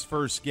 Levis's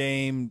first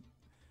game.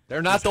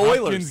 They're not the Oilers.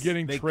 Hopkins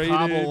getting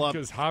traded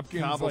because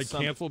Hopkins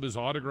canceled his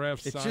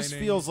autograph signing. It just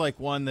feels like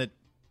one that,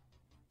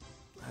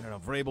 I don't know,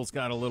 Vrabel's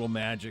got a little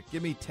magic.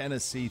 Give me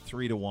Tennessee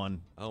 3-1.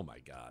 Oh, my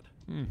God.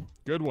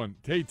 Good one.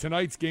 Hey,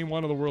 tonight's game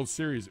 1 of the World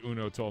Series,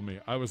 Uno told me.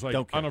 I was like,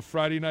 on a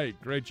Friday night.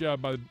 Great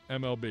job by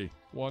MLB.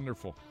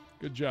 Wonderful.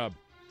 Good job.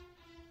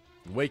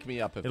 Wake me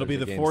up if it'll be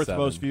the 4th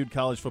most viewed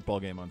college football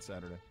game on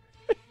Saturday.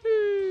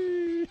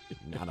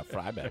 Not a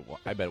Friday.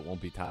 I bet it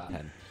won't be top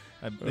 10.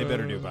 They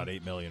better do about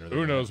 8 million.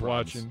 Or Uno's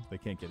watching. They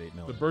can't get 8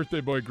 million. The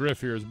birthday boy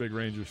Griff here is a big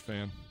Rangers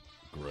fan.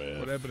 Griff.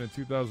 What happened in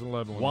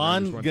 2011?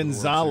 Juan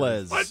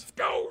Gonzalez. Let's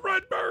go,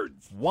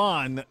 Redbirds!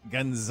 Juan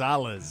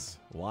Gonzalez.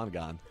 Juan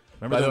gone.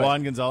 Remember the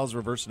Juan Gonzalez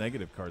reverse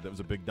negative card? That was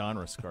a big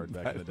Donruss card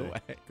back in the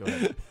day. Go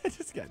ahead. I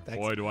just got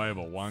Boy, do I have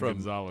a Juan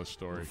Gonzalez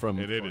story. And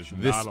it is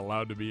this, not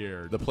allowed to be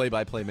aired. The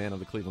play-by-play man of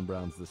the Cleveland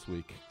Browns this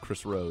week,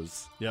 Chris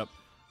Rose. Yep.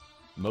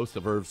 Most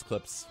of Irv's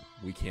clips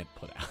we can't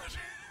put out.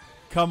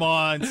 Come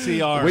on,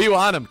 CR. We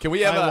want him. Can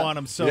we have I want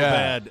him so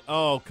bad.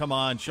 Oh, come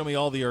on. Show me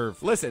all the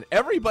Irv. Listen,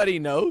 everybody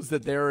knows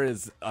that there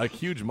is a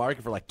huge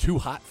market for like Too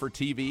Hot for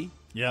TV.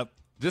 Yep.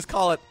 Just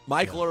call it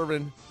Michael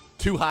Irvin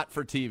Too Hot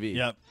for TV.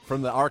 Yep.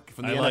 From the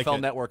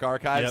NFL Network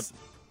archives.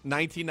 Yep.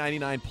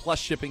 $19.99 plus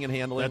shipping and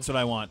handling. That's what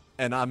I want.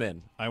 And I'm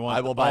in. I want.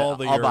 I will buy all it.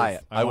 the I'll Irv. buy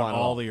it. I want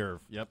all the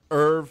Irv. Yep.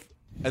 Irv.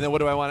 And then what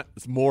do I want?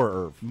 It's more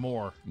Irv.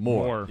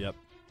 More. Yep.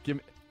 Give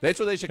me. That's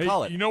what they should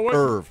call it. You know what?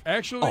 Irv.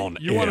 Actually,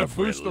 you want to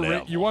boost the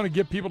rate. You want to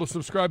get people to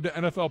subscribe to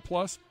NFL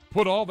Plus.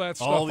 Put all that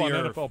stuff on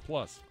NFL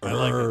Plus. I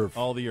like it.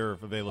 All the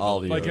Irv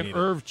available. Like an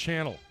Irv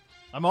channel.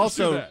 I'm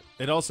also.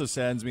 It also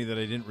saddens me that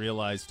I didn't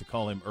realize to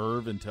call him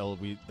Irv until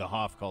the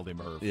Hoff called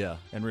him Irv. Yeah.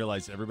 And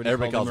realized everybody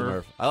calls him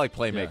Irv. I like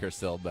Playmaker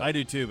still, but I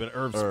do too. But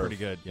Irv's pretty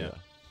good. Yeah.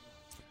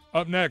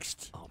 Up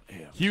next,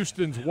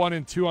 Houston's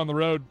 1-2 on the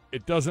road.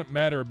 It doesn't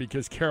matter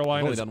because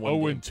Carolina's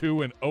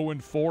 0-2 and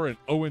 0-4 and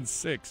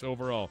 0-6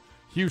 overall.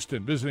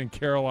 Houston visiting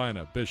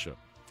Carolina. Bishop.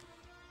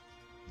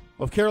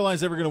 Well, if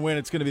Carolina's ever going to win,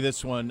 it's going to be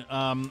this one.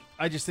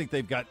 I just think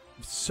they've got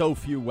so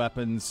few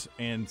weapons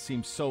and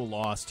seem so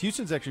lost.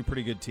 Houston's actually a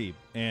pretty good team,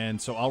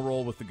 and so I'll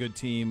roll with the good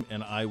team,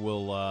 and I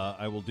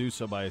will do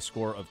so by a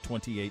score of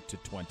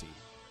 28-20.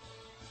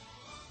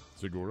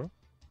 Segura?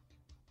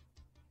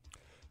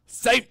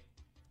 Same.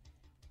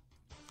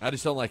 I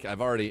just don't like. I'm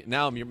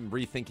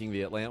rethinking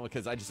the Atlanta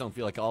because I just don't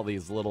feel like all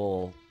these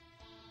little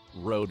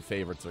road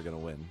favorites are going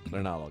to win.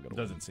 They're not all going to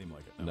win. Doesn't seem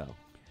like it. No.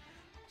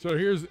 So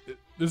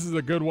this is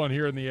a good one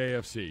here in the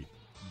AFC.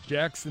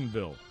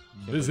 Jacksonville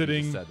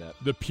visiting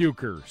the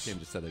Pukers. Cam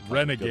just said that.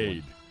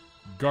 Renegade.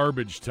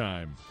 Garbage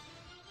time.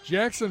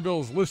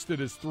 Jacksonville's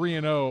listed as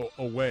 3-0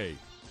 away.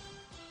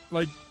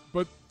 But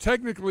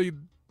technically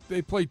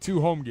they play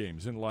 2 home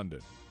games in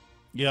London.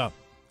 Yeah.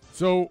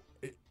 So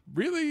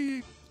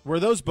really, were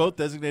those both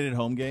designated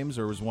home games,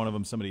 or was one of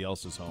them somebody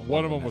else's home?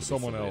 One of them was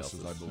someone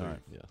else's, I believe. Right.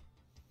 Yeah.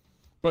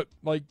 But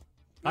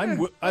I'm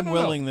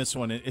willing this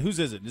one. Whose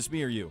is it? Just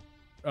me or you?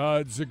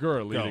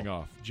 Zagura leading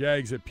off.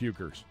 Jags at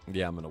Pukers.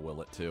 Yeah, I'm going to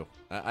will it too.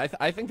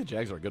 I think the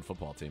Jags are a good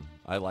football team.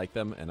 I like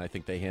them, and I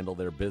think they handle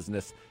their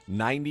business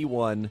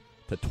 91-12.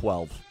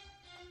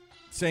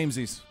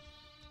 Samesies.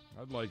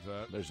 I'd like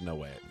that. There's no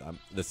way. I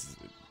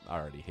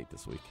already hate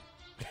this week.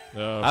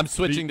 I'm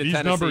switching to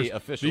Tennessee numbers,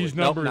 officially. These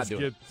numbers not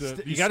doing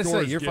get. You got to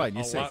say you're fine.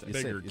 You're safe.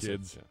 bigger, You're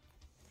kids.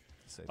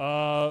 safe.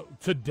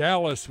 To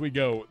Dallas we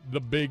go. The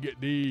Big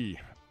D.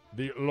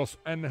 The Los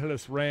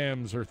Angeles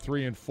Rams are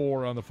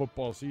 3-4 on the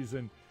football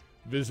season,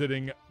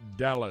 visiting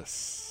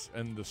Dallas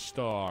and the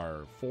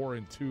Star.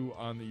 4-2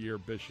 on the year.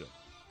 Bishop.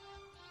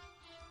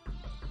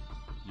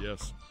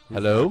 Yes.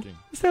 Hello. Talking?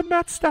 Is that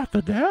Matt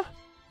Stafford there?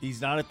 He's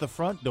not at the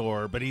front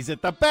door, but he's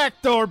at the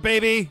back door,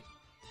 baby.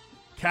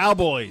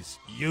 Cowboys,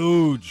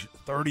 huge,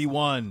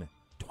 31-27.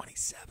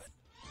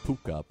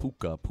 Puka,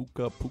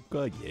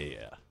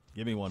 yeah.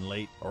 Give me one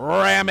late.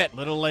 Ram it.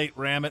 Little late,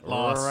 ram it,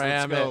 loss.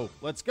 Ram it.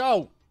 Let's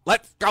go.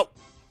 Let's go.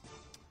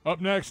 Up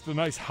next, a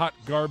nice hot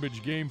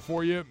garbage game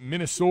for you.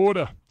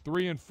 Minnesota,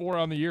 3-4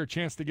 on the year.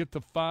 Chance to get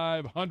to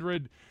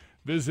 500,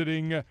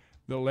 visiting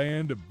the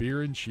land of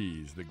beer and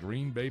cheese. The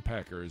Green Bay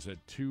Packers at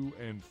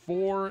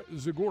 2-4.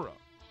 Zagura.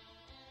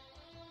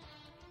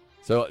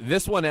 So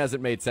this one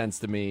hasn't made sense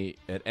to me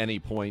at any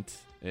point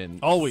in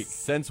all week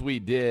since we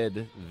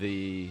did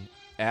the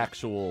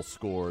actual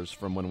scores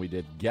from when we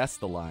did guess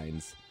the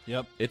lines.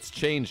 Yep, it's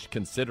changed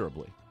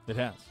considerably. It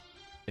has.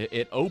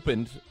 It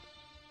opened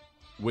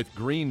with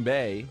Green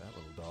Bay. That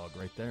little dog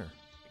right there,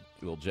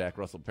 little Jack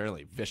Russell,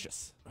 apparently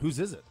vicious. Whose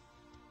is it?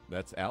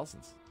 That's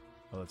Allison's.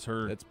 Oh, that's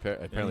her. That's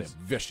apparently a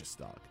vicious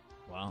dog.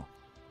 Wow.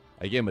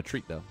 I gave him a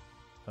treat though.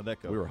 How'd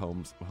that go? We were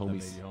homies.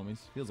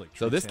 Feels like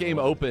so. This game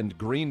opened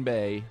Green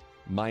Bay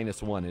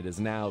 -1. It is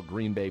now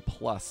Green Bay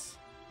plus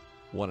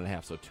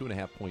 1.5. So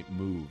 2.5 point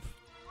move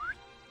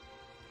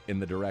in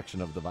the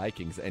direction of the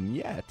Vikings. And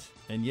yet,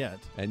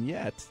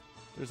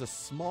 there's a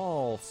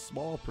small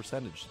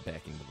percentage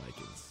backing the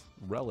Vikings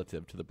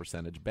relative to the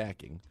percentage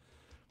backing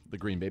the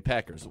Green Bay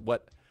Packers.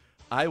 What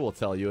I will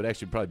tell you, it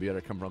actually probably be better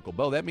to come from Uncle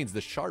Bo. That means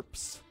the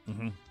Sharps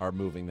are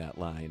moving that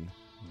line,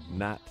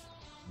 not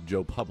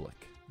Joe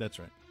Public. That's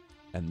right.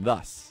 And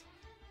thus.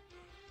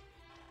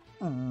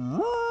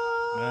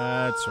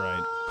 That's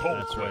right.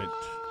 That's right.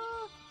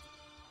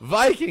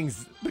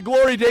 Vikings, the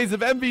glory days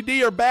of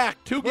MVD are back.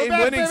 2-game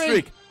winning baby.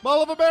 streak.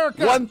 Mall of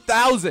America.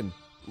 1,000.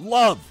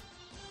 Love.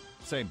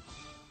 Same.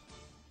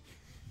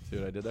 See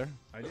what I did there?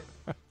 I did.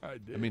 I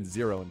did. I mean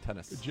 0 in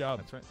tennis. Good job.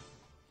 That's right.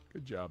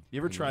 Good job. You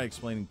ever try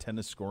explaining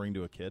tennis scoring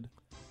to a kid?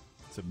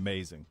 It's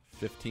amazing.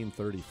 15,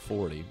 30,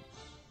 40.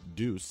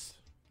 Deuce.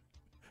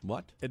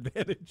 What?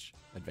 Advantage.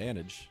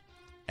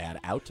 Add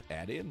out,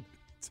 add in.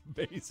 It's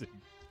amazing.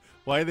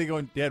 Why are they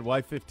going, Dad,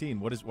 why 15?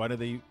 Why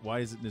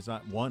is it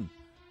not 1?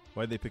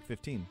 Why did they pick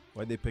 15?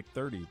 Why did they pick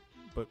 30?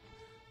 But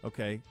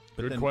okay.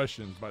 But Good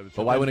questions by the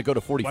But why wouldn't it go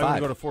to 45? Why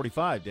wouldn't it go to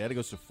 45? Dad, it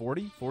goes to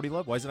 40? 40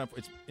 love? Why is it not?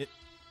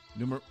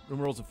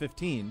 Numerals of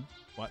 15.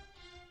 What?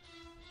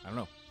 I don't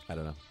know. I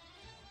don't know,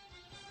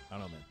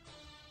 man.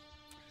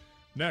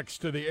 Next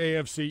to the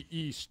AFC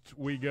East,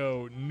 we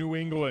go. New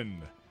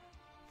England,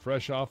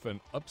 fresh off an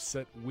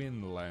upset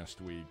win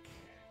last week.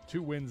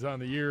 2 wins on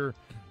the year,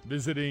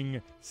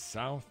 visiting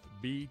South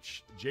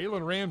Beach.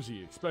 Jalen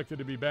Ramsey expected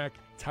to be back.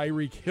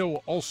 Tyreek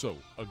Hill also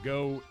a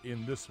go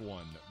in this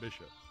one.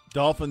 Bishop.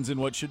 Dolphins in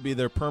what should be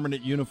their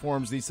permanent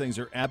uniforms. These things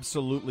are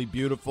absolutely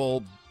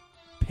beautiful.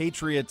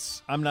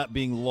 Patriots, I'm not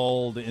being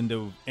lulled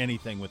into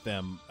anything with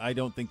them. I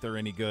don't think they're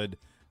any good.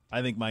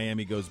 I think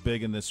Miami goes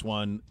big in this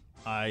one.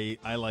 I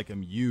like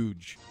them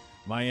huge.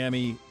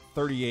 Miami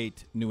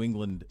 38, New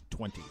England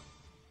 20.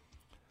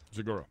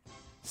 Zagura.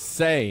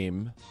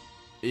 Same.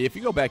 If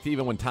you go back to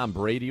even when Tom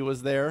Brady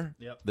was there,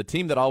 the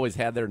team that always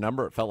had their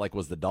number, it felt like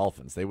was the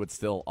Dolphins. They would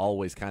still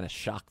always kind of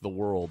shock the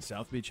world.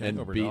 South Beach and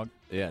hangover, beat, dog.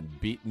 Yeah,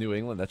 and beat New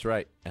England. That's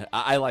right.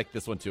 I like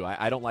this one, too.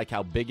 I don't like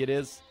how big it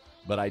is,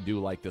 but I do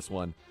like this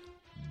one.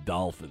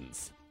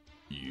 Dolphins.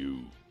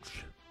 Huge.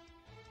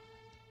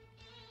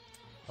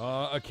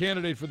 A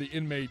candidate for the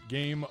inmate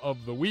game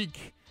of the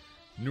week.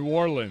 New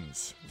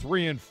Orleans,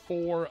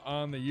 3-4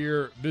 on the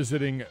year,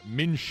 visiting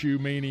Minshew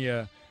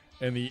Mania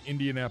and the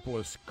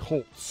Indianapolis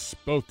Colts.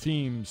 Both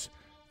teams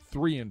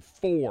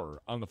 3-4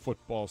 on the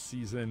football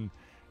season,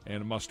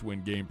 and a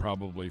must-win game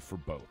probably for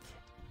both.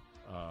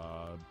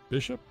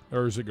 Bishop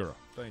or Zagura?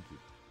 Thank you.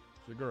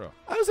 Segura.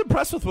 I was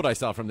impressed with what I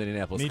saw from the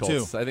Indianapolis Me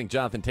Colts. too. I think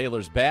Jonathan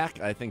Taylor's back.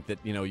 I think that,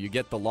 you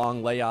get the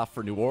long layoff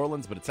for New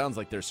Orleans, but it sounds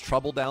like there's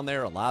trouble down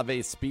there.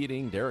 Olave's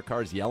speeding. Derek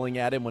Carr's yelling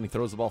at him when he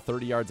throws the ball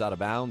 30 yards out of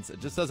bounds. It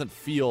just doesn't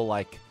feel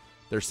like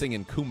they're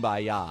singing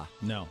Kumbaya.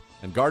 No.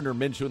 And Gardner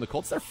Minshew and the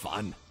Colts, they're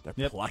fun.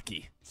 They're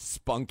plucky,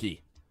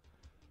 spunky.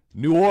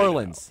 New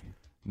Orleans,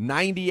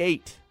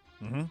 98.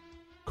 Mm-hmm.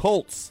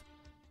 Colts,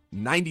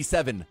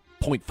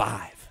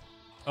 97.5.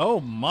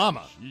 Oh,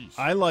 mama!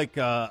 I like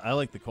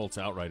the Colts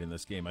outright in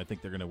this game. I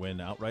think they're going to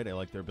win outright. I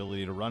like their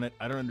ability to run it.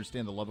 I don't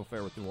understand the love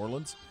affair with New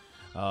Orleans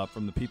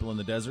from the people in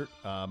the desert.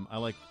 I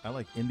like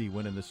Indy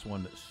winning this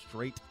one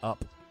straight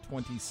up,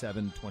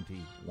 27-21.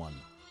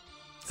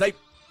 Safe.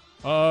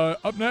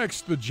 Up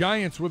next, the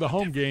Giants with a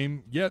home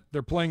game. Yet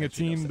they're playing a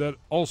team that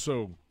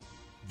also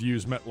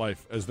views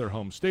MetLife as their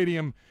home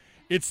stadium.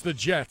 It's the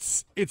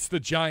Jets. It's the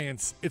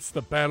Giants. It's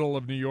the Battle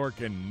of New York,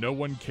 and no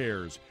one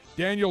cares.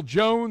 Daniel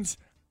Jones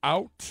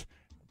out.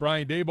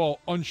 Brian Daboll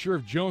unsure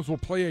if Jones will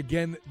play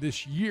again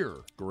this year.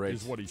 Great.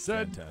 Is what he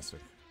said.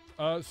 Fantastic.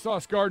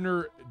 Sauce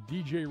Gardner,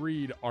 DJ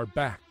Reed are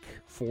back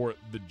for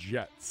the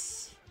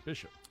Jets.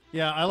 Bishop.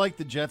 Yeah, I like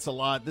the Jets a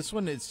lot. This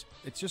one it's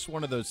just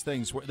one of those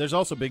things where there's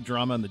also big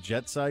drama on the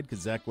Jets side because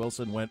Zach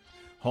Wilson went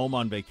home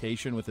on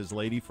vacation with his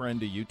lady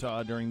friend to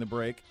Utah during the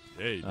break.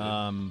 Hey,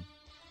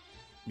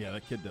 yeah,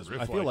 that kid does.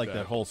 Riff I feel like like that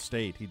that. whole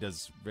state, he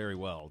does very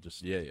well.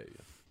 Just Yeah.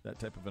 that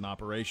type of an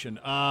operation.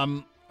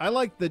 I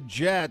like the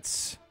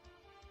Jets.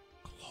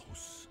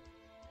 Close.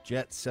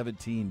 Jets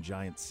 17,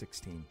 Giants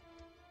 16.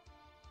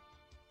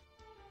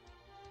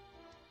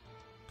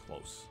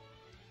 Close.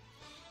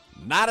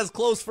 Not as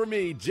close for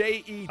me.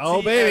 J-E-T-S.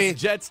 Oh, baby.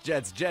 Jets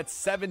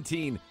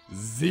 17-0.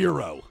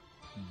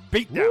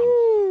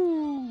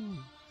 Beatdown.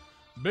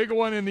 Big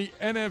one in the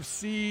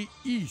NFC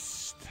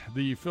East.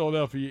 The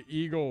Philadelphia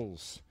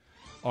Eagles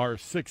are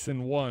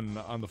 6-1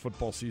 on the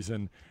football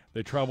season.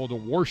 They travel to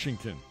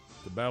Washington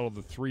to battle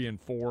the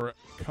 3-4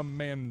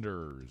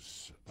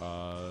 Commanders.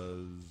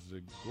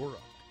 Zagora.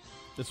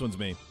 This one's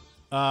me.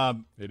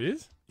 It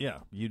is? Yeah,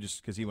 you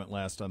just because he went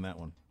last on that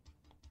one.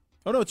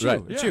 Oh, no, it's you.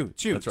 Right. It's Yeah. you.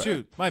 It's you. That's It's right.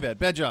 you. My bad.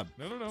 Bad job.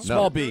 No.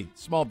 Small No. B.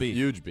 Small B.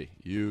 Huge B.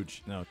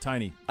 Huge. No,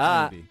 tiny.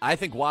 Tiny B. I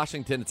think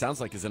Washington, it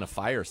sounds like, is in a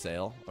fire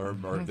sale, or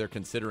they're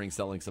considering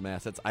selling some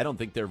assets. I don't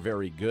think they're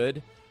very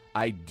good.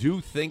 I do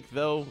think,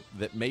 though,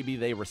 that maybe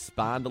they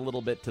respond a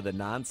little bit to the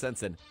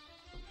nonsense, and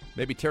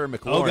maybe Terry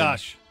McLaurin. Oh,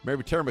 gosh.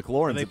 Maybe Terry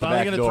McLaurin's Are they at the finally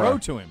back gonna door. throw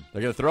to him?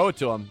 They're going to throw it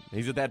to him.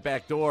 He's at that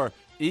back door.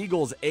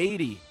 Eagles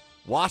 80.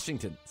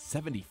 Washington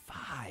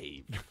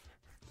 75.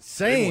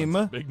 Same, Big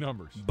ones, big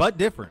numbers. but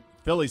different.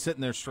 Philly sitting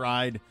their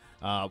stride.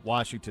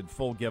 Washington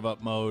full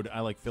give-up mode.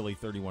 I like Philly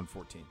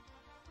 31-14.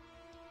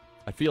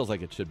 It feels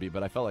like it should be,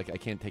 but I felt like I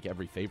can't take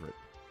every favorite.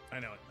 I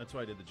know it. That's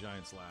why I did the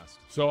Giants last.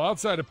 So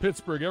outside of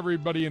Pittsburgh,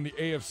 everybody in the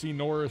AFC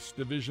Norris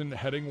division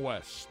heading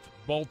west.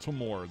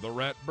 Baltimore, the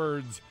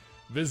Ratbirds,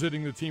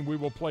 visiting the team we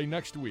will play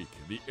next week,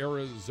 the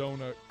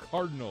Arizona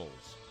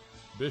Cardinals.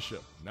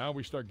 Bishop, now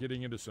we start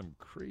getting into some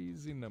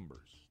crazy numbers.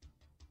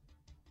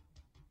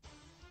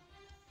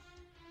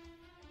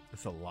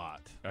 It's a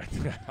lot.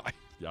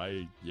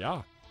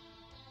 Yeah.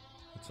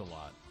 It's a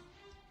lot.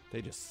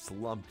 They just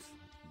slumped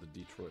the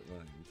Detroit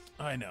Lions.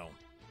 I know.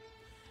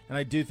 And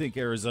I do think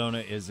Arizona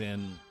is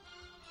in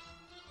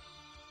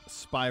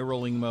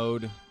spiraling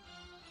mode.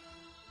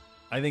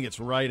 I think it's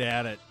right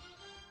at it.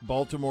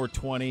 Baltimore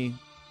 20,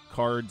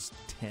 Cards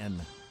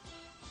 10.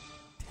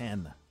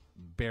 10.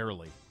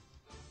 Barely.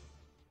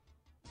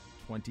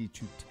 20-10.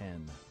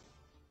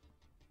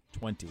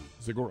 20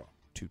 Zagora.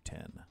 to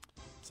 10.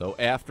 So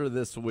after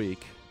this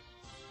week,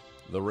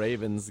 the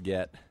Ravens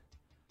get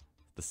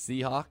the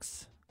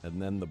Seahawks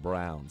and then the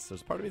Browns.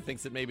 There's part of me that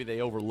thinks that maybe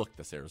they overlooked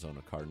this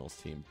Arizona Cardinals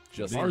team.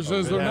 Just Mars a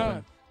says they're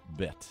happen. not.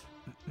 bit.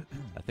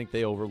 I think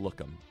they overlook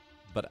them,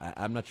 but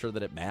I'm not sure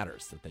that it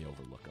matters that they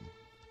overlook them.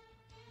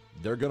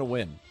 They're going to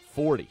win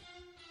 40.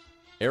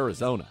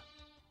 Arizona.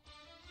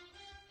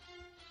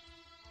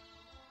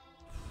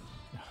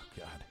 Oh,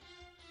 God.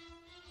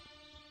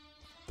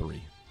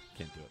 3.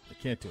 Can't do it. I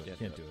can't do it.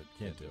 Can't do it.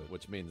 Can't do it.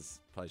 Which means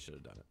probably should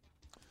have done it.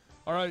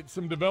 All right,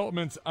 some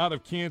developments out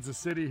of Kansas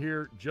City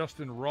here.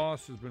 Justin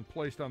Ross has been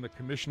placed on the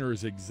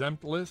commissioner's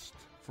exempt list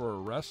for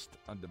arrest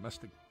on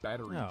domestic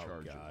battery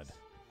charges. God.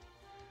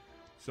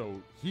 So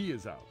he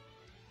is out.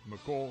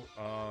 McCole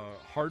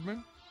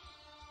Hardman.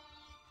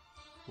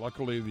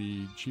 Luckily,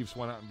 the Chiefs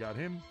went out and got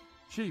him.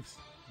 Chiefs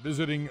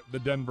visiting the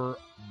Denver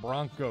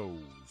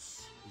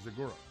Broncos.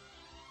 Zagora.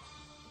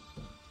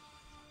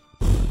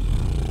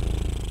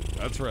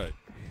 That's right.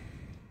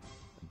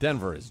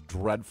 Denver is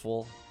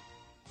dreadful.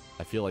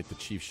 I feel like the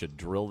Chiefs should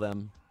drill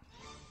them.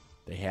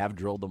 They have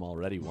drilled them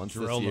already once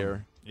Drill this them.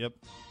 year. Yep.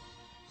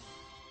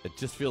 It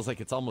just feels like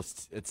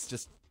it's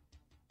just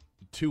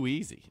too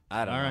easy.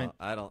 I don't All know. right.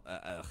 I don't.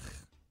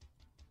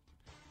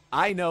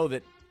 I know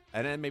that,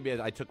 and then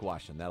maybe I took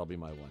Washington. That'll be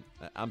my one.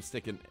 I'm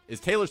sticking. Is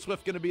Taylor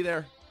Swift going to be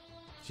there?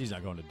 She's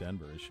not going to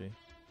Denver, is she?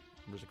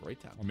 Denver's a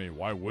great town. I mean,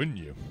 why wouldn't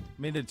you?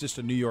 I mean, it's just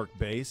a New York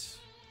base,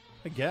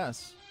 I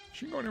guess.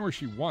 She can go anywhere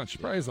she wants. She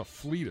probably has a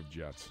fleet of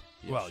jets.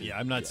 Well, yeah,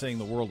 I'm not saying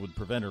the world would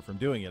prevent her from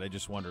doing it. I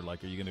just wonder,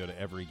 like, are you going to go to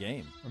every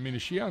game? I mean,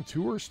 is she on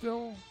tour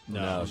still?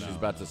 No, she's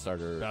about to start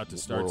her. About to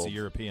start world. the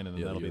European, and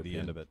then that'll be the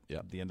end of it.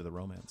 Yeah, the end of the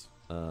romance.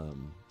 I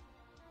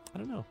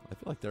don't know. I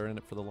feel like they're in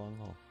it for the long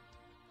haul.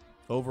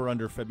 Over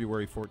under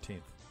February 14th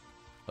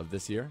of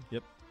this year.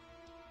 Yep.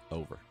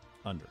 Over.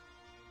 Under.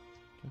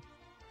 Okay.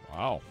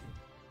 Wow.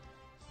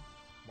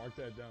 Mark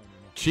that down.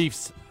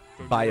 Chiefs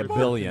by $1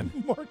 billion.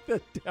 Mark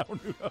that down.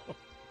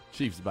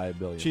 Chiefs by $1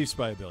 billion. Chiefs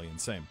by $1 billion.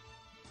 Same.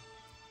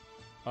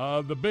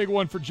 The big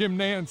one for Jim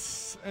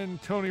Nantz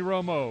and Tony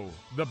Romo.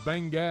 The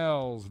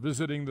Bengals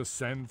visiting the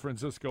San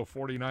Francisco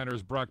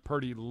 49ers. Brock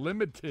Purdy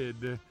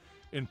limited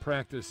in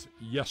practice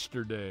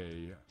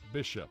yesterday.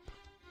 Bishop.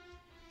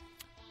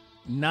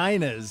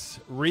 Niners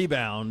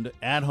rebound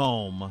at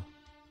home.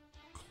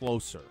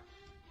 Closer.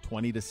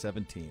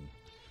 20-17.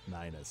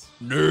 Niners.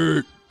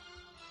 Nate,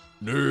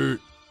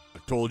 I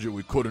told you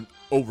we couldn't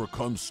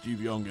overcome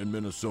Steve Young in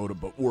Minnesota,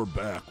 but we're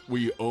back.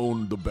 We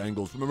owned the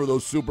Bengals. Remember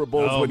those Super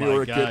Bowls when you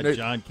were a kid, Nate?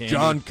 John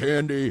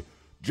Candy.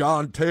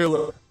 John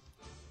Taylor.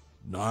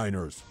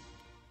 Niners.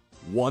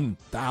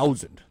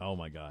 1,000. Oh,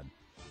 my God.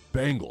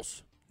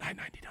 Bengals. $9.99.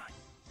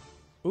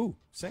 Ooh,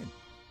 same.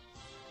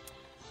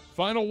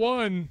 Final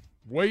one.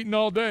 Waiting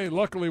all day.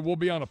 Luckily, we'll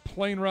be on a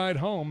plane ride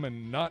home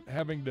and not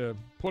having to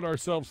put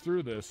ourselves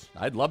through this.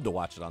 I'd love to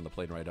watch it on the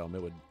plane ride home.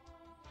 It would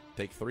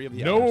take 3 of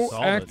the No hours.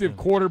 active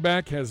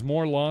quarterback has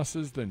more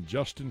losses than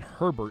Justin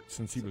Herbert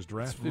since he was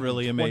drafted. It's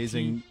really in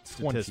amazing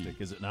 2020.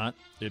 statistic, is it not?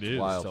 It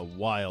is. It's a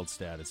wild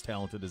stat. As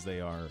talented as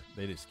they are,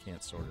 they just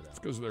can't sort it out. It's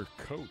because of their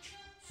coach,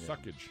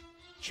 Suckage.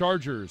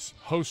 Chargers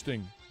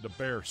hosting the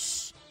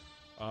Bears.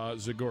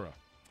 Zagura.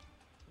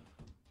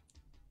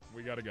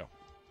 We got to go.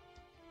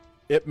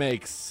 It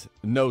makes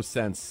no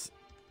sense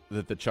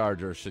that the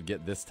Chargers should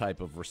get this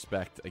type of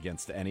respect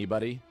against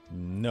anybody.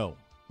 No.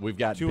 We've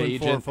got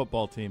 2-4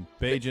 football team.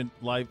 Bajent,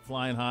 light,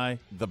 flying high.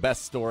 The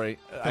best story.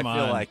 Come I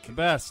feel on. like the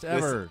best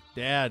ever.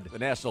 Dad. The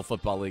National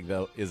Football League,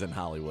 though, is in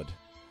Hollywood.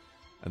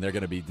 And they're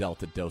going to be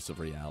dealt a dose of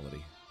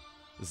reality.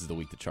 This is the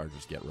week the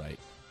Chargers get right.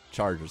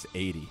 Chargers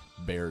 80,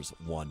 Bears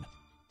 1.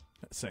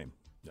 Same.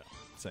 Yeah,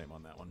 same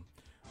on that one.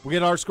 We'll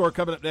get our score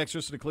coming up next.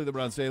 Listen to Cleveland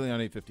Browns Daily on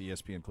 850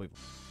 ESPN Cleveland.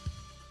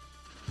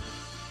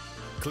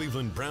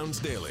 Cleveland Browns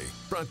Daily,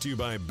 brought to you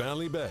by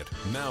Ballybet,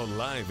 now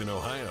live in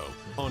Ohio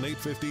on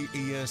 850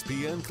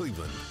 ESPN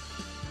Cleveland.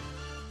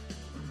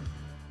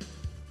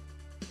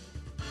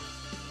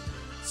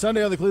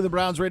 Sunday on the Cleveland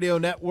Browns Radio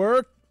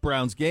Network,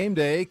 Browns Game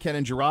Day, Ken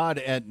and Gerard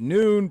at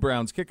noon,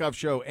 Browns Kickoff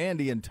Show,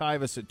 Andy and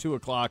Tyvis at 2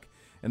 o'clock,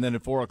 and then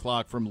at 4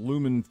 o'clock from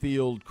Lumen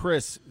Field,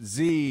 Chris,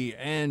 Z,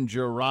 and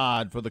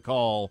Gerard for the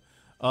call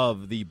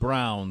of the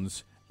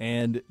Browns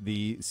and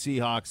the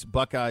Seahawks.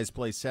 Buckeyes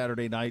play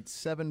Saturday night,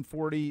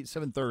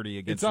 7:30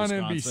 against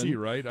Wisconsin. It's on NBC,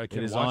 right? I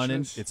can watch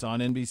this? It's on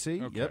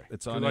NBC. Okay. Yep,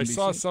 it's on NBC. I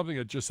saw something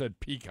that just said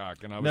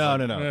Peacock, and I was no. we're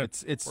gonna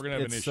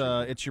have an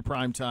issue. It's your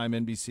primetime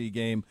NBC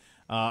game.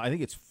 I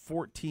think it's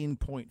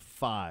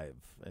 14.5,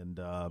 and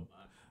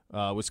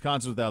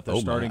Wisconsin without their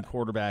starting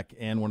quarterback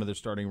and one of their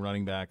starting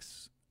running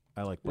backs.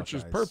 I like Buckeyes. Which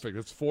is perfect.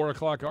 It's 4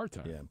 o'clock our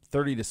time. Yeah,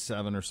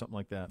 30-7 or something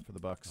like that for the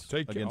Bucks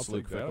against I'll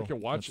Luke take that. Fickell. I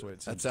can watch it.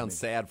 That sounds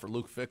sad for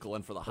Luke Fickell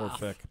and for the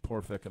Hoff.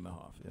 Poor Fick and the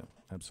Hoff. Yeah,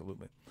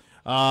 absolutely.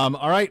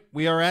 All right,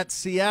 we are at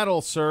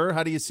Seattle, sir.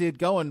 How do you see it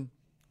going?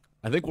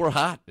 I think we're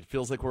hot. It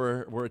feels like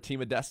we're a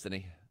team of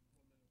destiny,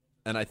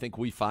 and I think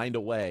we find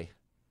a way.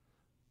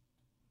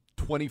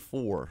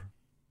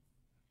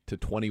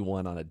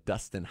 24-21 on a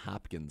Dustin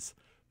Hopkins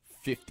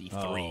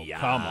 53 yard.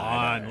 Come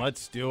on,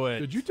 let's do it.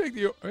 Did you take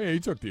the? Hey,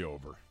 he took the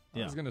over.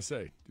 Yeah. I was going to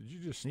say, did you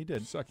just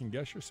second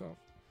guess yourself?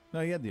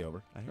 No, he had the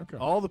over. Okay.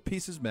 All the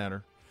pieces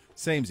matter.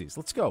 Samesies.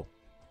 Let's go.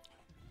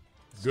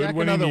 Good Stack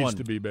when he another needs one.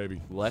 to be,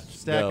 baby. Let's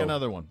Stack go.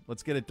 another one.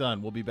 Let's get it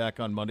done. We'll be back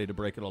on Monday to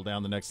break it all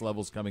down. The next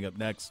level's coming up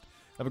next.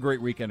 Have a great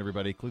weekend,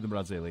 everybody. Cleveland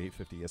Browns Daily,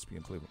 850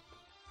 ESPN Cleveland.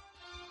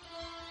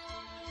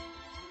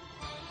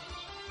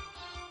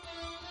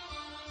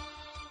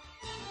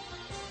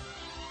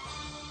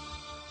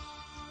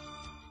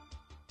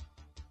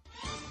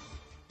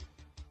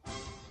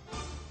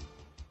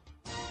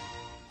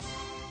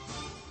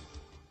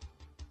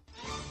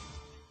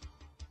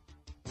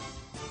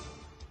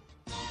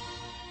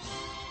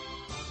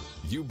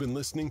 You've been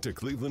listening to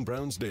Cleveland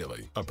Browns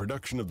Daily, a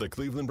production of the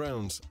Cleveland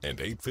Browns and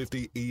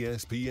 850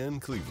 ESPN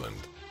Cleveland.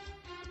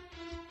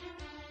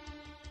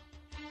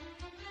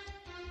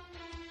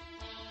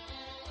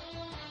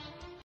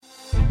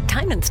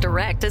 Diamonds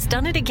Direct has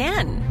done it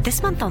again.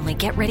 This month only,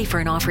 get ready for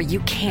an offer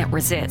you can't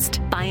resist.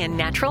 Buy a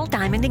natural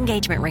diamond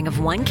engagement ring of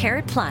 1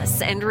 carat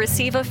plus and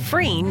receive a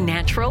free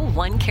natural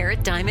 1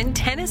 carat diamond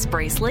tennis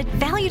bracelet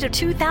valued at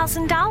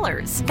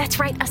 $2,000. That's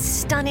right, a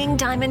stunning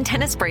diamond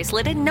tennis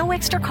bracelet at no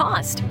extra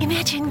cost.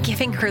 Imagine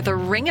giving her the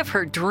ring of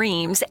her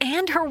dreams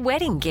and her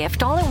wedding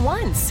gift all at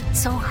once.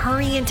 So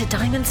hurry into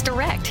Diamonds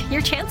Direct.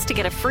 Your chance to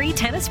get a free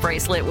tennis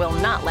bracelet will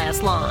not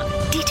last long.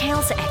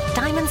 Details at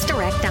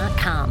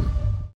diamondsdirect.com.